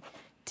feed.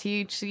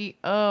 THC,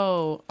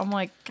 I'm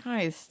like,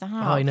 guys, stop. Oh,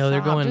 I know, they're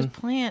going...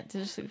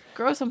 Just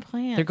grow some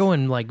plants. They're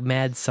going like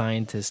mad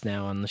scientists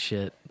now on the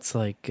shit. It's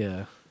like,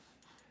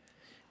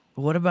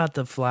 what about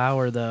the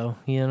flower, though,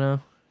 Yeah.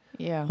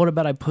 What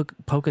about I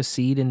poke a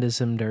seed into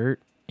some dirt,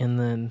 and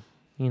then,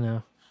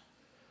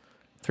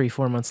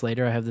 3-4 months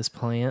later, I have this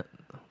plant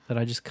that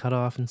I just cut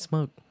off and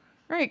smoke.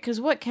 Right,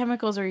 because what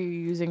chemicals are you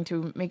using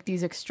to make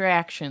these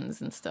extractions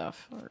and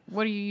stuff? Or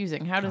what are you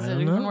using? How does it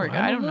even work?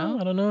 I don't know.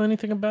 I don't know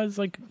anything about it. It's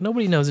like,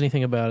 nobody knows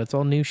anything about it. It's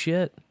all new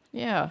shit.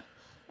 Yeah.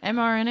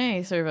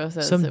 mRNA servo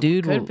says Some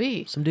dude could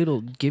be. Some dude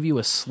will give you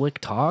a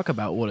slick talk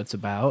about what it's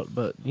about,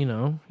 but, you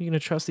going to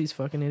trust these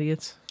fucking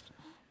idiots?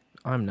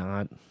 I'm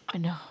not. I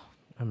know.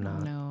 I'm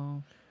not.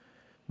 No.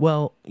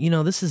 Well,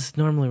 this is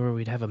normally where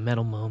we'd have a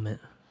metal moment,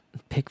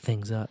 pick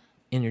things up,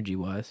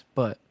 energy-wise,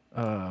 but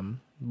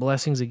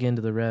blessings again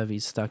to the Rev.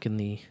 He's stuck in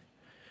the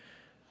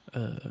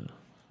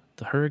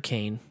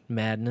hurricane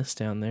madness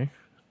down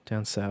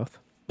south.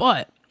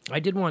 But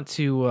I did want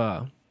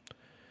to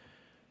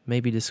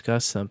maybe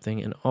discuss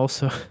something and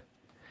also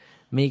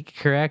make a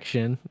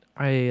correction.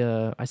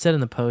 I said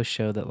in the post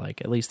show that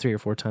like at least 3 or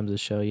 4 times a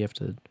show you have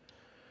to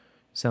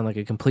sound like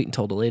a complete and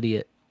total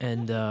idiot,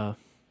 and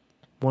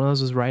one of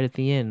those was right at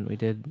the end. We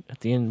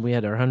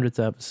had our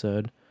 100th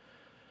episode,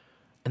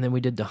 and then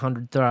we did the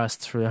 100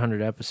 thrusts for the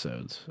 100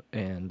 episodes,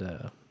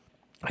 and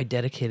I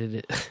dedicated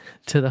it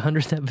to the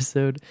 100th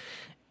episode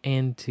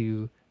and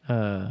to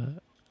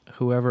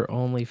whoever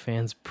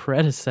OnlyFans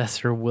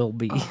predecessor will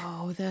be.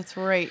 Oh, that's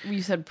right.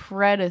 You said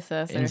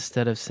predecessor.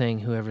 Instead of saying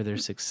whoever their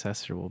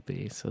successor will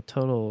be. So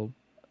total...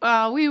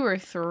 Oh, we were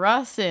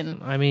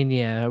thrusting. I mean,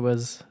 yeah, I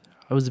was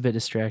a bit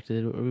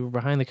distracted. We were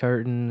behind the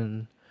curtain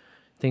and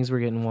things were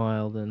getting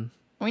wild. And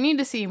we need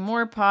to see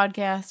more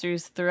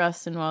podcasters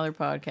thrusting while they're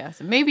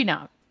podcasting. Maybe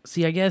not.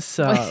 See, I guess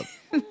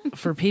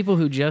for people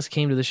who just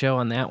came to the show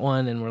on that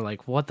one and were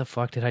like, what the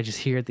fuck did I just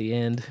hear at the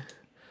end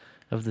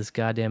of this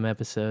goddamn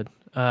episode?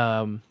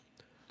 The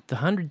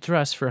 100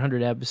 thrusts for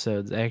 100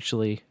 episodes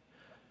actually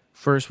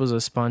first was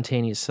a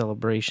spontaneous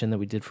celebration that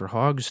we did for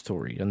Hog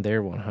Story on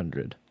their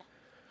 100.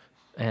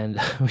 And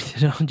we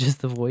did it on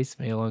just the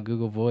voicemail on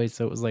Google Voice.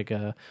 So it was like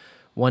a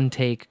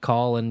one-take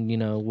call and,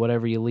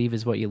 whatever you leave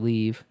is what you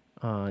leave.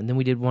 And then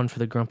we did one for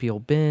the Grumpy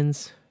Old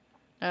Bins.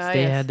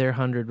 They had their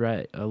 100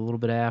 right a little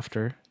bit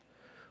after,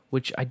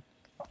 which I'd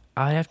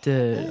have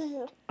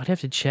to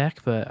check,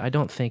 but I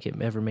don't think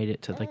it ever made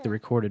it to like the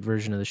recorded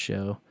version of the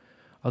show.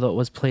 Although it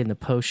was played in the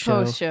post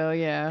show. Post show,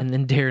 yeah. And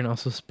then Darren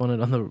also spun it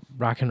on the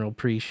Rock and Roll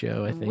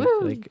pre-show, I think, Woo!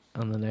 like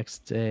on the next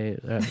day,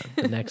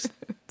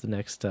 the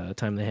next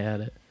time they had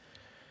it.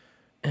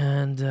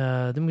 And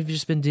then we've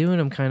just been doing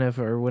them kind of,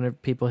 or whenever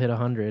people hit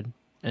 100,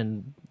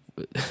 and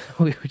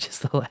we were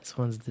just the last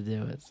ones to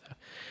do it. So I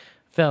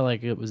felt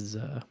like it was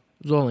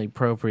only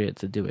appropriate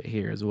to do it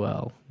here as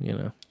well,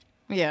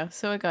 Yeah,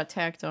 so it got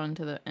tacked on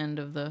to the end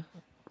of the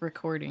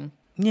recording.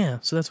 Yeah,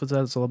 so that's what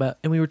that's all about.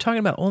 And we were talking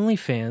about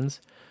OnlyFans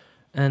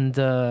and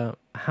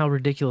how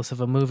ridiculous of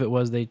a move it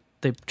was. They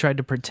tried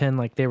to pretend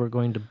like they were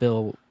going to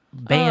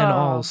ban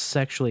all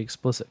sexually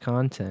explicit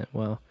content.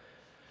 Well,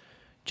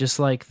 just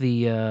like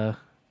the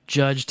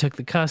judge took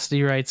the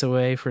custody rights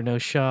away for No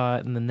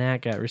Shot, and then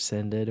that got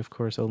rescinded. Of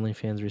course,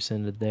 OnlyFans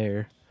rescinded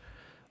their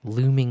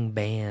looming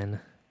ban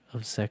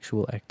of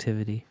sexual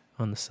activity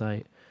on the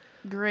site.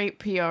 Great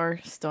PR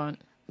stunt.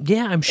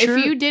 Yeah, I'm sure.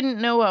 If you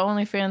didn't know what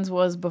OnlyFans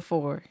was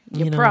before,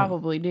 you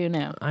probably do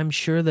now. I'm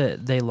sure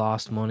that they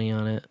lost money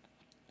on it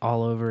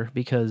all over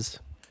because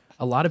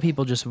a lot of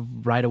people just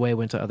right away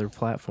went to other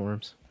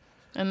platforms.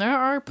 And there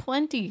are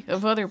plenty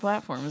of other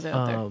platforms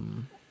out there.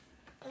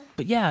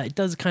 But yeah, it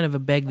does kind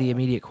of beg the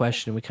immediate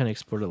question. We kind of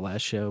explored it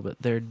last show,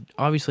 but there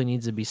obviously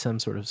needs to be some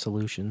sort of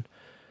solution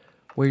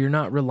where you're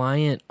not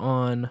reliant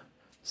on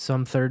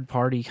some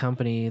third-party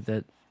company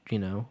that,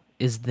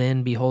 is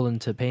then beholden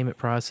to payment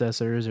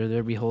processors, or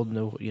they're beholden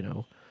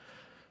to,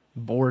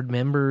 board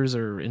members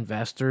or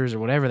investors or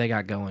whatever they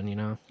got going,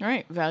 All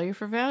right, value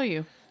for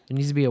value. There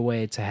needs to be a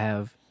way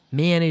to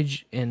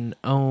manage and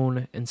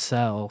own and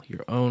sell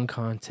your own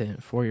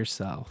content for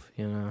yourself,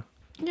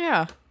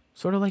 Yeah.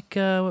 Sort of like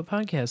what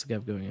podcasts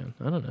have going on.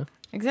 I don't know.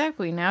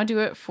 Exactly. Now do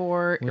it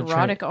for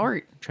erotic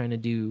art. Trying to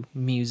do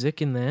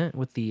music in that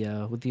with the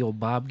old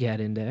Bobcat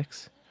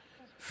Index.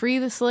 Free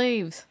the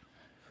slaves.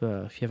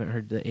 If you haven't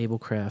heard the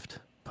Ablecraft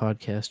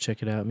podcast,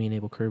 check it out. Me and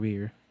Abel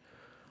Kirby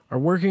are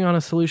working on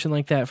a solution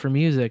like that for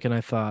music, and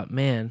I thought,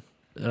 man,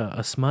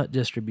 a smut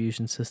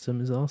distribution system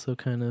is also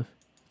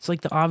it's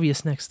like the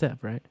obvious next step,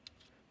 right?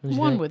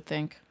 One would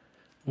think.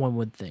 One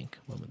would think.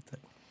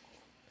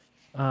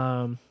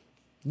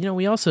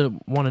 We also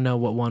want to know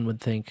what one would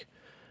think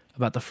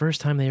about the first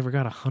time they ever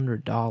got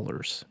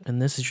 $100.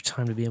 And this is your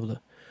time to be able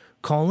to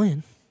call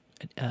in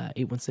at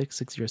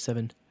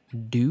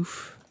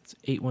 816-607-DOOF. It's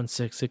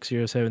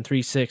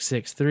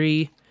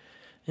 816-607-3663.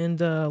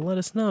 And let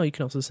us know. You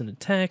can also send a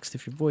text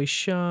if you're voice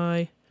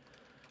shy.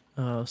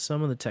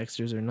 Some of the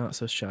texters are not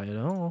so shy at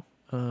all.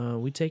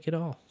 We take it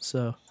all.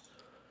 So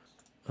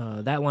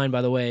that line,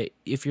 by the way,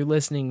 if you're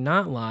listening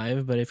not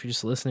live, but if you're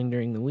just listening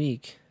during the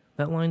week,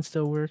 that line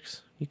still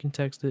works. You can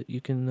text it.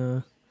 You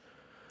can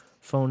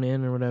phone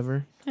in or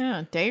whatever.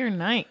 Yeah, day or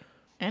night.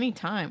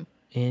 Anytime.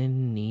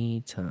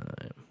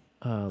 Anytime.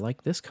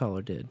 Like this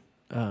caller did.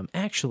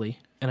 Actually,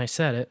 and I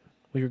said it,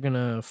 we were going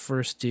to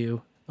first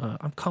do,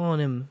 I'm calling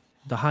him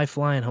the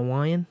high-flying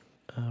Hawaiian.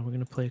 We're going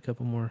to play a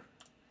couple more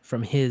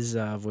from his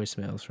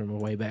voicemails from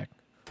way back.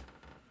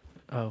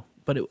 Oh,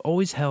 but it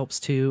always helps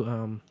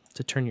to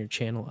turn your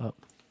channel up.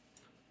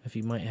 If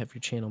you might have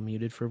your channel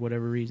muted for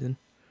whatever reason,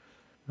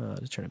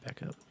 to turn it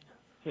back up.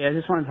 Yeah, I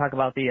just want to talk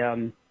about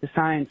the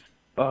science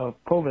of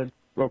COVID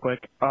real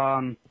quick.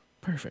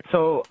 Perfect.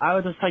 So I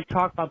would just like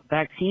talk about the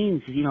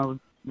vaccines.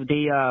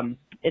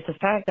 It's a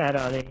fact that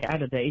they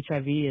added the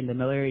HIV and the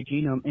malaria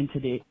genome into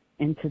the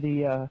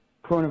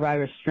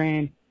coronavirus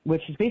strain,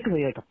 which is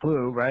basically like a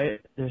flu, right?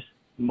 There's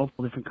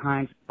multiple different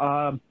kinds.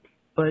 But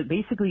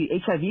basically,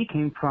 HIV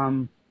came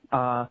from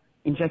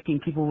injecting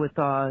people with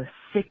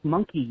sick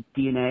monkey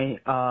DNA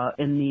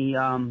in the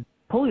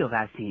polio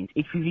vaccines,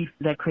 HPV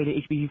that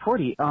created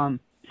HPV-40,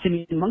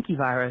 simian monkey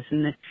virus,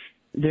 and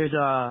there's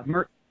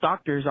Merck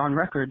doctors on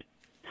record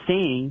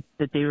saying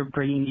that they were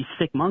bringing these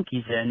sick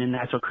monkeys in, and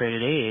that's what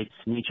created AIDS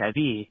and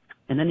HIV.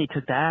 And then they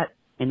took that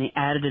and they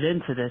added it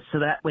into this, so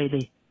that way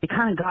they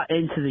kind of got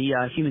into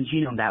the human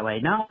genome that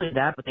way. Not only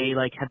that, but they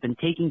have been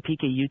taking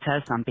PKU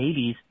tests on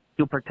babies,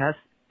 field perk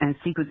tests, and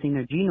sequencing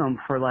their genome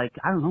for like,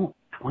 I don't know,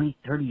 20,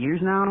 30 years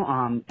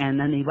now, and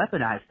then they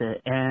weaponized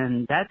it.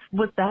 And that's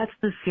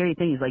the scary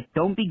thing is, like,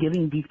 don't be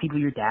giving these people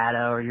your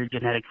data or your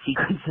genetic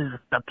sequences,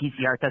 the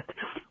PCR test,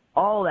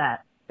 all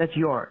that's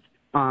yours.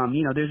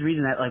 There's a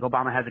reason that, like,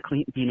 Obama has a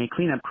DNA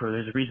cleanup crew.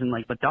 There's a reason,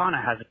 like,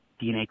 Madonna has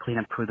a DNA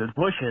cleanup crew. The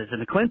Bushes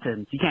and the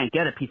Clintons. You can't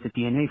get a piece of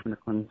DNA from the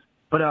Clintons.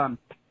 But,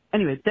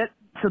 anyway,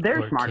 so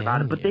they're smart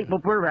about it, but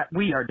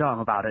we are dumb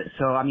about it.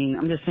 So, I mean,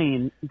 I'm just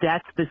saying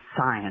that's the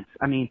science.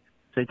 I mean,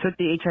 so they took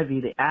the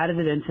HIV, they added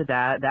it into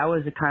that. That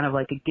was a kind of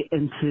like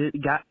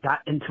got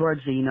into our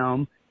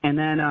genome. And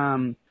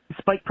then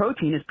spike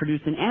protein is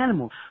produced in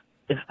animals.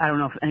 I don't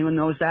know if anyone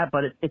knows that,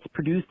 but it's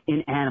produced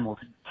in animals.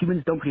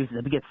 Humans don't produce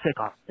it. We get sick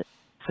off it.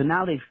 So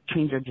now they've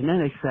changed our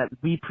genetics that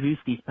we produce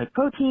these spike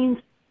proteins.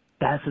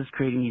 That's what's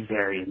creating these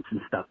variants and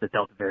stuff, the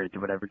Delta variant or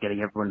whatever, getting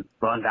everyone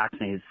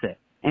unvaccinated sick.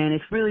 And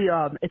it's really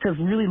it's a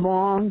really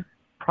long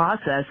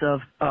process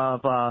of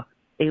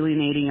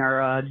alienating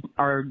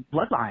our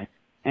bloodline.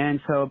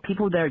 And so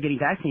people that are getting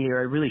vaccinated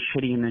are really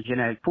shitty in the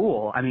genetic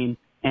pool. I mean,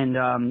 and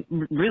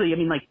really, I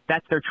mean, like,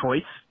 that's their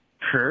choice.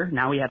 Sure,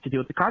 now we have to deal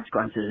with the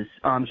consequences.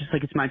 Just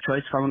like it's my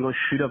choice if I want to go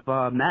shoot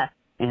up meth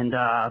and,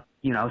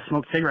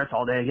 smoke cigarettes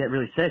all day and get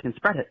really sick and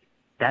spread it.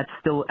 That's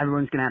still,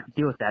 everyone's going to have to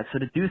deal with that. So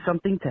to do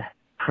something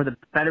for the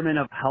betterment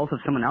of health of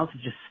someone else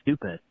is just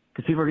stupid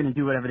because people are going to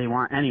do whatever they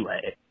want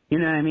anyway. You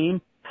know what I mean?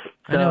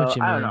 So, I know what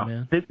you mean, don't know.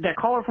 man. That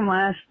caller from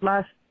last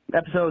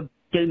episode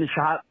getting the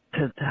shot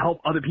to help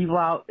other people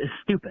out is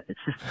stupid. It's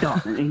just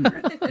dumb and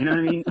ignorant. You know what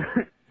I mean?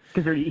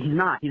 Because he's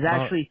not. He's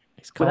actually,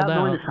 without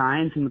knowing the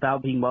science and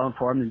without being well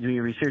informed and doing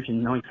your research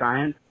and knowing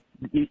science,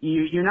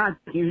 you're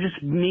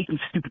just making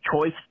stupid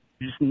choices.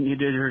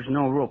 There's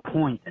no real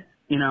point,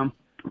 you know?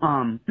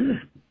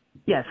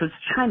 Yeah, so it's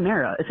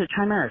Chimera. It's a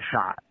Chimera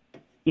shot.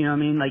 You know what I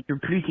mean? Like, you're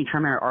producing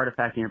Chimera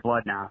artifact in your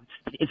blood now.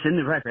 It's in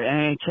the record.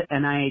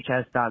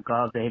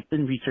 NIHS.gov, they've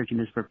been researching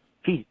this for,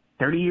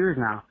 30 years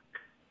now.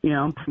 You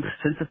know,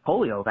 since the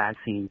polio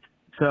vaccines.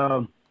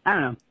 So, I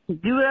don't know.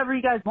 Do whatever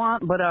you guys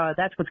want, but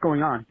that's what's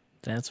going on.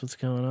 That's what's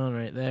going on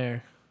right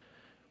there.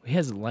 He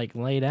has it, like,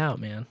 laid out,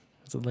 man.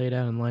 It's laid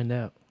out and lined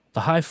out.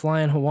 The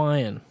high-flying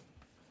Hawaiian.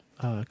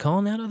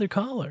 Calling out other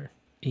caller,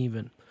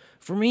 even.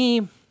 For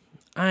me,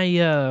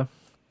 I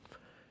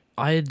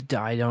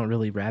don't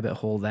really rabbit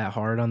hole that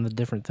hard on the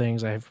different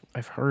things. I've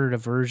heard a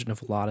version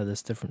of a lot of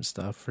this different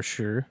stuff, for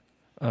sure.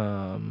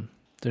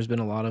 There's been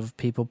a lot of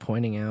people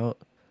pointing out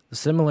the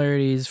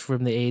similarities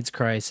from the AIDS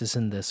crisis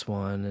in this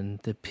one, and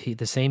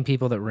the same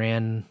people that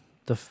ran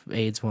the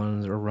AIDS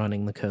ones are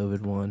running the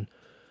COVID one.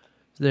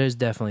 So there's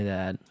definitely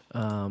that.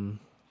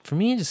 For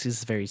me,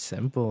 it's very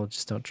simple.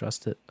 Just don't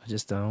trust it. I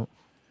just don't.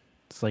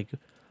 It's like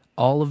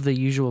all of the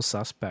usual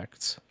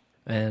suspects,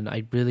 and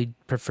I really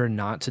prefer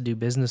not to do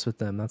business with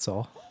them. That's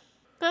all.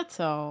 That's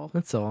all.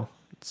 That's all.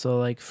 So,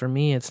 like, for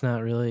me, it's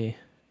not really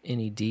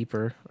any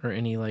deeper or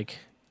any, like,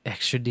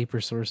 extra deeper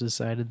sources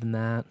cited than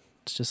that.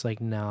 It's just like,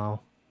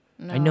 no.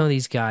 I know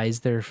these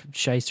guys, they're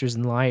shysters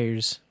and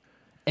liars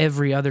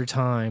every other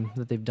time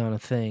that they've done a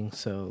thing.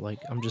 So, like,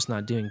 I'm just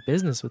not doing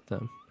business with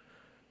them.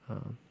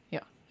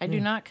 I do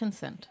not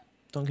consent.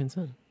 Don't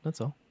consent. That's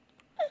all.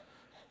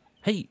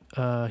 Hey,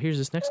 here's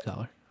this next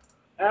caller.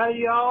 Howdy,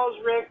 y'all.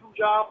 It's Rick from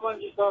Joplin.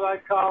 Just thought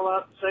I'd call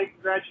up and say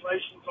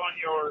congratulations on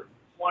your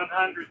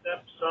 100th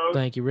episode.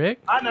 Thank you,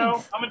 Rick. I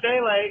know, I'm a day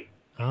late.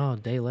 Oh,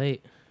 day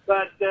late.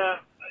 But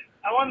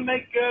I want to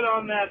make good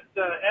on that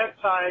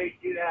F-tie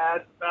you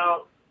had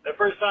about the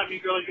first time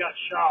you really got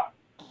shot.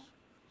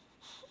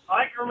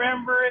 I can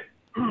remember it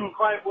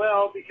quite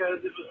well because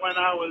it was when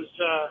I was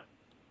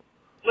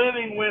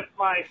living with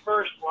my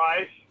first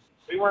wife.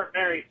 We weren't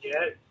married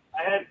yet.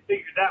 I hadn't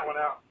figured that one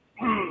out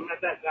at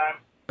that time.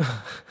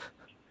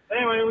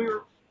 Anyway,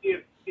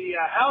 the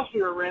house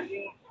we were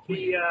renting,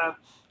 the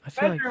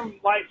bedroom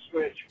light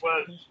switch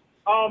was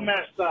all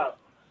messed up.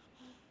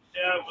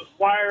 It was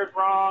wired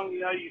wrong. You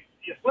know, you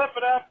flip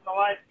it up and the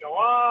lights go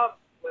off,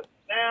 flip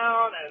it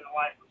down and the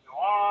light would go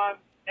on.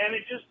 And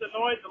it just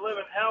annoyed the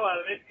living hell out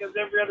of it because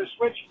every other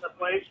switch in the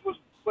place was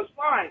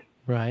fine.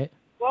 Right.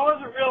 Well, I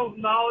wasn't real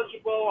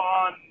knowledgeable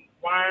on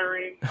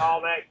wiring,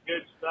 all that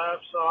good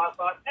stuff, so I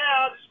thought,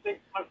 I'll just fix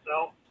it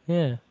myself.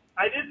 Yeah.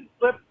 I didn't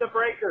flip the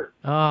breaker.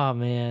 Oh,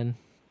 man.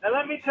 And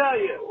let me tell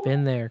you,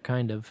 Been there,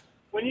 kind of.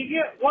 when you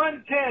get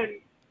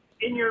 110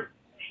 in your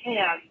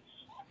hands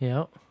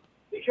Yep.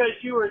 because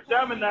you were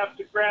dumb enough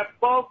to grab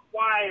both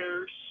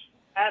wires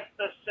at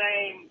the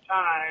same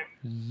time,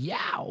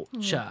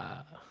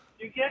 Yowcha.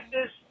 you get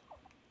this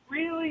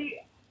really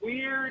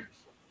weird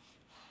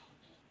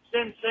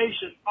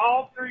sensation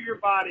all through your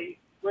body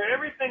where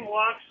everything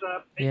locks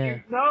up and Yeah.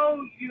 you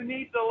know you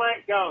need to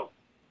let go.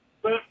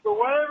 But for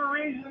whatever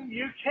reason,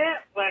 you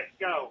can't let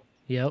go.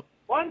 Yep.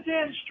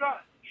 110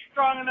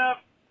 strong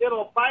enough,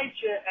 it'll bite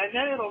you, and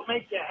then it'll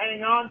make you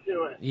hang on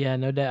to it. Yeah,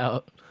 no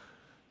doubt.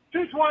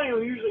 220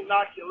 will usually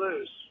knock you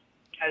loose,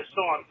 as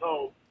so I'm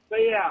told.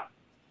 But yeah,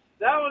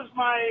 that was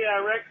my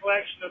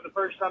recollection of the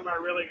first time I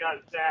really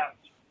got zapped.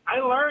 I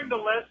learned a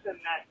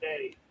lesson that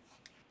day.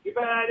 Too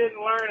bad I didn't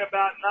learn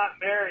about not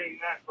marrying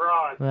that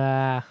broad.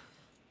 Ah,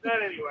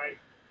 But anyway,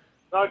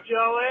 talk to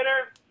y'all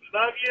later.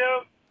 Love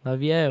you.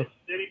 love you.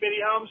 Itty Bitty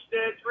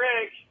Homestead's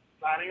Rick,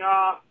 signing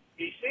off.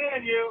 Be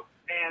seeing you,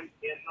 and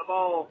in the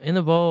bowl. In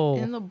the bowl.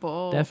 In the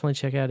bowl. Definitely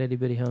check out Itty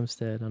Bitty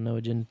Homestead on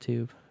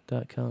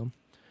noagendatube.com.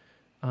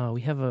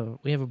 We have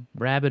a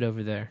rabbit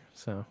over there,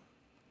 so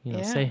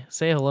Yeah.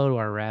 say hello to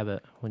our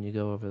rabbit when you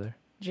go over there.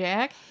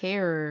 Jack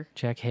Harrer.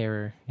 Jack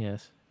Harrer,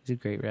 yes, he's a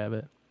great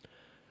rabbit.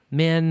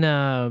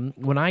 Man,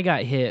 when I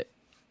got hit,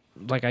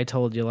 like I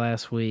told you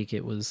last week,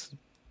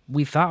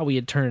 we thought we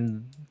had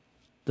turned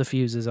the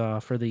fuses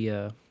off or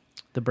the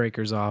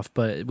breakers off,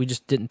 but we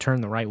just didn't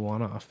turn the right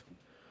one off.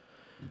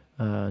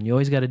 And you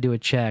always got to do a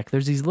check.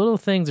 There's these little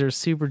things that are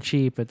super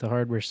cheap at the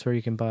hardware store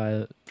you can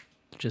buy.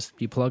 Just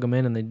you plug them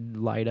in and they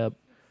light up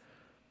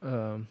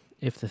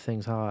if the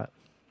thing's hot.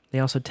 They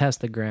also test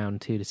the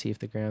ground too to see if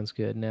the ground's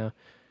good. Now,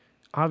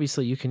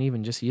 obviously, you can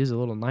even just use a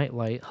little night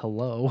light.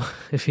 Hello,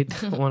 if you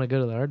don't want to go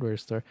to the hardware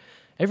store.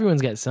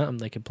 Everyone's got something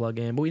they can plug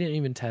in, but we didn't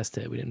even test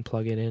it. We didn't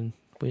plug it in.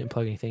 We didn't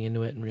plug anything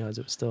into it and realize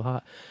it was still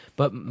hot.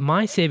 But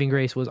my saving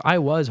grace was I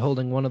was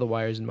holding one of the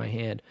wires in my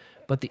hand,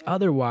 but the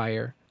other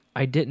wire,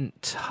 I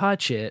didn't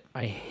touch it.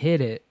 I hit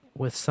it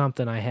with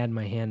something I had in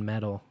my hand,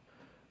 metal.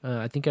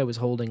 I think I was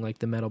holding like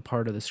the metal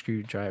part of the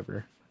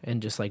screwdriver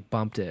and just like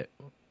bumped it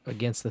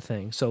against the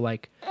thing. So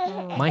like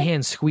my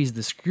hand squeezed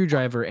the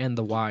screwdriver and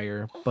the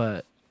wire,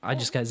 but I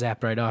just got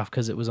zapped right off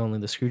because it was only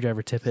the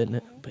screwdriver tip hitting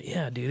it. But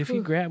yeah, dude, if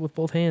you grab with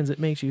both hands, it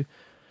makes you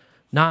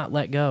not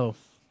let go.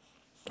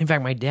 In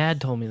fact, my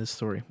dad told me this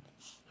story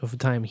of the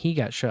time he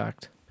got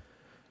shocked,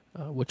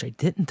 which I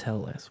didn't tell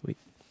last week.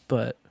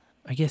 But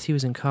I guess he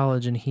was in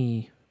college and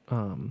he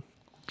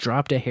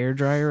dropped a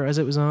hairdryer as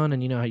it was on,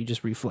 and you know how you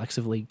just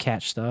reflexively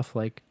catch stuff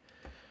like,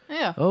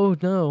 yeah. Oh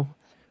no.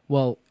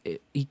 Well,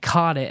 he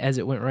caught it as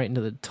it went right into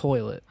the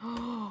toilet.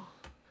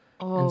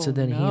 And so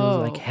then he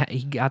was like,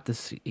 he got the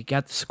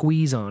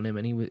squeeze on him,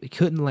 and he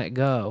couldn't let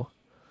go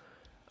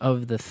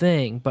of the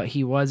thing, but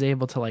he was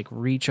able to like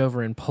reach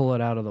over and pull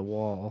it out of the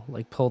wall,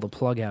 like pull the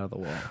plug out of the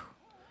wall.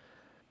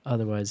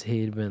 Otherwise,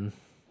 he'd been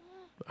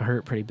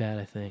hurt pretty bad,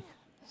 I think.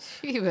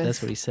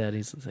 That's what he said.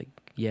 He's like,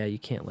 yeah, you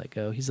can't let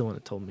go. He's the one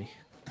that told me.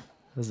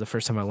 This is the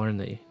first time I learned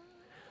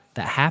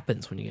that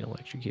happens when you get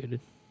electrocuted.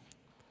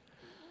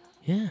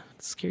 Yeah,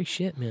 it's scary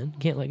shit, man. You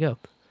can't let go.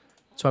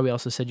 That's why we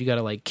also said you got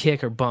to like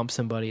kick or bump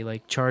somebody,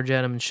 like charge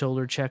at them and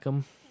shoulder check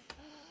them.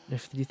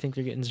 If you think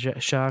they're getting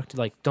shocked,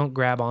 like don't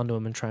grab onto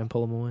them and try and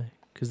pull them away,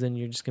 because then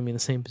you're just gonna be in the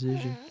same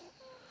position.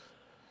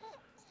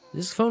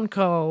 This phone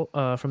call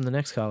from the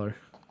next caller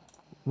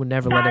would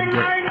never let him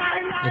get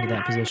into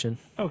that position.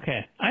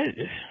 Okay,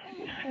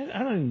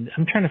 I'm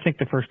trying to think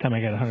the first time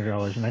I got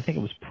 $100, and I think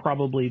it was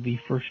probably the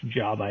first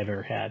job I've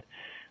ever had.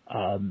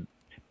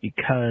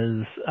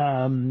 Because,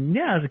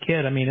 as a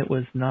kid, I mean, it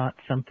was not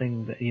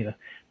something that,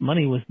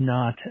 money was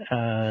not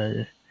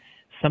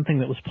something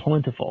that was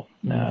plentiful.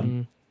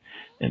 And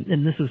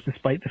this was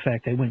despite the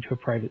fact I went to a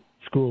private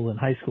school in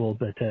high school,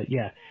 but, there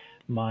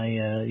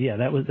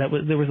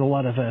was a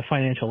lot of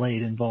financial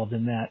aid involved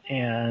in that.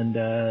 And,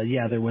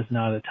 there was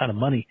not a ton of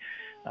money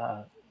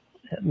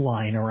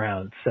lying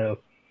around. So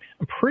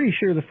I'm pretty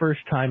sure the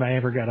first time I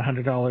ever got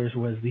 $100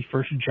 was the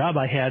first job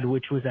I had,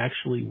 which was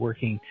actually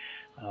working,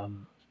 I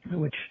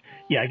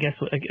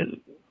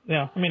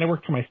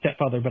worked for my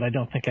stepfather, but I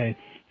don't think I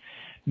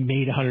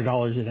made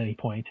 $100 at any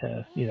point.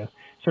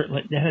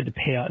 Certainly that had to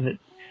pay out that,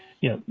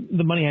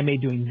 the money I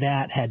made doing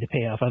that had to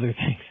pay off other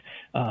things.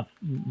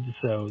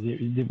 So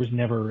there was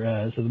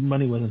never, so the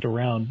money wasn't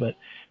around, but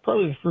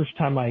probably the first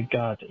time I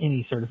got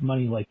any sort of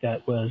money like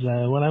that was,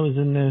 when I was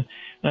in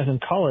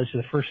college.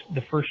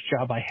 The first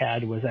job I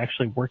had was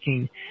actually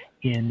working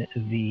in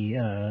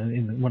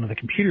in one of the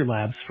computer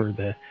labs for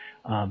the,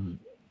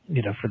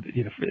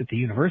 at the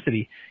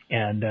university.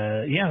 And,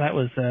 that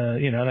was,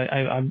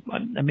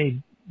 I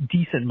made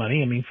decent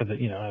money. I mean, for the,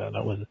 I don't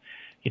know,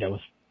 it was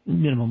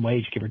minimum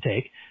wage, give or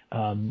take.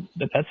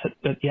 But that's,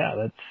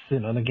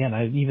 and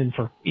again,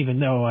 even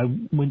though I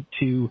went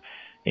to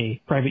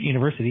a private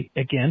university,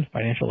 again,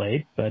 financial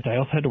aid, but I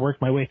also had to work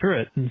my way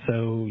through it. And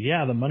so,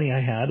 the money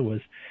I had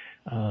was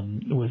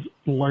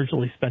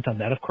largely spent on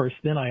that. Of course,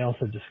 then I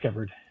also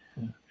discovered,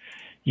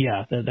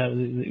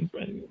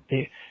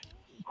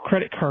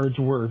 credit cards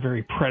were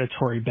very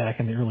predatory back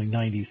in the early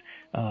 90s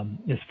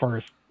as far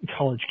as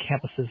college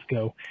campuses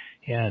go.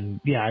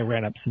 And, I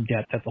ran up some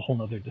debt. That's a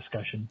whole other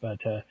discussion. But,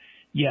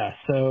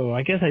 so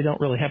I guess I don't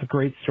really have a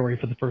great story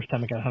for the first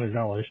time I got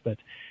 $100. But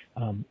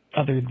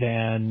other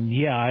than,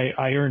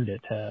 I earned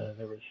it.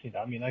 There was,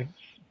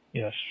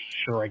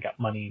 sure, I got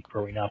money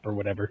growing up or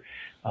whatever.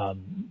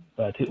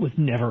 But it was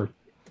never,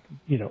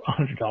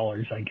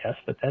 $100, I guess.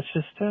 But that's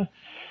just...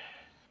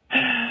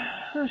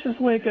 that's just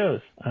the way it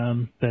goes.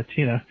 But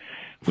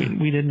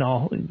we didn't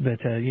all. But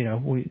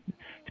we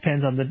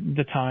depends on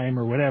the time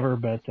or whatever.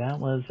 But that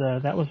was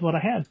what I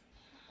had.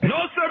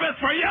 No service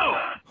for you.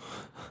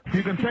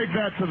 You can take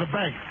that to the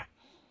bank.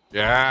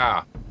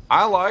 Yeah,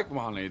 I like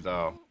money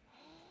though.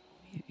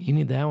 You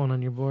need that one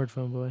on your board,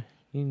 phone boy.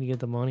 You need to get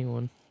the money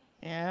one.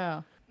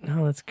 Yeah.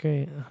 No, that's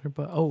great.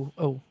 $100.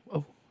 Oh!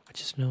 I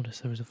just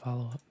noticed there was a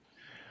follow up.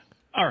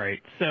 All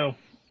right, so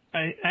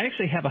I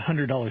actually have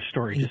 $100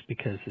 story just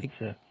because it's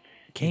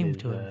came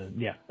to him.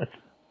 Yeah,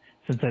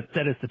 since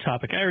that is the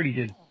topic. I already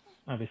did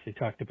obviously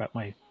talked about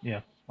my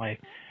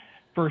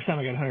first time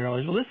I got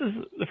 $100. Well, this is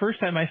the first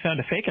time I found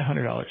a fake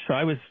 $100. So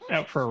I was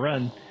out for a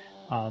run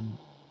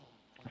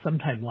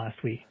sometime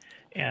last week,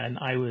 and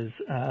I was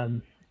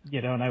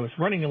and I was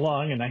running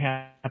along, and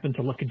I happened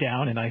to look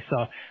down, and I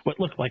saw what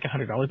looked like a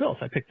 $100 bill,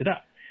 so I picked it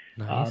up.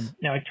 Nice.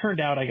 Now it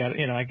turned out I got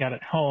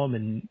it home,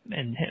 and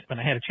when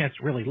I had a chance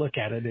to really look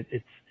at it,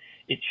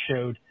 it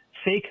showed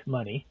fake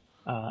money,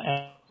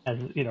 as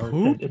you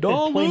know, it said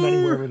play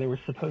money wherever there was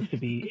supposed to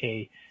be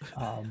a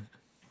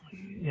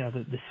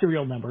the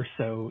serial number,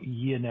 so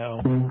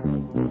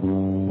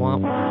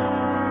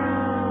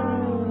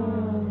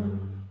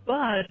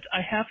But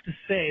I have to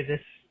say,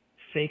 this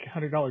fake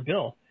 $100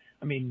 bill,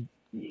 I mean,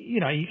 you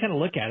kind of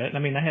look at it, and I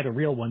mean, I had a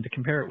real one to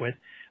compare it with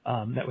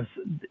that was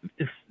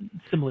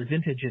similar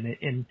vintage in it,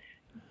 and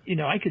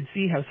I could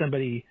see how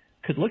somebody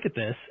could look at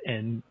this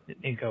and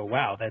go,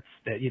 wow, and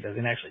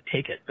actually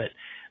take it. But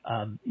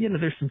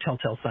there's some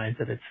telltale signs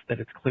that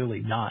it's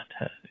clearly not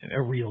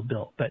a real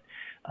bill. But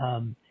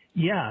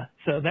yeah,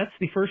 so that's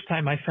the first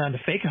time I found a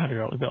fake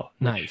 $100 bill.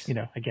 Which, Nice.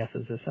 I guess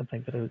is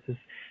something that I was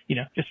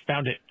just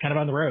found it kind of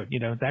on the road.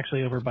 It's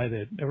actually over by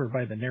the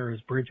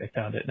Narrows Bridge. I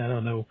found it, and I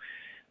don't know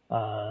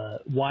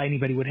why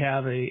anybody would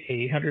have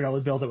a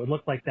 $100 bill that would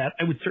look like that.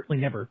 I would certainly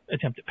never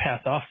attempt to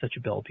pass off such a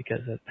bill because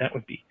that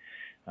would be,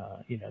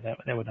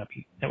 that would not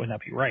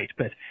be right.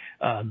 But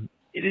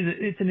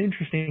it's an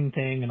interesting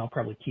thing, and I'll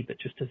probably keep it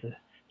just as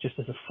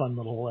a fun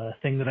little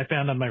thing that I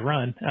found on my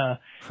run.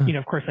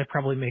 Of course, I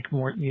probably make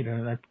more.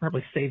 I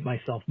probably save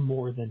myself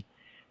more than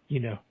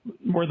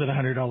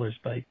 $100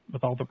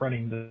 with all the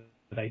running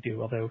that I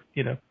do. Although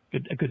a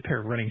good pair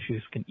of running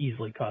shoes can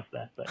easily cost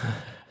that. But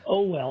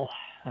oh well.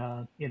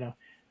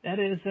 That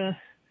is so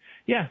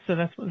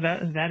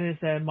that is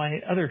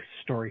my other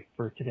story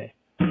for today.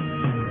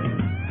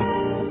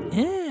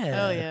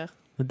 Yeah. Oh yeah.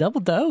 The double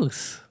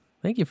dose.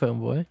 Thank you, phone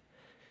boy.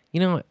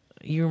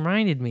 You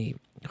reminded me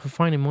of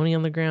finding money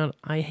on the ground.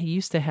 I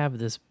used to have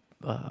this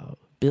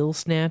bill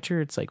snatcher.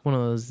 It's like one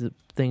of those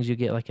things you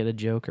get like at a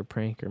joke or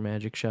prank or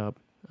magic shop.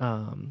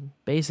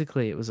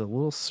 Basically, it was a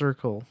little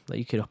circle that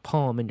you could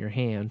palm in your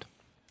hand,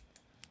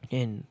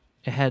 and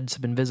it had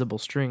some invisible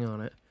string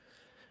on it.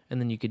 And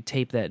then you could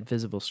tape that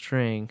invisible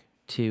string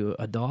to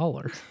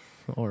 $1,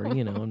 or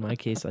in my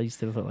case, I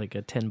used to put like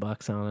a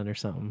 $10 on it or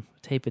something.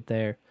 Tape it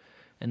there,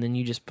 and then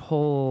you just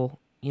pull.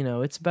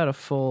 It's about a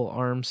full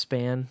arm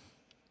span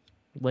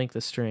length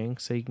of string,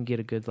 so you can get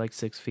a good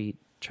 6 feet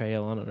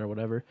trail on it or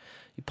whatever.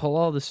 You pull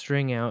all the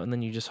string out, and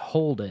then you just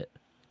hold it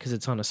because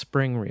it's on a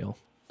spring reel,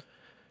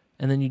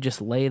 and then you just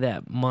lay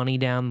that money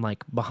down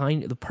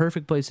behind. The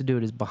perfect place to do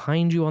it is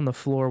behind you on the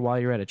floor while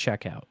you're at a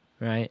checkout,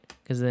 right?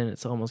 Because then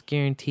it's almost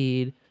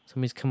guaranteed.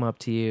 Somebody's come up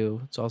to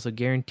you. It's also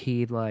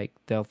guaranteed,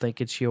 they'll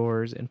think it's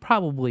yours and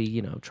probably,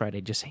 try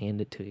to just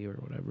hand it to you or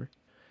whatever.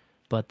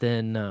 But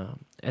then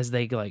as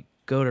they, go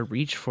to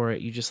reach for it,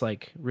 you just,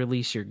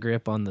 release your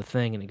grip on the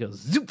thing and it goes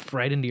zoop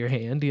right into your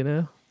hand,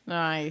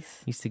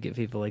 Nice. Used to get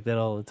people like that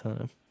all the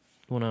time.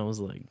 When I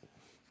was,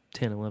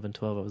 10, 11,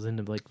 12, I was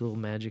into, little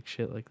magic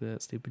shit like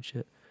that, stupid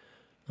shit.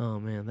 Oh,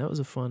 man, that was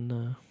a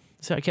fun...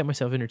 So I kept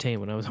myself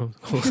entertained when I was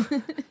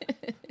homeschooled.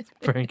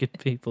 Pranking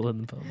people in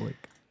the public.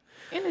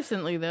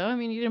 Innocently, though. I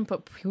mean, you didn't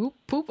put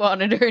poop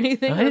on it or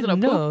anything. It wasn't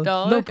a poop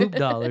dollar. No poop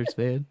dollars,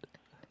 man.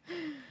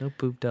 No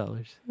poop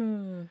dollars.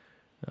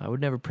 I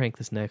would never prank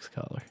this next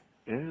caller.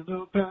 In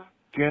the back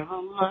and the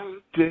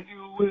light, they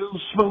will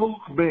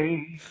smoke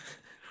me.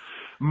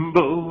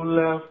 Bowl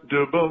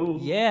after bowl.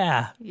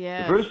 Yeah.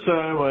 Yeah. The first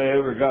time I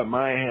ever got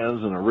my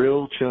hands on a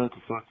real chunk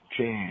of fucking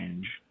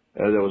change,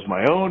 that was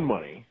my own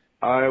money,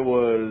 I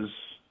was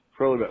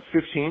probably about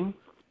 15,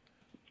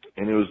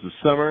 and it was the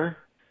summer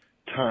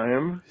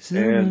time,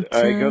 and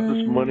I got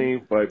this money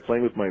by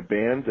playing with my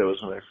band. That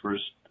was when I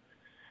first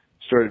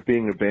started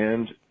being in a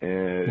band,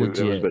 and it was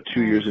about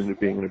 2 years into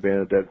being in a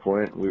band at that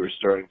point. We were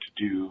starting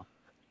to do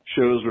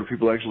shows where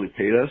people actually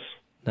paid us.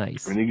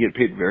 Nice. And you get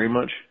paid very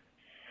much.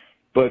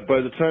 But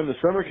by the time the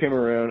summer came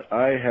around,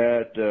 I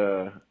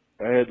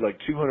had like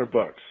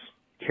 $200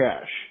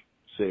 cash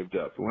saved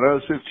up. When I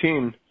was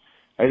 15,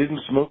 I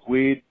didn't smoke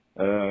weed.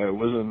 I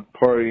wasn't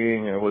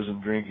partying. I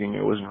wasn't drinking.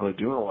 I wasn't really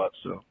doing a lot.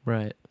 So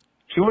right.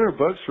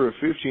 $200 for a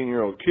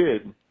 15-year-old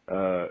kid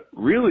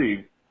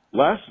really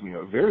lasted me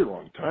a very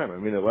long time. I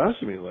mean, it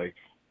lasted me like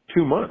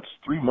 2 months,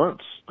 3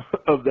 months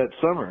of that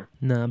summer.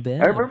 Not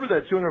bad. I remember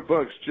that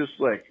 $200 just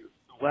like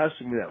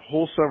lasted me that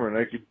whole summer, and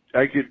I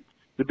could.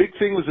 The big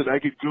thing was that I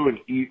could go and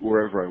eat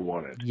wherever I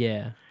wanted.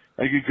 Yeah.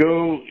 I could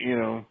go,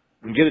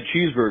 and get a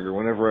cheeseburger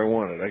whenever I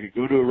wanted. I could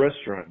go to a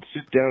restaurant, and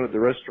sit down at the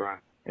restaurant,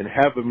 and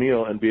have a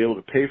meal and be able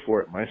to pay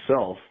for it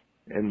myself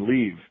and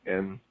leave.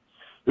 And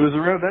it was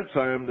around that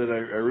time that I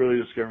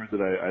really discovered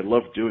that I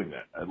loved doing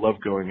that. I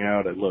loved going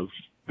out. I loved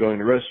going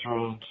to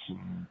restaurants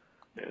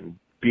and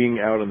being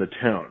out in the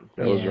town.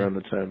 That was Yeah. around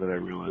the time that I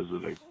realized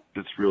that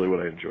that's really what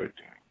I enjoyed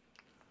doing.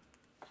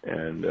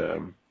 And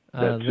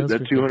those that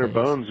were good 200 days.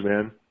 bones,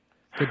 man.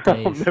 Good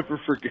I'll days. never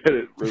forget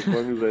it for as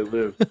long as I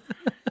live.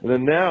 And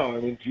then now,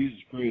 I mean, Jesus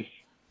Christ,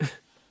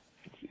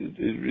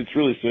 it's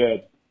really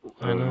sad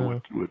I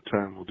know. what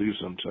time will do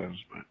sometimes.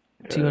 But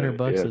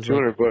 $200 yeah, is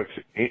 200 like bucks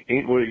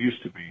ain't what it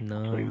used to be. No.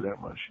 I'll tell you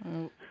that much.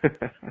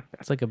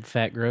 It's like a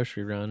fat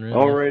grocery run, really.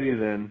 Alrighty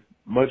then.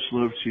 Much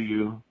love to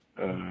you.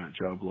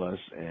 God bless,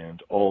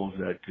 and all of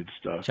that good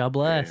stuff. God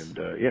bless. And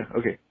yeah,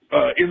 okay.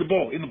 In the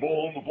bowl.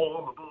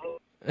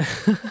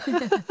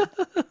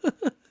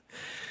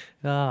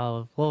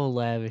 Oh, whoa,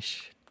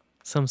 lavish.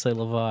 Some say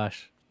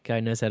lavash. Guy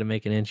knows how to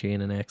make an entry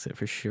and an exit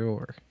for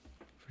sure.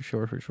 For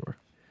sure.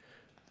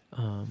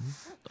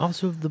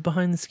 Also, the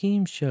Behind the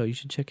Schemes show. You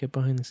should check out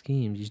Behind the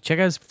Schemes. You should check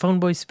out Phone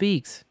Boy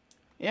Speaks.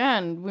 Yeah,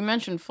 and we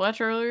mentioned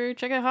Fletcher earlier.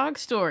 Check out Hog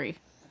Story.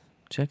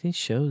 Check these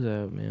shows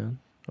out, man.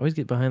 I always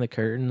get behind the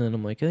curtain and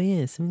I'm like, oh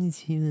yeah, some of these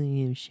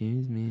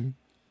shows, man.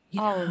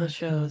 All of the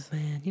shows.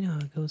 Man, you know how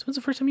it goes. When's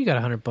the first time you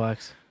got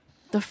 $100?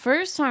 The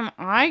first time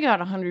I got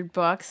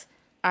 $100,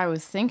 I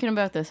was thinking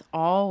about this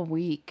all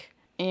week.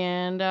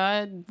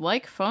 And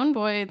like Phone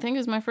Boy, I think it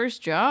was my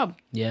first job.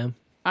 Yeah.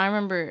 I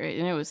remember,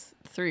 and it was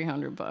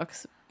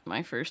 $300,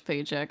 my first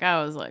paycheck.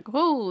 I was like,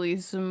 holy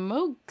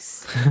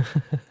smokes.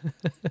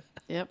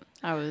 Yep.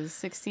 I was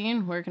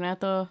 16 working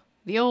at the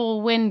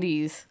old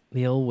Wendy's.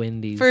 The old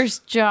Wendy's.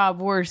 First job,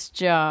 worst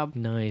job.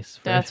 Nice.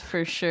 That's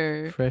for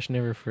sure. Fresh,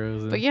 never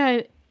frozen. But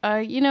yeah,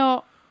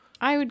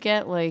 I would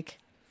get like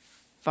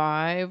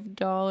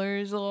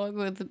 $5 along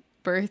with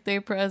birthday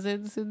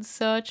presents and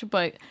such,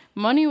 but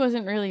money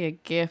wasn't really a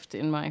gift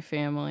in my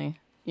family,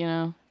 you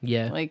know?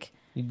 Yeah. Like,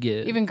 you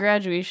get even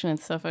graduation and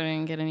stuff, I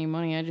didn't get any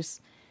money. I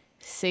just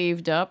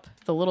saved up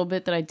the little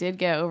bit that I did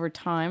get over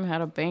time, had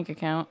a bank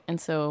account,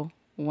 and so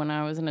when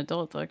I was an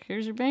adult, like,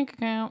 here's your bank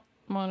account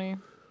money.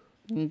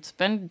 And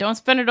don't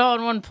spend it all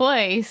in one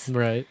place.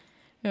 Right.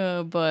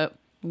 But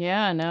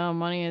yeah, no,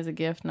 money is a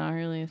gift, not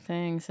really a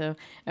thing. So,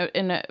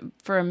 and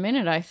for a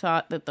minute, I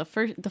thought that the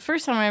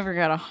first time I ever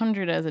got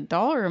 100 as a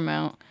dollar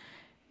amount,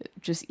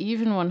 just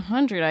even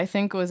 100, I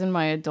think was in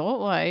my adult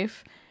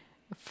life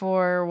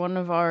for one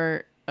of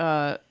our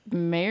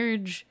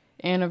marriage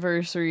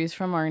anniversaries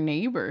from our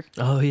neighbor.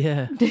 Oh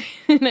yeah.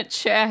 In a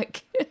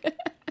check.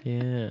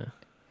 Yeah.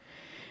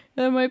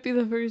 That might be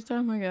the first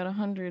time I got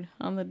 100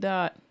 on the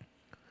dot.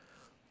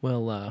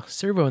 Well,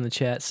 Servo in the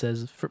chat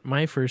says, for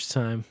my first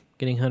time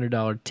getting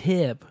 $100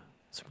 tip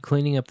was from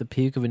cleaning up the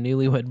puke of a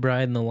newlywed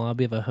bride in the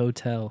lobby of a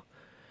hotel.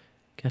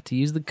 Got to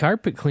use the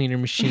carpet cleaner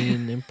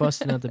machine and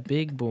busting out the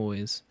big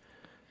boys.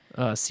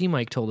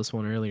 C-Mike told us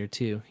one earlier,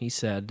 too. He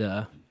said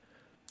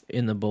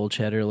in the bull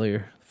chat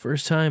earlier,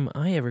 first time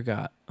I ever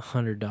got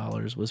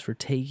 $100 was for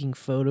taking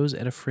photos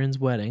at a friend's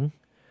wedding,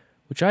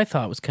 which I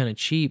thought was kind of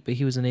cheap, but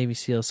he was a Navy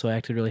SEAL, so I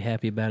acted really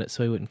happy about it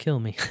so he wouldn't kill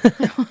me.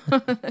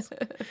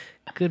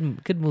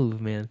 Good move,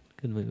 man.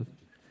 Good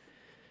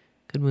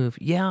move.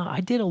 Yeah,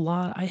 I did a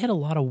lot. I had a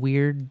lot of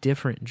weird,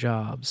 different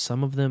jobs.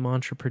 Some of them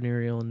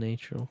entrepreneurial in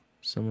nature.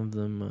 Some of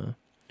them,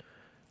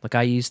 like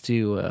I used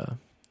to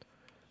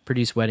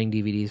produce wedding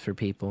DVDs for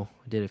people.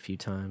 I did a few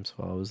times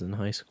while I was in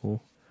high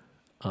school,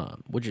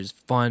 which is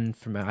fun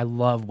for me. I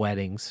love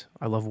weddings.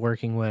 I love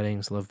working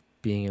weddings. Love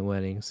being at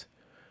weddings.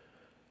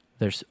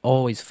 They're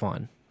always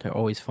fun. They're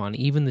always fun.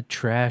 Even the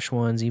trash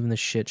ones, even the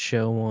shit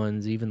show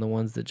ones, even the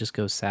ones that just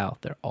go south.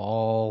 They're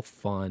all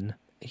fun.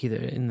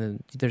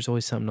 There's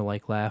always something to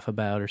like laugh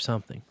about or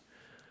something.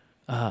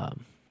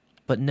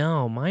 But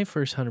no, my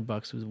first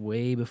 $100 was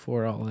way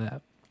before all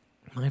that.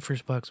 My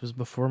first bucks was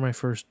before my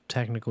first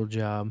technical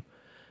job.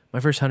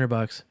 My first $100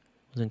 was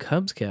in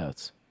Cub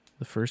Scouts.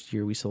 The first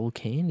year we sold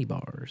candy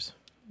bars.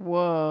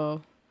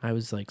 Whoa. I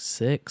was like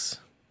 6,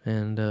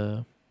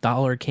 and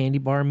dollar candy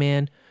bar,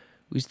 man.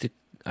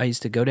 I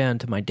used to go down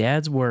to my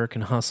dad's work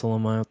and hustle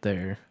them out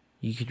there.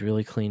 You could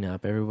really clean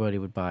up. Everybody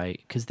would buy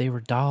because they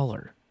were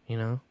 $1, you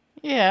know.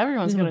 Yeah,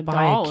 everyone's got a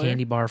buy dollar. a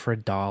candy bar for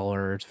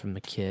 $1. It's from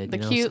the kid. The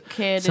you know? cute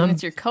kid, and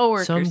it's your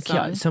coworker's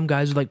son. Some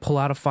guys would like pull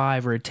out a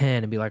 5 or a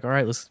 10 and be like, "All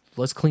right,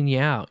 let's clean you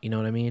out." You know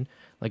what I mean?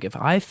 Like if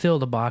I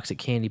filled a box of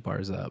candy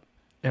bars up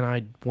and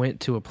I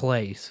went to a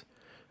place,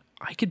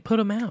 I could put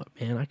them out,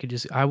 man.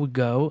 I would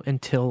go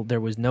until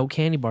there was no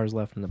candy bars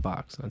left in the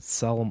box. I'd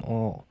sell them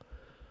all.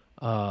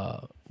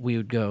 We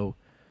would go.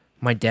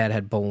 My dad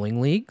had bowling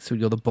league, so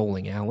we'd go to the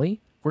bowling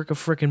alley. Work a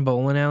frickin'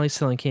 bowling alley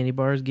selling candy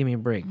bars. Give me a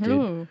break, dude.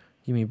 Ooh.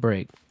 Give me a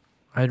break.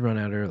 I'd run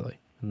out early,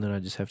 and then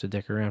I'd just have to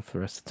dick around for the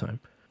rest of the time.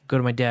 Go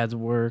to my dad's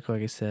work,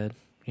 like I said,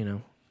 you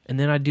know. And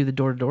then I'd do the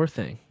door-to-door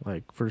thing.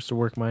 Like, first to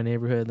work my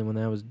neighborhood, then when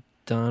that was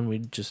done,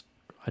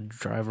 I'd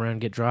drive around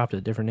and get dropped at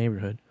a different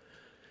neighborhood.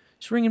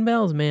 Just ringing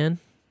bells, man.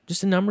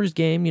 Just a numbers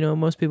game, you know.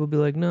 Most people would be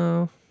like,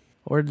 no.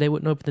 Or they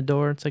wouldn't open the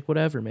door. It's like,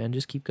 whatever, man.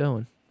 Just keep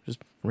going. Just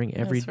ring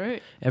every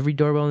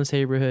doorbell in this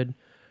neighborhood.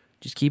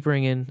 Just keep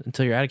ringing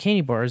until you're out of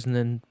candy bars, and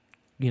then,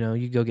 you know,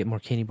 you go get more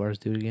candy bars,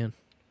 do it again.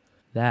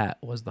 That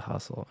was the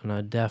hustle, and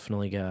I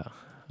definitely got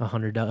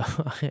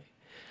 $100.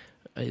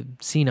 I've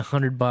seen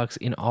 $100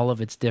 in all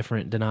of its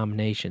different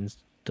denominations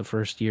the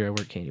first year I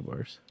worked candy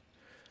bars.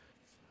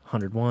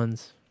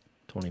 101s,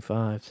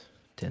 25s,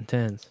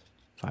 1010s,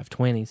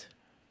 520s,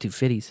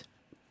 250s,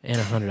 and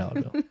a $100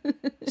 bill.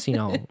 Seen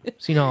all of them.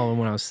 Seen all of them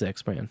when I was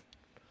 6, man.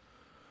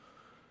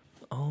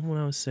 All of them when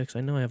I was 6.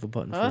 I know I have a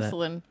button for that.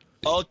 Hustling.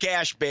 All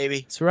cash,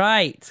 baby. That's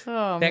right.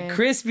 Oh, that man.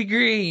 crispy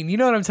green. You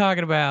know what I'm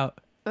talking about.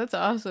 That's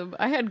awesome.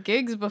 I had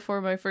gigs before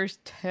my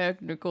first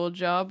technical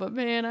job, but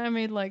man, I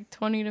made like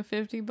 $20 to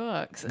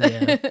 $50.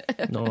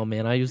 Yeah. No,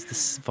 man, I used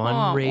this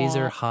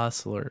fundraiser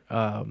hustler.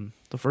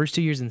 The first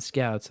 2 years in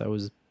Scouts, I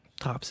was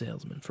top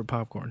salesman for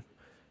popcorn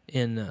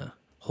in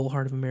Whole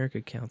Heart of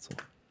America Council.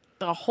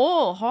 The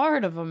Whole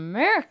Heart of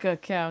America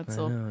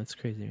Council. I know, it's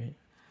crazy, right?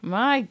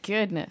 My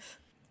goodness.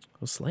 I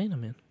was slaying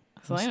them, man.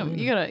 Slaying 'em.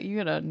 You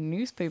got a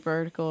newspaper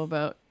article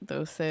about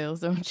those sales,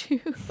 don't you?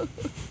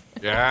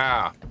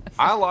 Yeah.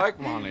 I like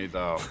money,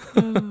 though.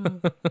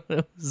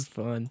 It was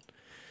fun.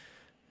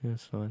 It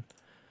was fun.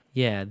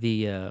 Yeah,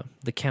 the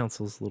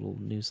council's little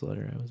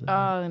newsletter. I was in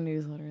the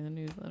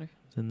newsletter.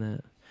 was in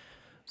that.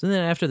 So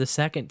then after the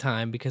second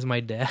time, because my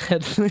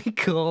dad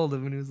called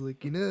him and he was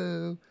like,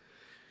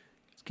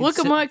 look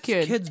at my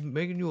kid. This kid's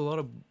making you a lot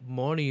of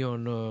money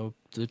on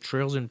the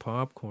Trails and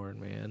Popcorn,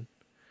 man.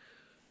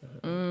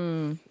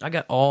 I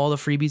got all the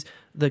freebies.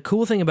 The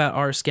cool thing about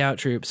our scout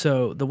troop,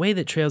 so the way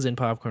that Trails and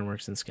Popcorn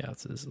works in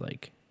Scouts is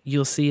like,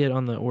 you'll see it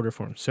on the order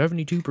form.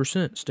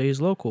 72%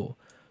 stays local.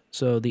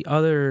 So the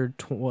other,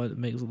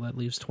 that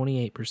leaves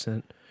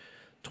 28%.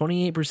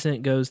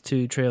 28% goes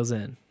to Trails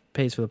End,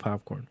 pays for the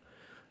popcorn.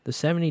 The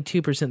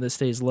 72% that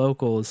stays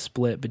local is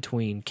split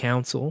between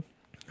Council,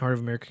 Heart of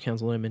America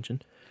Council that I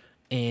mentioned,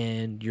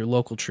 and your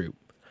local troop.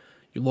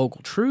 Your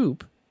local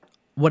troop,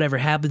 whatever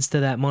happens to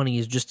that money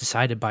is just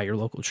decided by your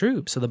local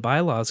troop. So the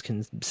bylaws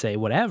can say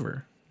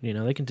whatever.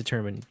 They can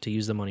determine to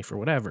use the money for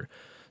whatever.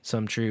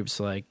 Some troops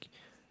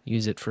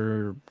use it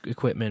for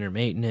equipment or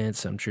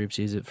maintenance. Some troops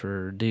use it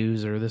for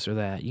dues or this or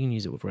that. You can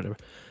use it with whatever.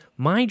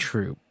 My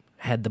troop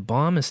had the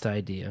bombest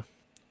idea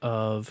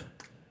of,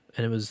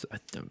 and it was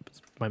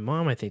my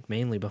mom, I think,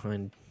 mainly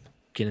behind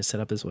getting it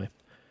set up this way.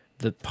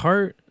 The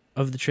part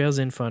of the Trails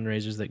End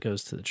fundraisers that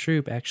goes to the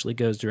troop actually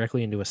goes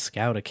directly into a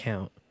scout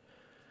account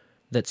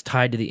that's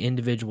tied to the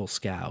individual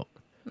scout.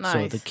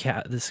 Nice. So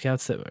the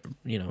scouts that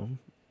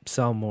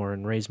sell more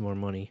and raise more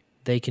money,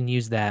 they can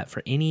use that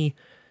for any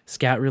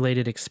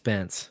scout-related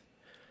expense.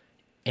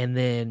 And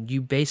then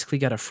you basically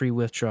got a free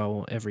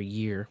withdrawal every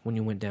year when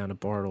you went down to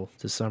Bartle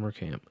to summer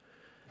camp.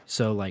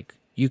 So,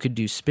 you could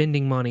do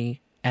spending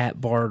money at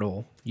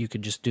Bartle. You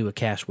could just do a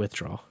cash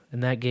withdrawal.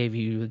 And that gave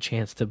you a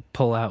chance to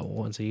pull out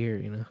once a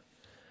year,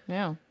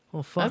 Yeah.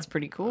 Well, fuck. That's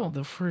pretty cool.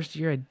 The first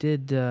year I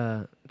did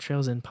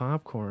Trails and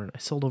Popcorn, I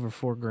sold over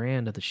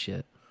 $4,000 of the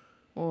shit.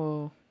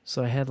 Whoa.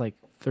 So I had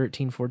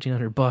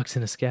 $1,400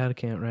 in a scout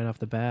account right off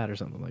the bat or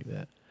something like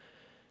that.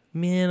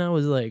 Man, I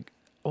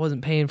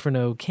wasn't paying for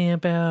no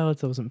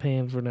campouts. I wasn't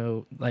paying for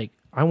no,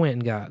 I went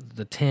and got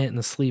the tent and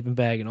the sleeping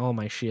bag and all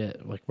my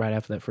shit, right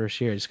after that first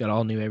year. I just got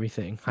all new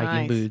everything.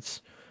 Hiking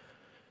boots.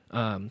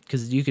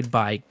 Because you could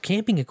buy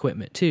camping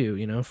equipment too,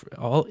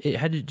 it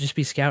had to just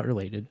be scout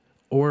related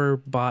or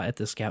bought at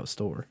the scout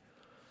store.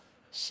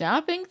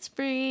 Shopping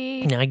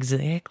spree. Yeah,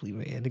 exactly,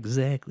 man.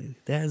 Exactly.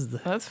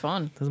 That's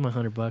fun. That's my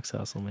 $100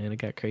 hustle, man. It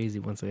got crazy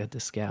once I got to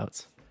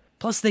scouts.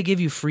 Plus, they give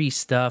you free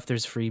stuff.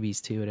 There's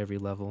freebies too at every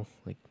level,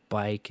 like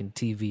bike and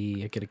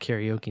TV. I get a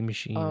karaoke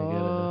machine. I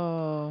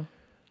got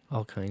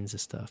all kinds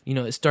of stuff.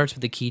 It starts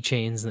with the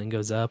keychains and then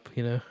goes up.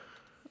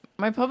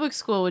 My public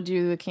school would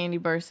do the candy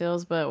bar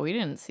sales, but we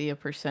didn't see a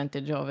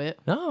percentage of it.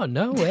 Oh,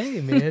 no way,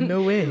 man.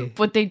 No way.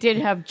 But they did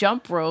have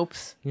jump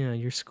ropes. Yeah,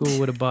 your school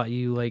would have bought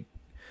you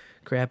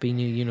crappy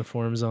new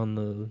uniforms on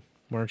the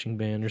marching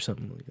band or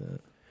something like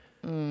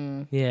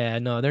that. Yeah,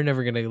 no, they're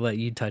never going to let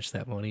you touch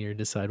that money or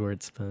decide where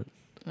it's spent.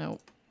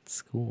 Nope.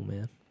 It's cool,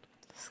 man.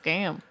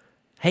 Scam.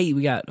 Hey,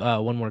 we got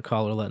one more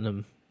caller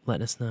letting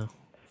us know.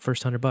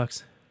 First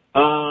 $100.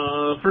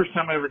 First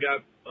time I ever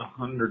got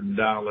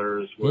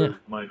 $100 was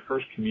my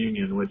first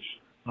communion, which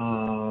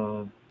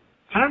I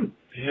don't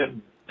have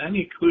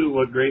any clue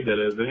what grade that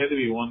is. It had to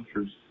be 1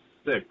 through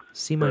 6.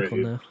 See Michael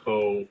now.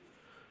 So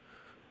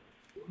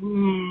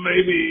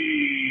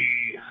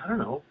maybe, I don't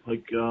know,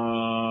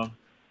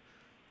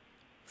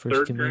 first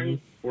third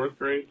communion? grade, 4th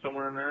grade,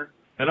 somewhere in there.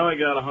 I know I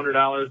got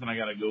 $100 and I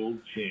got a gold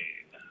chain.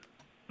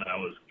 I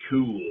was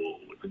cool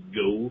with the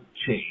gold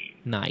chain.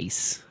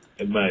 Nice.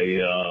 And my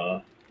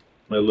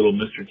little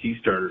Mr. T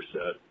starter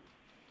set.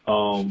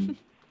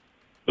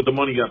 But the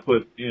money got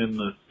put in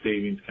the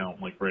savings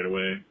account right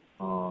away,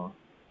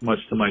 much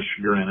to my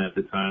chagrin at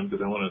the time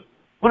because I wanted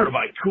to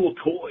buy cool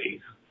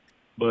toys.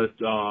 But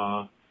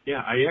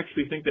yeah, I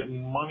actually think that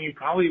money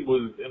probably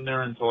was in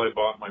there until I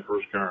bought my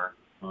first car,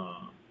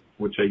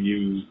 which I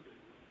used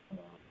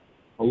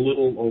a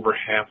little over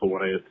half of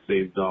what I had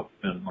saved up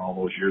in all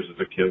those years as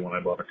a kid when I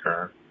bought a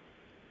car.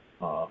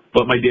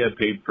 But my dad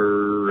paid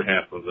for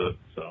half of it,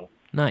 so.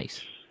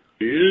 Nice.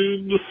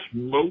 In the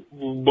smoke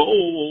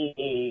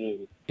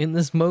bowl. In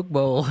the smoke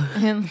bowl.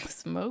 In the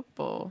smoke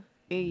bowl.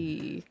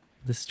 Hey.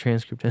 This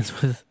transcript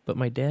ends with, but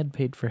my dad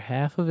paid for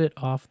half of it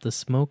off the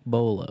smoke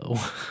bolo.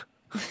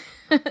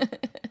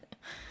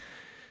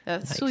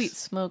 That sweet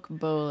smoke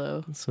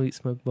bolo. Sweet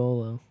smoke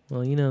bolo.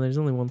 Well, there's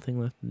only one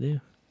thing left to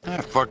do.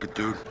 Ah, fuck it,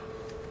 dude.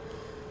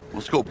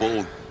 Let's go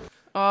bold.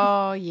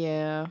 Oh,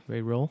 yeah.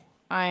 Ready to roll?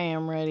 I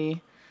am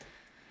ready.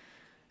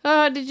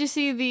 Did you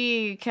see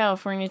the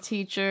California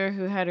teacher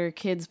who had her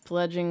kids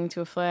pledging to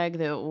a flag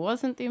that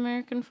wasn't the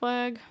American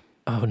flag?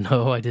 Oh,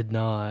 no, I did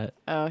not.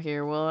 Oh,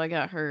 here. Well, I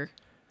got her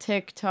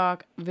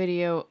TikTok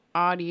video,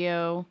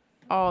 audio,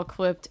 all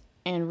clipped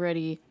and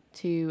ready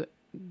to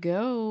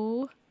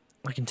go.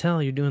 I can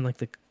tell you're doing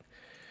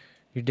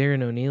you're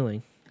Darren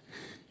O'Neilling.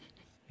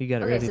 You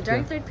got it ready So to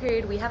during go. third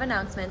period, we have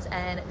announcements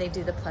and they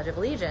do the Pledge of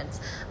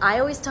Allegiance. I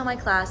always tell my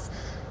class,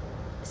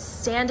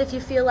 stand if you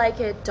feel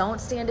like it,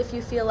 don't stand if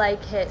you feel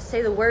like it,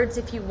 say the words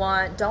if you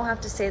want, don't have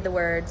to say the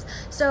words.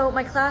 So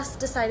my class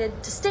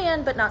decided to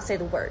stand but not say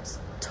the words.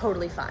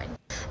 Totally fine.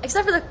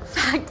 Except for the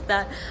fact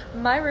that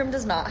my room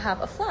does not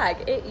have a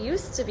flag. It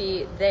used to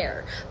be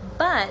there,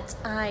 but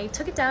I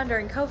took it down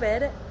during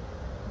COVID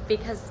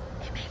because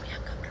it made me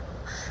uncomfortable.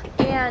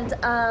 And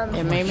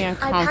It made me I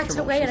packed it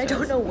uncomfortable, away she and I don't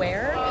says. know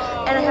where,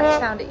 and I haven't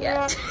found it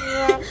yet.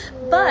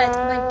 But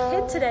my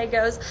kid today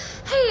goes,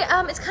 hey,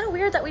 it's kind of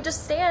weird that we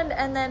just stand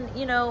and then,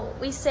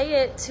 we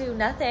say it to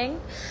nothing.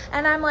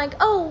 And I'm like,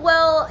 oh,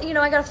 well,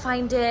 I gotta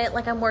find it.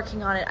 Like, I'm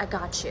working on it. I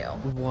got you.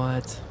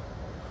 What?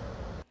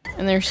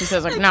 And there she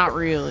says, not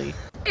really.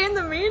 In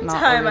the Not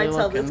meantime, really I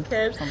tell this looking,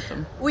 kid,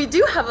 something. we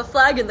do have a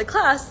flag in the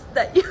class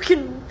that you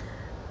can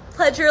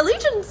pledge your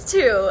allegiance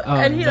to. Oh,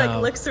 And he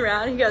no. looks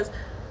around and he goes,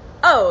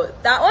 oh,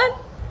 that one?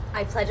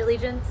 I pledge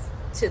allegiance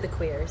to the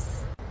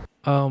queers.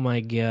 Oh, my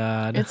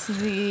God. It's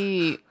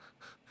the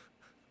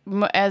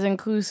as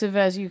inclusive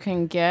as you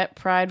can get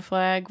pride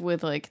flag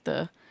with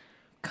the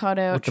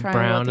cutout With the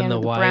triangle at brown the and end, the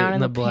with white brown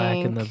and the black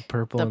and the pink,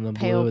 purple and the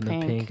pale blue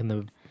and the pink and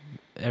the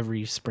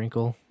every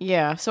sprinkle.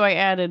 Yeah, so I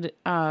added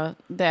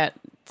that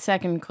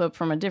second clip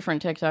from a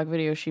different TikTok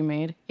video she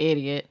made.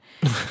 Idiot,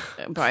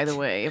 by the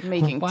way, of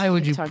making Why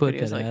would you TikTok put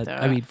videos that like out?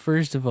 that. I mean,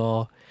 first of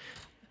all,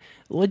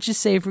 let's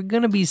just say if we're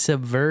going to be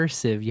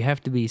subversive, you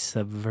have to be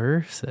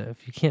subversive.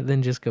 You can't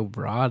then just go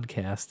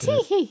broadcast it.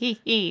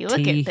 Tee-hee-hee-hee, look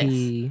at this.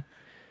 Tee-hee.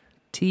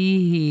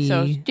 Tee-hee.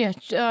 So,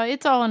 yeah,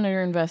 it's all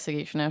under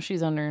investigation now.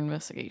 She's under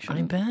investigation.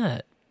 I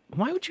bet.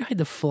 Why would you hide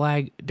the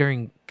flag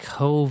during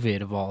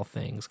COVID of all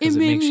things? Because it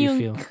makes you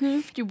feel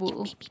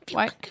uncomfortable.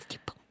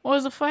 What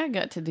has the flag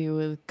got to do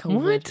with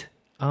COVID? What?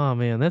 Oh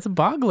man, that's a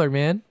boggler,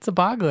 man. It's a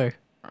boggler.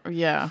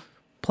 Yeah.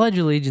 Pledge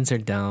allegiance or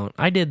don't.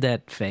 I did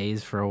that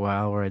phase for a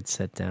while where I'd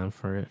sit down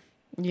for it.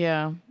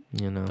 Yeah.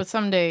 But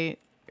someday,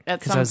 at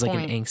because some I was point,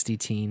 like an angsty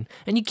teen,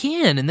 and you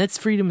can, and that's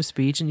freedom of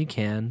speech, and you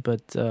can.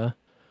 But there's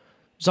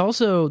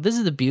also this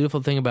is the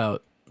beautiful thing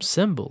about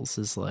symbols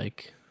is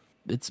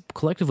it's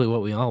collectively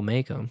what we all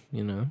make them.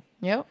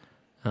 Yep.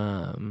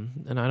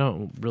 And I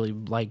don't really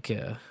like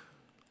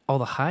all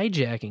the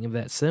hijacking of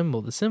that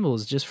symbol. The symbol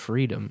is just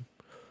freedom.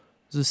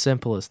 It's the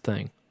simplest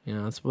thing.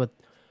 It's what,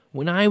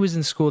 when I was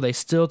in school, they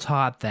still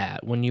taught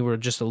that when you were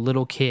just a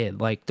little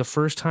kid. Like the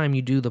first time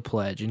you do the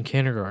pledge in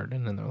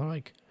kindergarten, and they're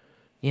like,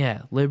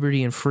 yeah,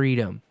 liberty and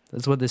freedom.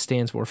 That's what this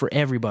stands for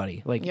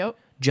everybody. Like,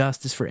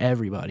 justice for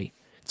everybody.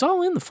 It's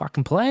all in the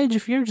fucking pledge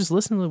if you're just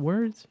listening to the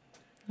words.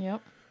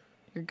 Yep.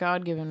 Your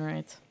God-given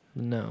rights.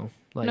 No.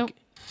 Nope.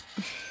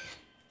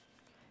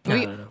 I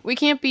don't know. We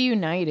can't be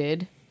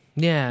united.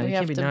 Yeah, we you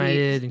have can't be to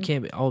united and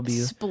can't be all be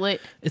split.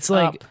 It's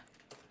like up.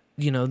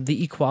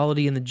 The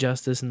equality and the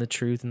justice and the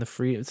truth and the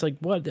freedom. It's like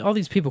what all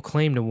these people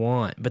claim to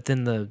want, but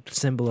then the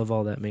symbol of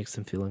all that makes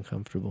them feel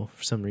uncomfortable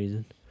for some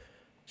reason.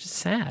 Just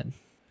sad.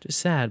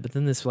 But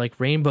then this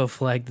rainbow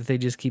flag that they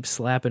just keep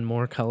slapping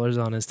more colors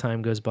on as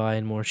time goes by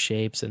and more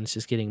shapes, and it's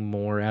just getting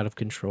more out of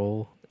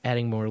control,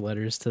 adding more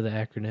letters to the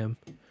acronym,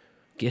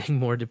 getting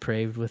more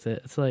depraved with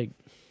it. It's like,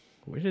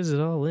 where does it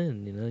all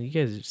end? You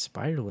guys are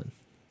spiraling.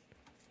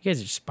 You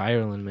guys are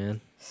spiraling,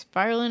 man.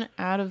 Spiraling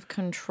out of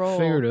control.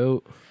 Figured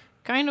out.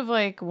 Kind of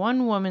like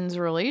one woman's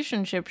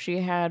relationship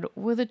she had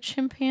with a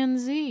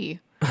chimpanzee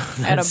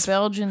at a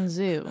Belgian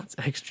zoo. It's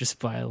extra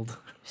spiraled.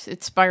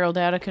 It spiraled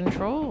out of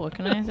control. What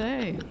can I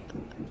say?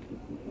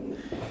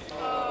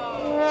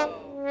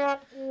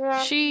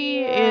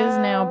 She is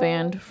now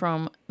banned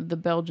from the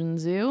Belgian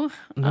zoo.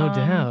 No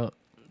doubt.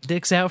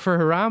 Dick's out for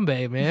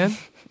Harambe, man.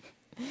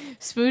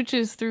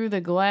 Smooches through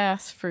the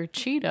glass for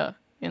Cheetah.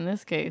 In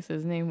this case,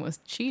 his name was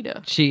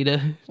Cheetah.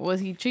 Cheetah. Was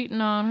he cheating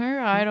on her?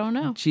 I don't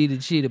know.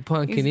 Cheetah,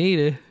 pumpkin He's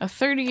eater. a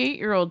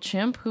 38-year-old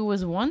chimp who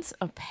was once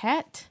a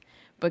pet,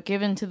 but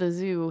given to the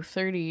zoo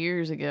 30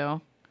 years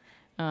ago.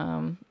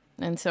 And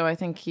so I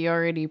think he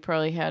already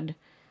probably had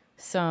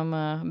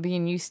some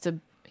being used to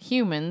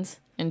humans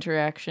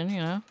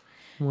interaction,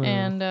 Well,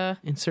 and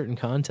in certain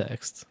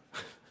contexts.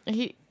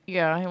 He's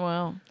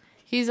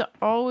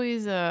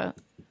always,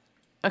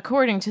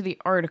 according to the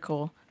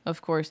article,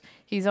 of course,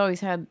 he's always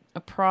had a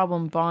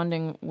problem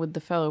bonding with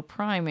the fellow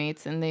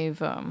primates, and they've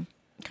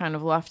kind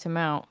of left him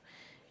out.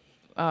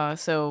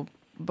 So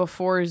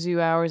before zoo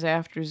hours,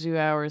 after zoo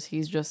hours,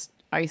 he's just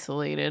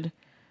isolated.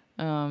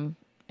 And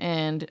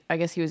I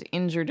guess he was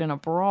injured in a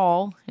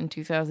brawl in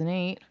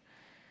 2008.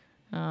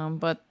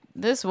 But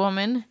this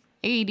woman,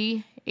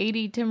 80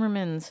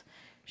 Timmermans,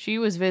 she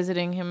was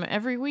visiting him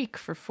every week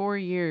for 4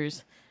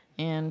 years.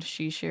 And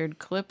she shared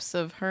clips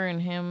of her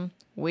and him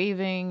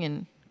waving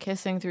and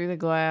kissing through the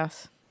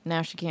glass.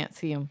 Now she can't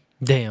see him.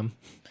 Damn.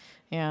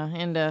 Yeah,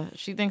 and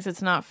she thinks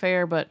it's not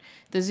fair, but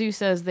the zoo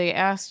says they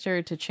asked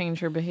her to change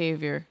her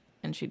behavior,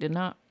 and she did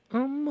not.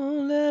 I'm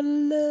all out of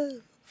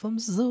love. I'm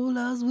so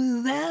lost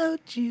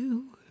without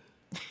you.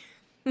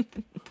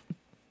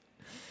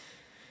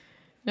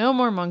 No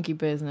more monkey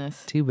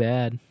business. Too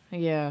bad.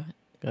 Yeah.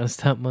 Gotta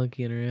stop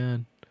monkeying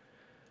around.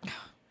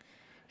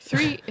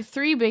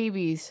 Three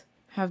babies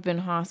have been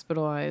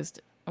hospitalized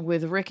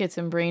with rickets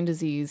and brain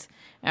disease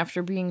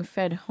after being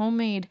fed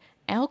homemade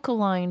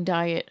alkaline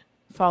diet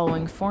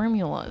following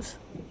formulas.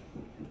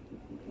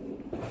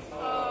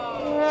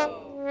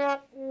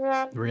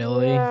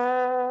 Really?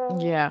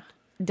 Yeah.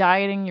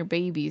 Dieting your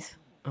babies.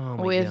 Oh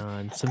my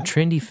god. Some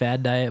trendy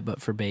fad diet,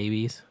 but for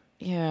babies.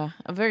 Yeah,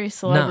 a very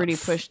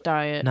celebrity-pushed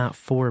diet. Not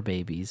for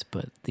babies,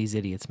 but these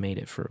idiots made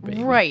it for a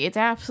baby. Right, it's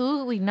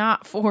absolutely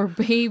not for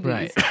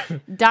babies.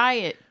 Right.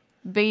 Diet,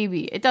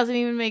 baby. It doesn't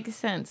even make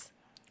sense.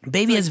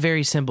 Baby has a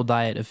very simple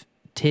diet of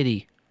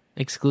titty.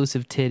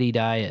 Exclusive titty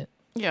diet.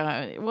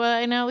 Yeah,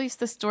 well, and at least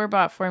the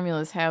store-bought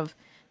formulas have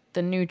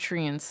the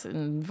nutrients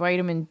and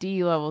vitamin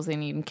D levels they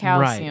need and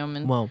calcium. Right.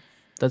 And Well,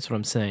 that's what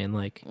I'm saying.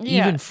 Like,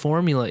 Yeah. even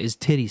formula is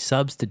titty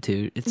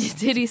substitute. It's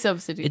titty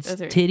substitute. It's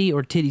That's right. titty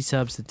or titty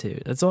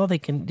substitute. That's all they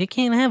can. They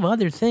can't have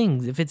other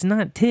things. If it's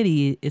not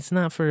titty, it's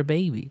not for a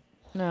baby.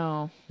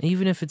 No.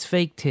 Even if it's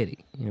fake titty,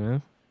 you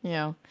know?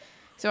 Yeah.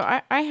 So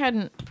I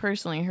hadn't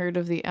personally heard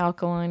of the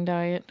alkaline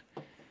diet,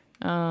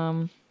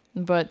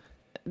 but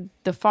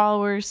the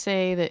followers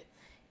say that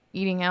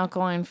eating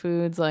alkaline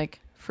foods like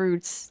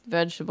fruits,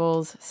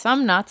 vegetables,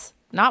 some nuts,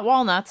 not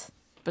walnuts,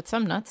 but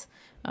some nuts,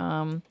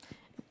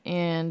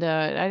 and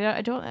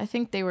I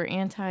think they were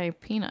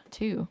anti-peanut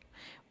too.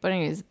 But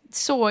anyways,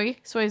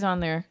 soy's on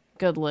their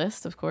good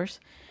list, of course.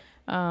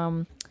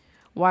 While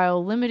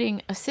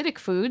limiting acidic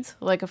foods,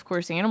 like of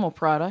course animal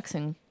products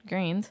and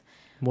grains.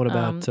 What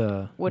about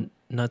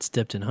nuts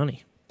dipped in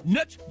honey?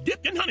 Nuts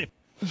dipped in honey.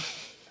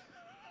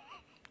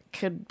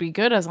 Could be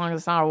good as long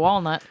as it's not a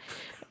walnut.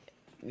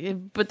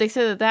 But they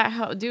said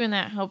that doing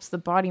that helps the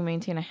body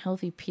maintain a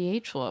healthy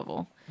pH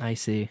level. I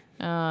see.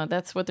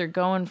 That's what they're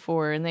going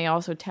for. And they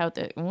also tout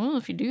that, well,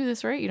 if you do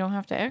this right, you don't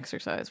have to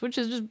exercise, which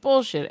is just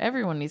bullshit.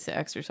 Everyone needs to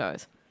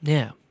exercise.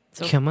 Yeah.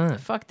 So Come on.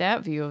 Fuck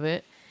that view of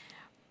it.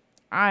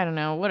 I don't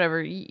know.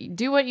 Whatever.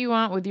 Do what you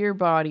want with your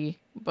body.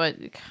 But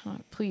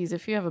God, please,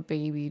 if you have a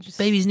baby, just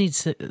Babies need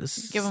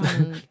give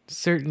them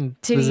certain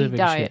titty specific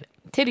diet.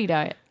 shit. Titty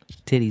diet.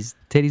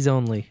 Titties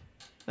only.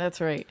 That's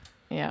right.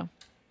 Yeah.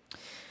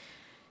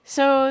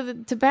 So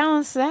to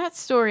balance that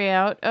story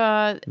out,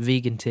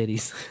 Vegan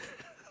titties.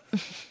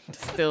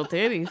 still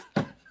titties.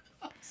 I'm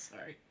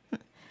sorry.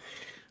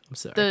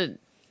 The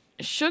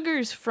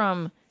sugars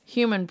from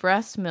human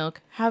breast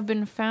milk have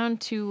been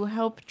found to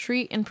help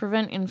treat and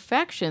prevent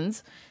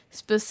infections,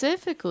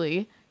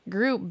 specifically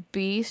group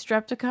B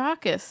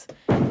streptococcus.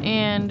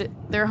 And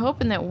they're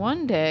hoping that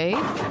one day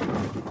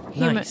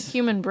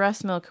human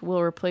breast milk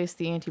will replace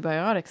the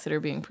antibiotics that are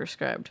being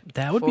prescribed.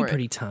 That would be for it.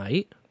 pretty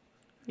tight.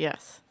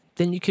 Yes.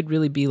 Then you could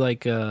really be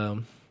like,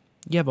 you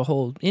have a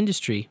whole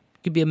industry. You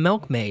could be a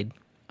milkmaid.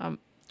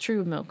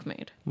 True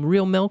milkmaid.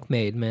 Real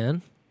milkmaid,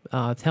 man.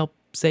 To help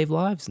save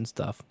lives and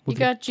stuff. You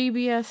got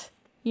GBS.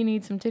 You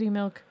need some titty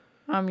milk.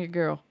 I'm your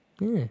girl.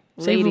 Yeah.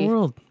 Save the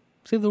world.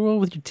 Save the world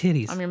with your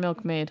titties. I'm your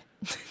milkmaid.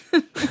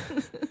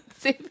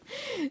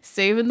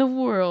 Saving the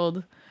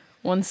world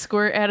one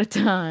squirt at a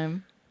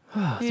time.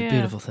 It's a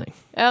beautiful thing.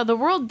 The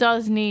world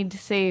does need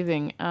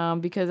saving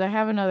because I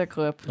have another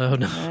clip. Oh,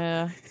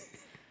 no.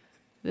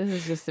 This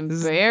is just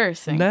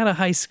embarrassing. Not a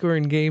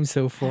high-scoring game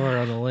so far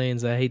on the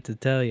lanes, I hate to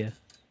tell you.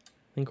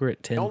 I think we're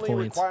at 10 The only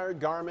points. required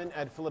garment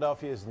at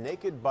Philadelphia's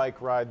naked bike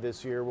ride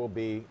this year will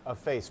be a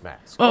face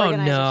mask. Oh,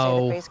 Organizers no.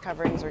 say the face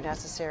coverings are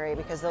necessary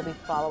because they'll be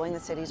following the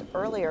city's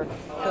earlier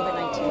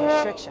COVID-19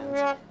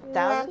 restrictions.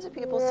 Thousands of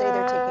people say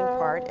they're taking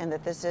part and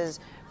that this is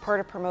part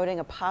of promoting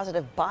a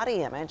positive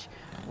body image.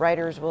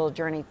 Riders will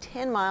journey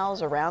 10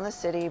 miles around the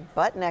city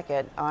butt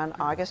naked on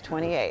August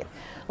 28th.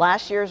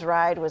 Last year's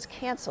ride was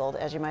canceled,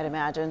 as you might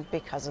imagine,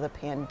 because of the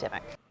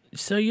pandemic.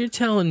 So you're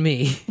telling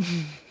me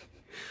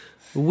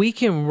we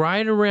can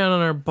ride around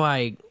on our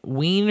bike,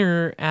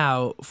 wiener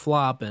out,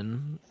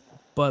 flopping,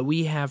 but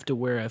we have to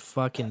wear a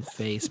fucking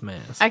face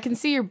mask. I can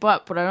see your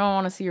butt, but I don't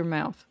want to see your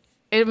mouth.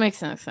 It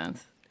makes no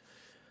sense.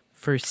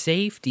 For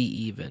safety,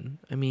 even.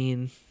 I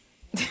mean,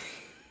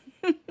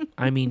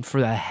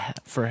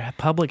 for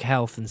public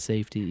health and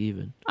safety,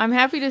 even. I'm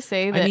happy to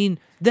say that. I mean,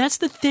 that's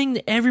the thing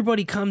that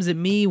everybody comes at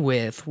me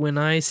with when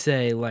I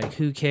say, like,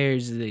 who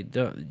cares? They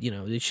don't,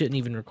 they shouldn't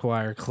even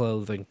require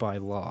clothing by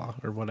law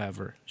or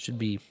whatever. Should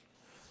be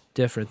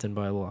different than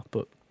by law.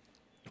 But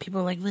people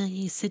are like, well,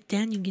 you sit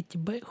down, you get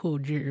your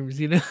butthole germs,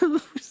 you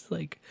know? It's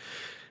like,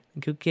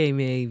 okay,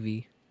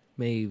 maybe.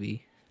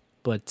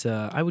 But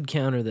I would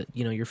counter that,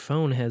 your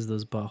phone has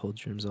those butthole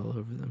germs all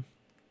over them.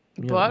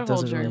 It Butthole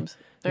doesn't germs.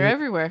 They're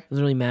everywhere. It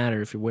doesn't really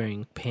matter if you're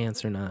wearing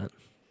pants or not.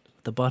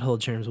 The butthole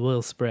germs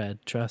will spread,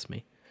 trust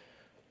me.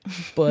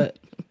 But,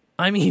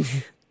 I mean,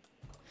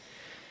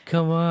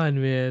 come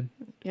on, man.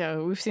 Yeah,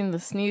 we've seen the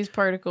sneeze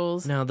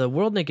particles. Now, the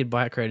World Naked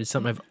Bike Ride is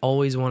something I've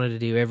always wanted to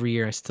do every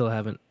year. I still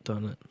haven't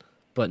done it.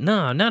 But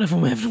no, not if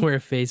I have to wear a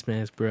face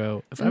mask,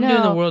 bro. If I'm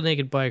doing the World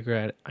Naked Bike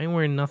Ride, I ain't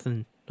wearing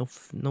nothing.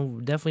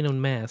 No, definitely no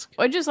mask.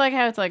 I just like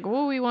how it's like,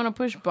 we want to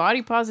push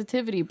body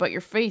positivity, but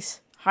your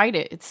face, hide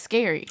it. It's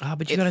scary.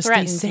 But you gotta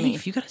stay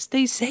safe. You gotta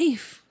stay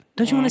safe.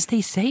 Don't you want to stay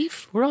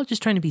safe? We're all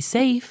just trying to be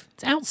safe.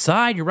 It's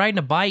outside. You're riding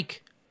a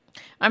bike.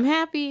 I'm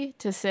happy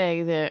to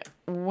say that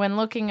when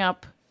looking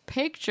up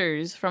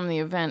pictures from the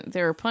event,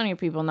 there are plenty of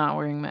people not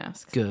wearing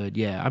masks. Good,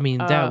 yeah. I mean,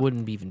 that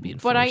wouldn't even be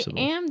enforceable. But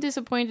I am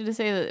disappointed to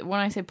say that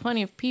when I say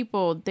plenty of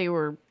people, they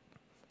were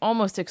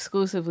almost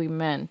exclusively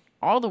men.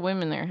 All the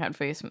women there had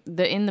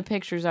in the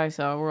pictures I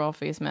saw were all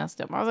face masked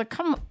up. I was like,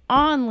 come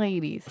on,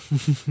 ladies.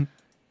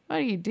 What are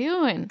you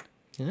doing?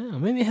 Yeah,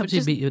 maybe it helps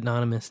you be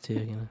anonymous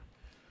too,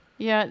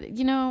 Yeah,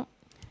 didn't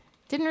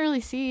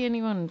really see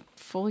anyone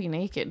fully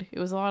naked. It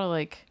was a lot of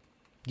like...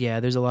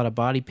 Yeah, there's a lot of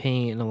body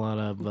paint and a lot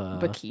of...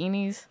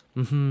 bikinis.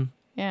 Mm-hmm.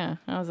 Yeah,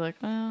 I was like,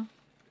 well,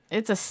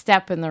 it's a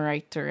step in the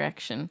right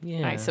direction,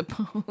 Yeah. I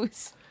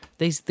suppose.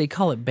 They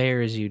call it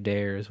bear as you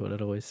dare is what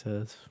it always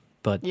says.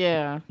 But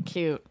yeah,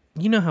 cute.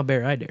 You know how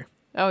bear I dare.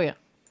 Oh, yeah.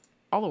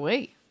 All the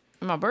way.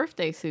 In my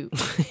birthday suit.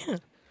 Yeah.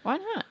 Why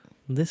not?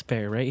 This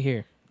bear right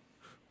here.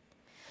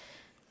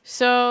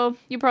 So,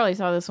 you probably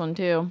saw this one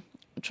too.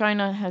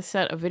 China has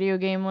set a video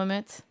game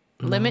limit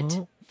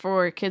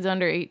for kids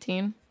under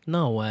 18.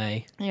 No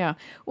way. Yeah.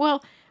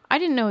 Well, I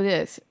didn't know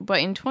this, but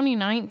in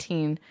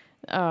 2019,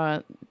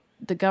 the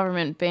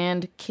government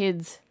banned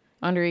kids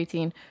under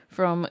 18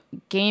 from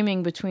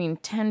gaming between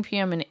 10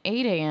 p.m. and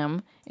 8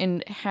 a.m.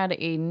 and had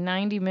a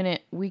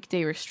 90-minute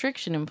weekday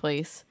restriction in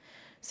place.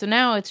 So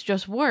now it's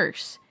just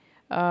worse.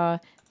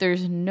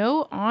 There's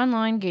no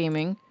online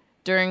gaming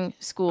during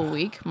school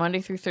week,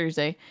 Monday through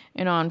Thursday,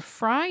 and on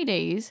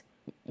Fridays,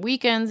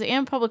 weekends,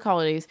 and public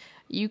holidays,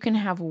 you can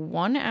have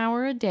 1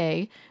 hour a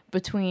day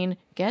between,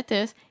 get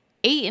this,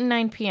 8 and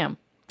 9 p.m.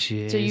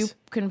 Jeez. So you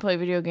can play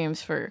video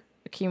games for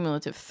a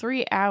cumulative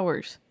 3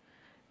 hours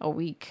a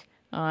week.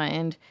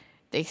 And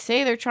they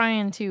say they're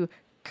trying to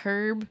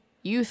curb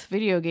youth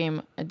video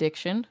game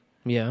addiction.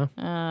 Yeah.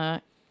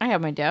 I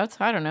have my doubts.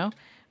 I don't know.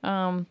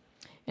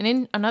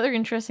 And another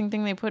interesting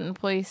thing they put in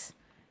place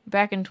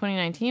back in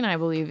 2019, I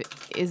believe,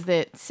 is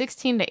that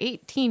 16 to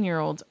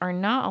 18-year-olds are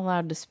not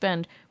allowed to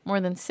spend more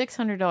than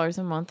 $600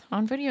 a month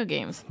on video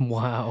games.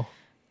 Wow.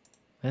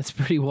 That's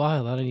pretty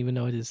wild. I don't even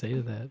know what to say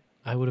to that.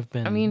 I would have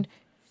been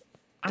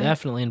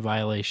definitely in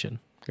violation.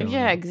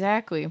 Yeah,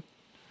 exactly.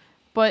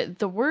 But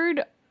the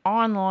word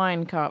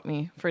online caught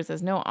me. For it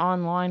says no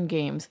online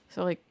games.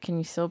 So, like, can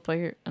you still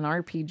play an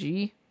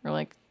RPG or,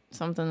 like,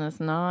 something that's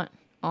not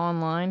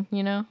online,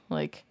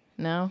 Like,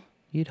 no?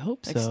 You'd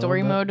hope like so.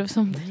 Story mode of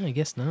something? Yeah, I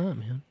guess not,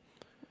 man.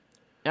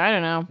 I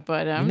don't know,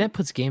 but... I mean, that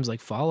puts games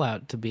like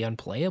Fallout to be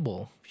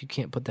unplayable if you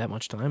can't put that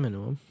much time into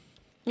them.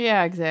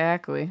 Yeah,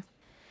 exactly.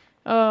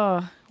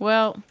 Oh,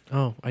 well...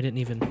 Oh, I didn't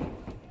even...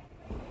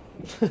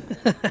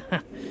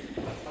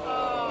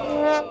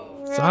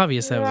 It's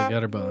obvious that was a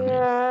gutter ball.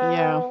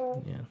 Yeah.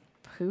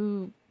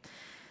 Who...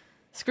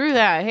 Screw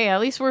that. Hey, at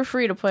least we're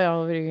free to play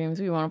all the video games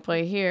we want to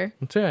play here.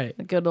 That's right.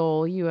 The good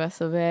old US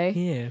of A.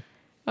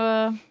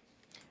 Yeah.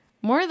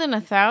 More than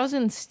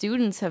 1,000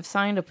 students have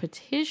signed a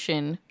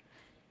petition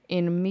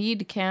in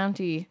Meade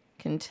County,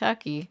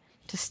 Kentucky,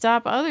 to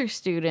stop other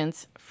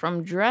students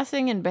from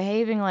dressing and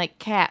behaving like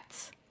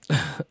cats.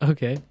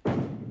 Okay.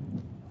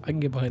 I can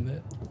get behind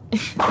that.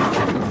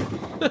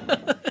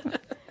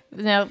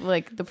 Now,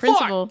 like, the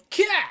principal... Fuck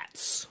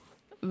cats!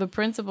 The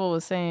principal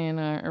was saying,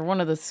 or one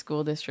of the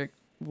school district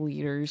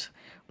leaders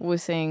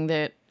was saying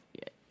that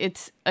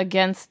it's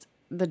against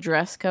the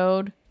dress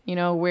code,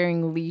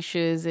 wearing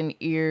leashes and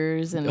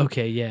ears. And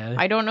okay, yeah.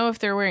 I don't know if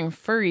they're wearing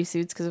furry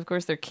suits because, of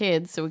course, they're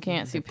kids, so we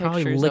can't see pictures of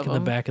them. Probably licking the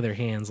back of their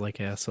hands like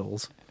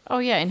assholes. Oh,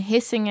 yeah, and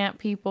hissing at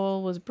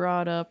people was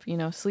brought up,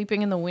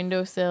 sleeping in the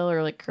windowsill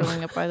or, like,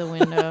 curling up by the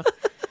window.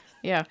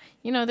 Yeah.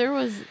 There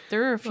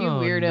were a few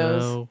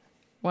weirdos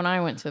when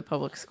I went to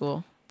public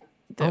school.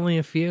 Only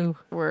a few?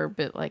 Were a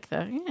bit like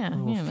that. Yeah,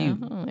 only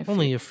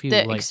a few.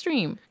 The like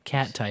extreme.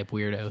 Cat-type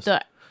weirdos.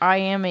 The I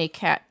am a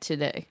cat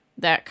today.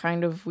 That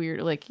kind of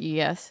weird, like,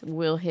 yes,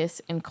 will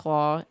hiss and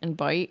claw and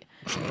bite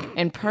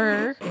and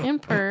purr.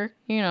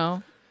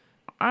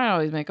 I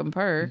always make them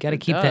purr. You gotta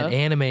keep that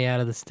anime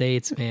out of the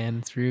States, man.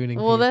 It's ruining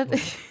well, people.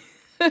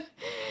 that...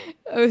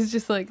 I was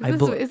just like,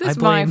 is this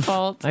my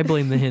fault? I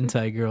blame the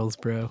hentai girls,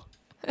 bro.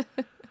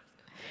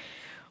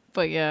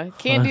 But yeah,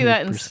 can't do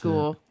that in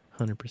school.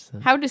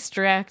 100%. How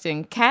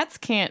distracting. Cats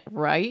can't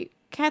write.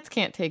 Cats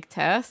can't take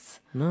tests.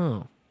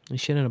 No. They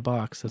shit in a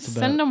box. That's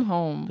Send them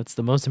home. That's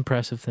the most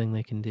impressive thing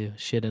they can do.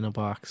 Shit in a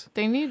box.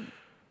 They need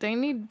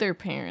their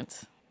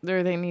parents.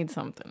 They need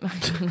something. I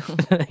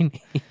don't know.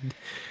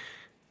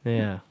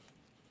 Yeah.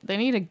 They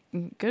need a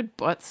good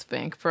butt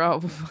spank,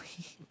 probably.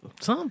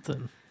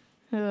 Something.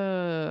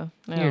 No.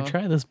 Here,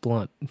 try this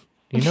blunt.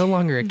 You're no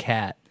longer a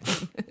cat.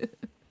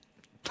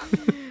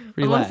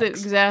 Unless it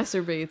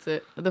exacerbates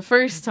it. The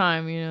first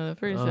time, you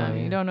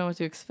don't know what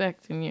to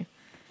expect, and you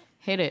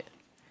hit it.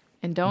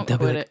 And don't They'll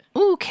be quit like, it.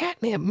 Ooh,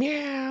 catnip,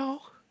 meow.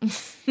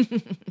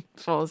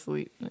 Fall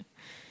asleep.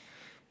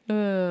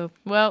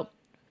 Well,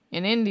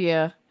 in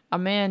India, a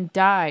man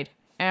died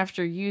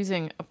after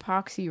using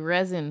epoxy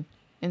resin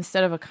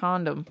instead of a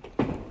condom.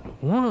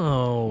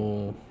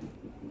 Whoa.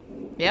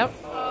 Yep.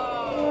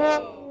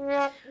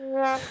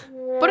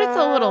 But it's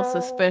a little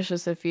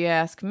suspicious if you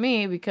ask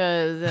me,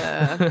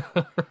 because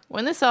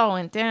when this all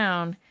went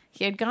down,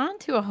 he had gone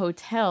to a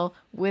hotel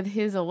with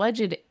his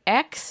alleged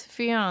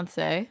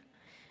ex-fiance,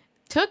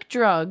 took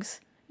drugs,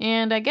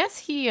 and I guess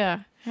he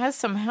has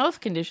some health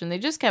condition. They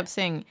just kept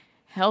saying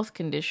health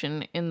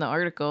condition in the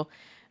article.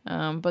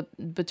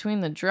 But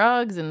between the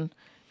drugs and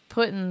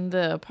putting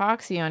the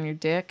epoxy on your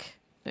dick,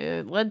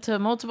 it led to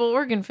multiple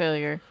organ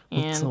failure.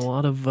 It's a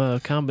lot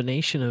of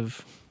combination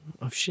of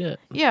shit.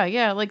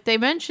 Yeah. Like they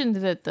mentioned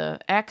that the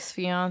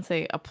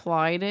ex-fiance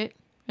applied it,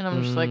 and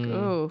I'm just like,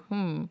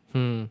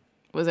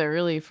 was that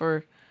really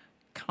for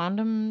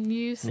condom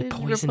usage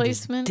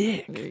replacement?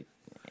 His dick.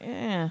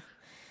 Yeah.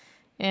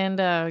 And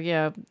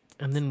yeah.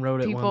 And then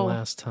wrote it one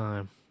last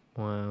time.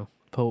 Wow.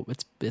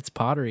 It's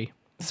pottery.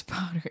 It's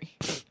pottery.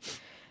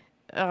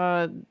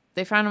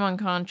 They found him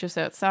unconscious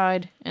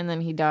outside, and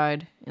then he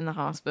died in the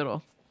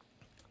hospital.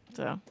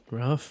 So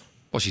rough.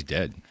 Well, she's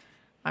dead.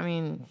 I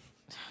mean,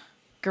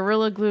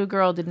 Gorilla Glue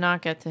Girl did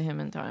not get to him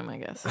in time, I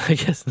guess. I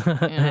guess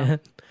not, man.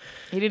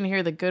 He didn't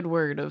hear the good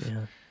word of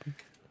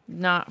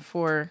not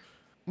for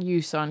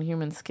use on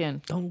human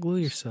skin. Don't glue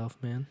yourself,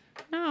 man.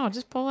 No,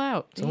 just pull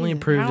out. It's only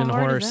improved in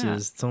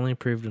horses. It's only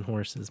improved in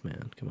horses,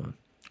 man. Come on.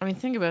 I mean,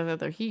 think about that,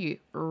 though.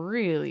 He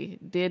really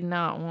did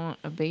not want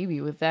a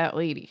baby with that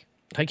lady.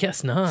 I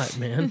guess not,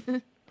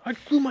 man. I'd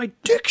glue my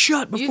dick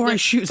shut before I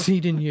shoot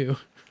seed in you.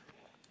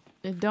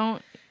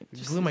 Don't.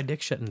 Just glue my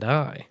dick shut and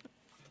die.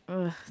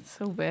 Ugh, it's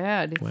so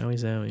bad. Wowie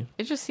zowie.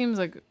 It just seems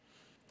like... I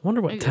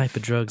wonder what type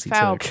of drugs he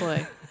foul took.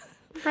 Play.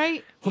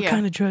 Right? What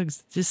kind of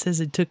drugs? It just says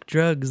it took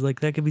drugs.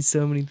 Like, that could be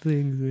so many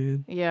things,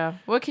 man. Yeah.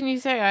 What can you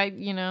say? I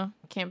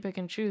can't pick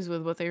and choose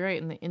with what they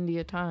write in the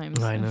India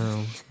Times. I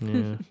know.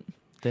 Yeah.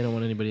 They don't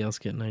want anybody else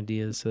getting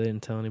ideas, so they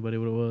didn't tell anybody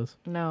what it was.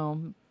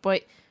 No.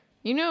 But,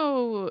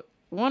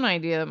 one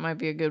idea that might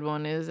be a good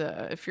one is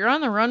if you're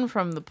on the run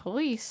from the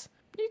police,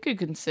 you could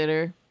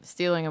consider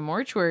stealing a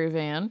mortuary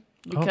van.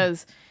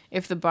 Because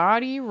if the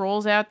body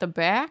rolls out the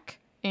back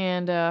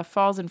and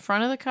falls in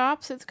front of the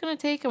cops, it's going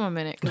to take them a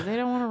minute because they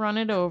don't want to run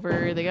it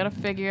over. They got to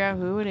figure out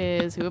who it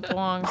is, who it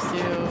belongs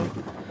to.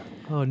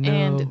 Oh, no.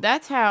 And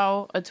that's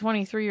how a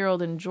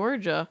 23-year-old in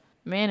Georgia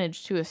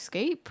managed to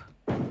escape.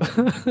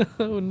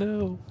 Oh,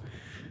 no.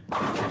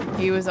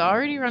 He was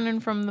already running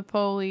from the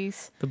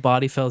police. The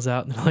body falls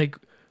out and they're like,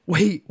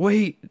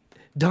 wait,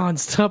 Don,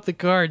 stop the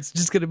car. It's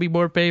just going to be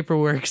more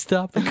paperwork.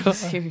 Stop the car.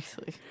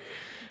 Seriously.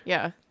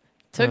 Yeah.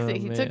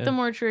 He took the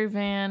mortuary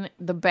van.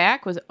 The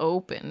back was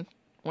open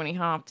when he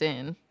hopped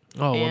in.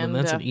 Oh, well, then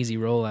that's an easy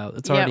rollout.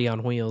 It's already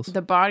on wheels.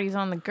 The body's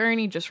on the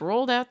gurney, just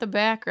rolled out the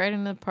back right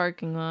into the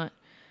parking lot.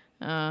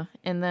 And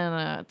then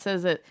it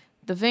says that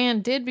the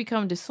van did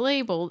become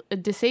disabled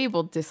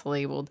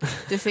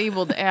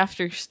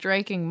after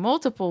striking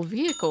multiple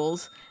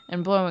vehicles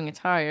and blowing a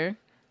tire.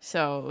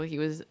 So he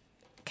was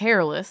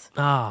careless.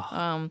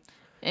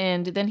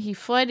 And then he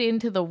fled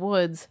into the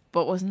woods,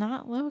 but was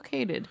not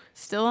located.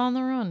 Still on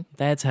the run.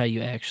 That's how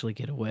you actually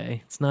get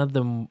away. It's not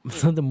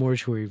the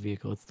mortuary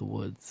vehicle. It's the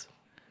woods.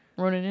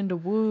 Running into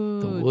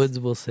woods. The woods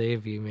will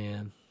save you,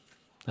 man.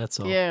 That's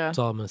all. Yeah. That's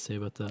all I'm gonna say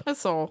about that.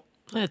 That's all.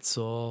 That's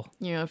all.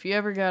 If you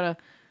ever gotta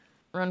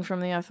run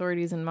from the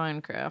authorities in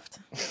Minecraft,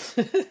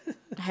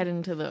 head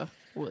into the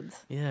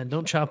woods. Yeah,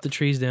 don't chop the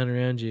trees down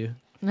around you.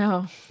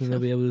 No. They'll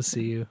be able to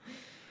see you.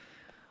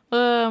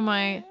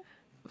 My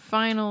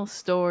final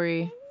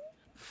story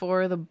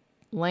for the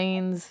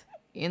lanes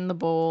in the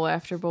bowl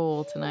after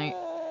bowl tonight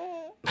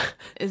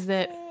is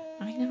that,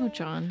 I know,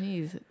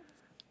 John,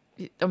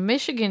 a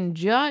Michigan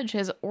judge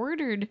has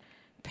ordered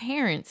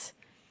parents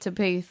to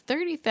pay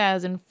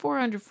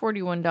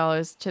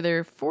 $30,441 to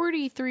their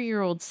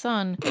 43-year-old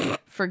son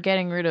for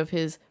getting rid of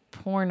his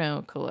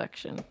porno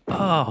collection.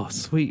 Oh,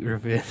 sweet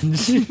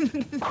revenge.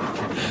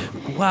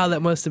 Wow,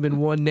 that must have been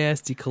one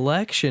nasty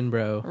collection,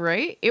 bro.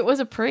 Right? It was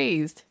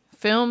appraised.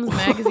 Films,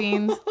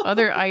 magazines,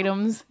 other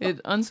items. It's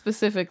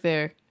unspecific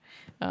there.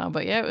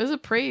 But yeah, it was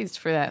appraised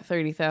for that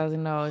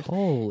 $30,000.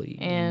 Holy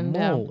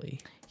moly.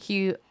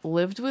 He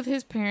lived with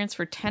his parents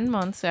for 10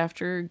 months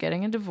after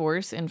getting a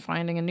divorce and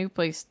finding a new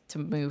place to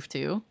move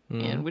to,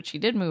 in which he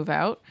did move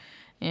out,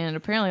 and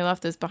apparently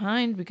left this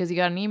behind because he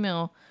got an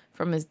email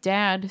from his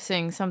dad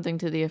saying something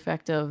to the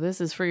effect of,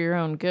 "This is for your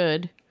own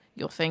good.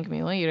 You'll thank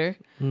me later.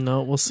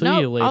 No, we'll see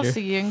Nope, you later. I'll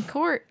see you in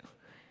court.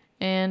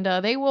 And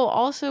they will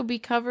also be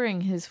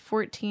covering his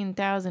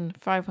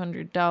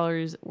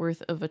 $14,500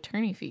 worth of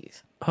attorney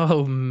fees.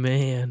 Oh,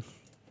 man.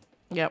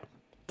 Yep.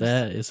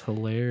 That is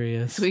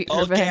hilarious. Sweet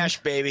All revenge.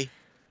 cash, baby.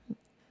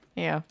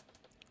 Yeah.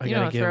 I You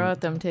gotta don't give throw him-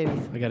 out them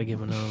titties. I gotta give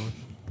him another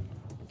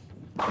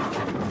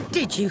one.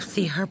 Did you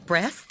see her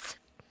breasts?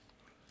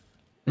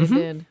 They Mhm.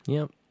 did.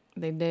 Yep.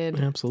 They did.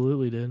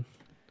 Absolutely did.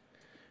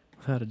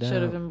 Without a doubt.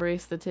 Should have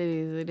embraced the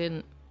titties. They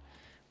didn't.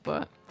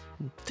 But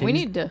we Titties-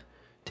 need to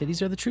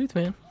Titties are the truth,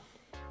 man.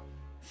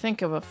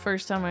 think of a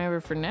first time I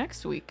ever for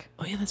next week.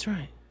 Oh, yeah, that's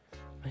right.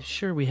 I'm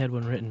sure we had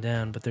one written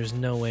down, but there's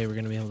no way we're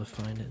going to be able to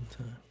find it in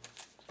time.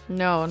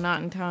 No,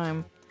 not in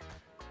time.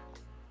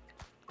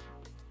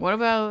 What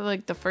about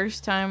like the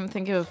first time?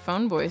 Think of a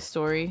phone boy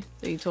story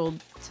that you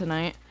told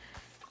tonight.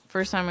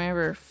 First time I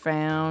ever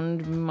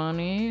found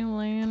money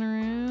laying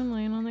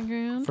on the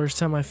ground. First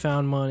time I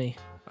found money.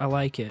 I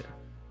like it.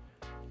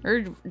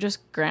 Or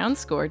just ground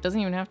score. It doesn't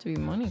even have to be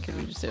money. Could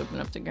we just open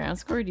up to ground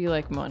score? Or do you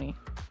like money?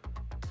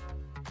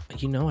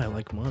 You know I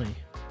like money.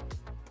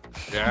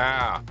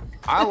 Yeah.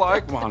 I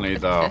like money,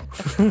 though.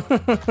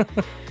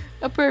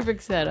 A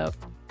perfect setup.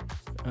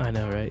 I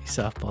know, right? You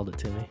softballed it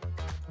to me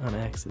on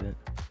accident.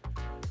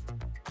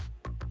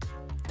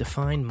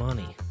 Define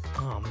money.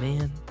 Oh,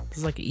 man. This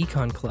is like an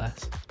econ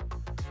class.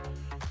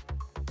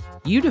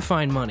 You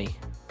define money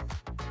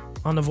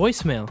on the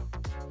voicemail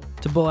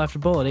to Bull After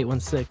Bull at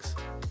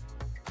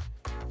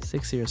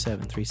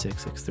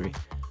 816-607-3663.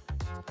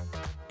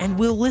 And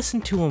we'll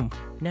listen to them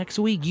next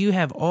week. You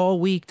have all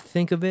week to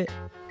think of it.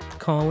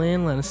 Call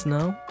in, let us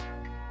know.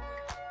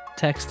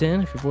 Text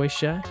in if you're voice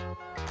shy.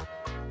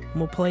 And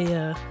we'll play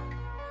a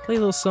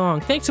little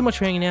song. Thanks so much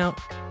for hanging out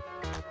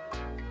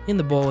in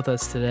the bowl with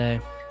us today.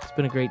 It's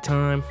been a great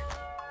time,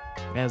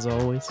 as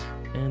always.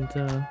 And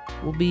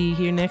we'll be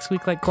here next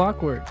week like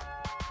clockwork.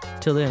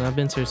 Till then, I've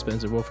been Sir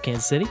Spencer Wolf of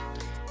Kansas City.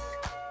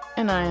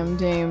 And I am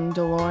Dame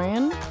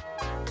DeLorean.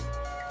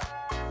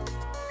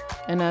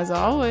 And as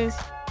always,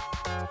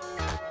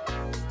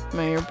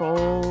 may your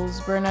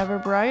bowls burn ever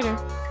brighter.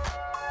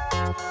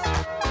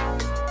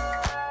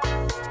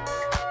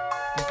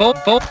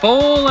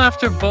 Bowl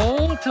after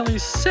bowl till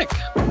he's sick.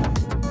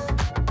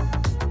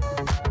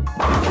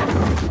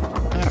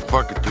 Ah,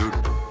 fuck it, dude.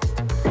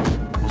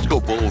 Let's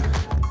go bold.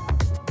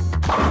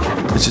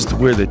 It's just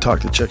weird they talk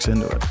the chicks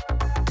into it.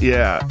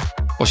 Yeah.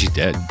 Well, she's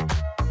dead.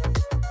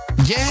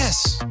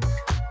 Yes.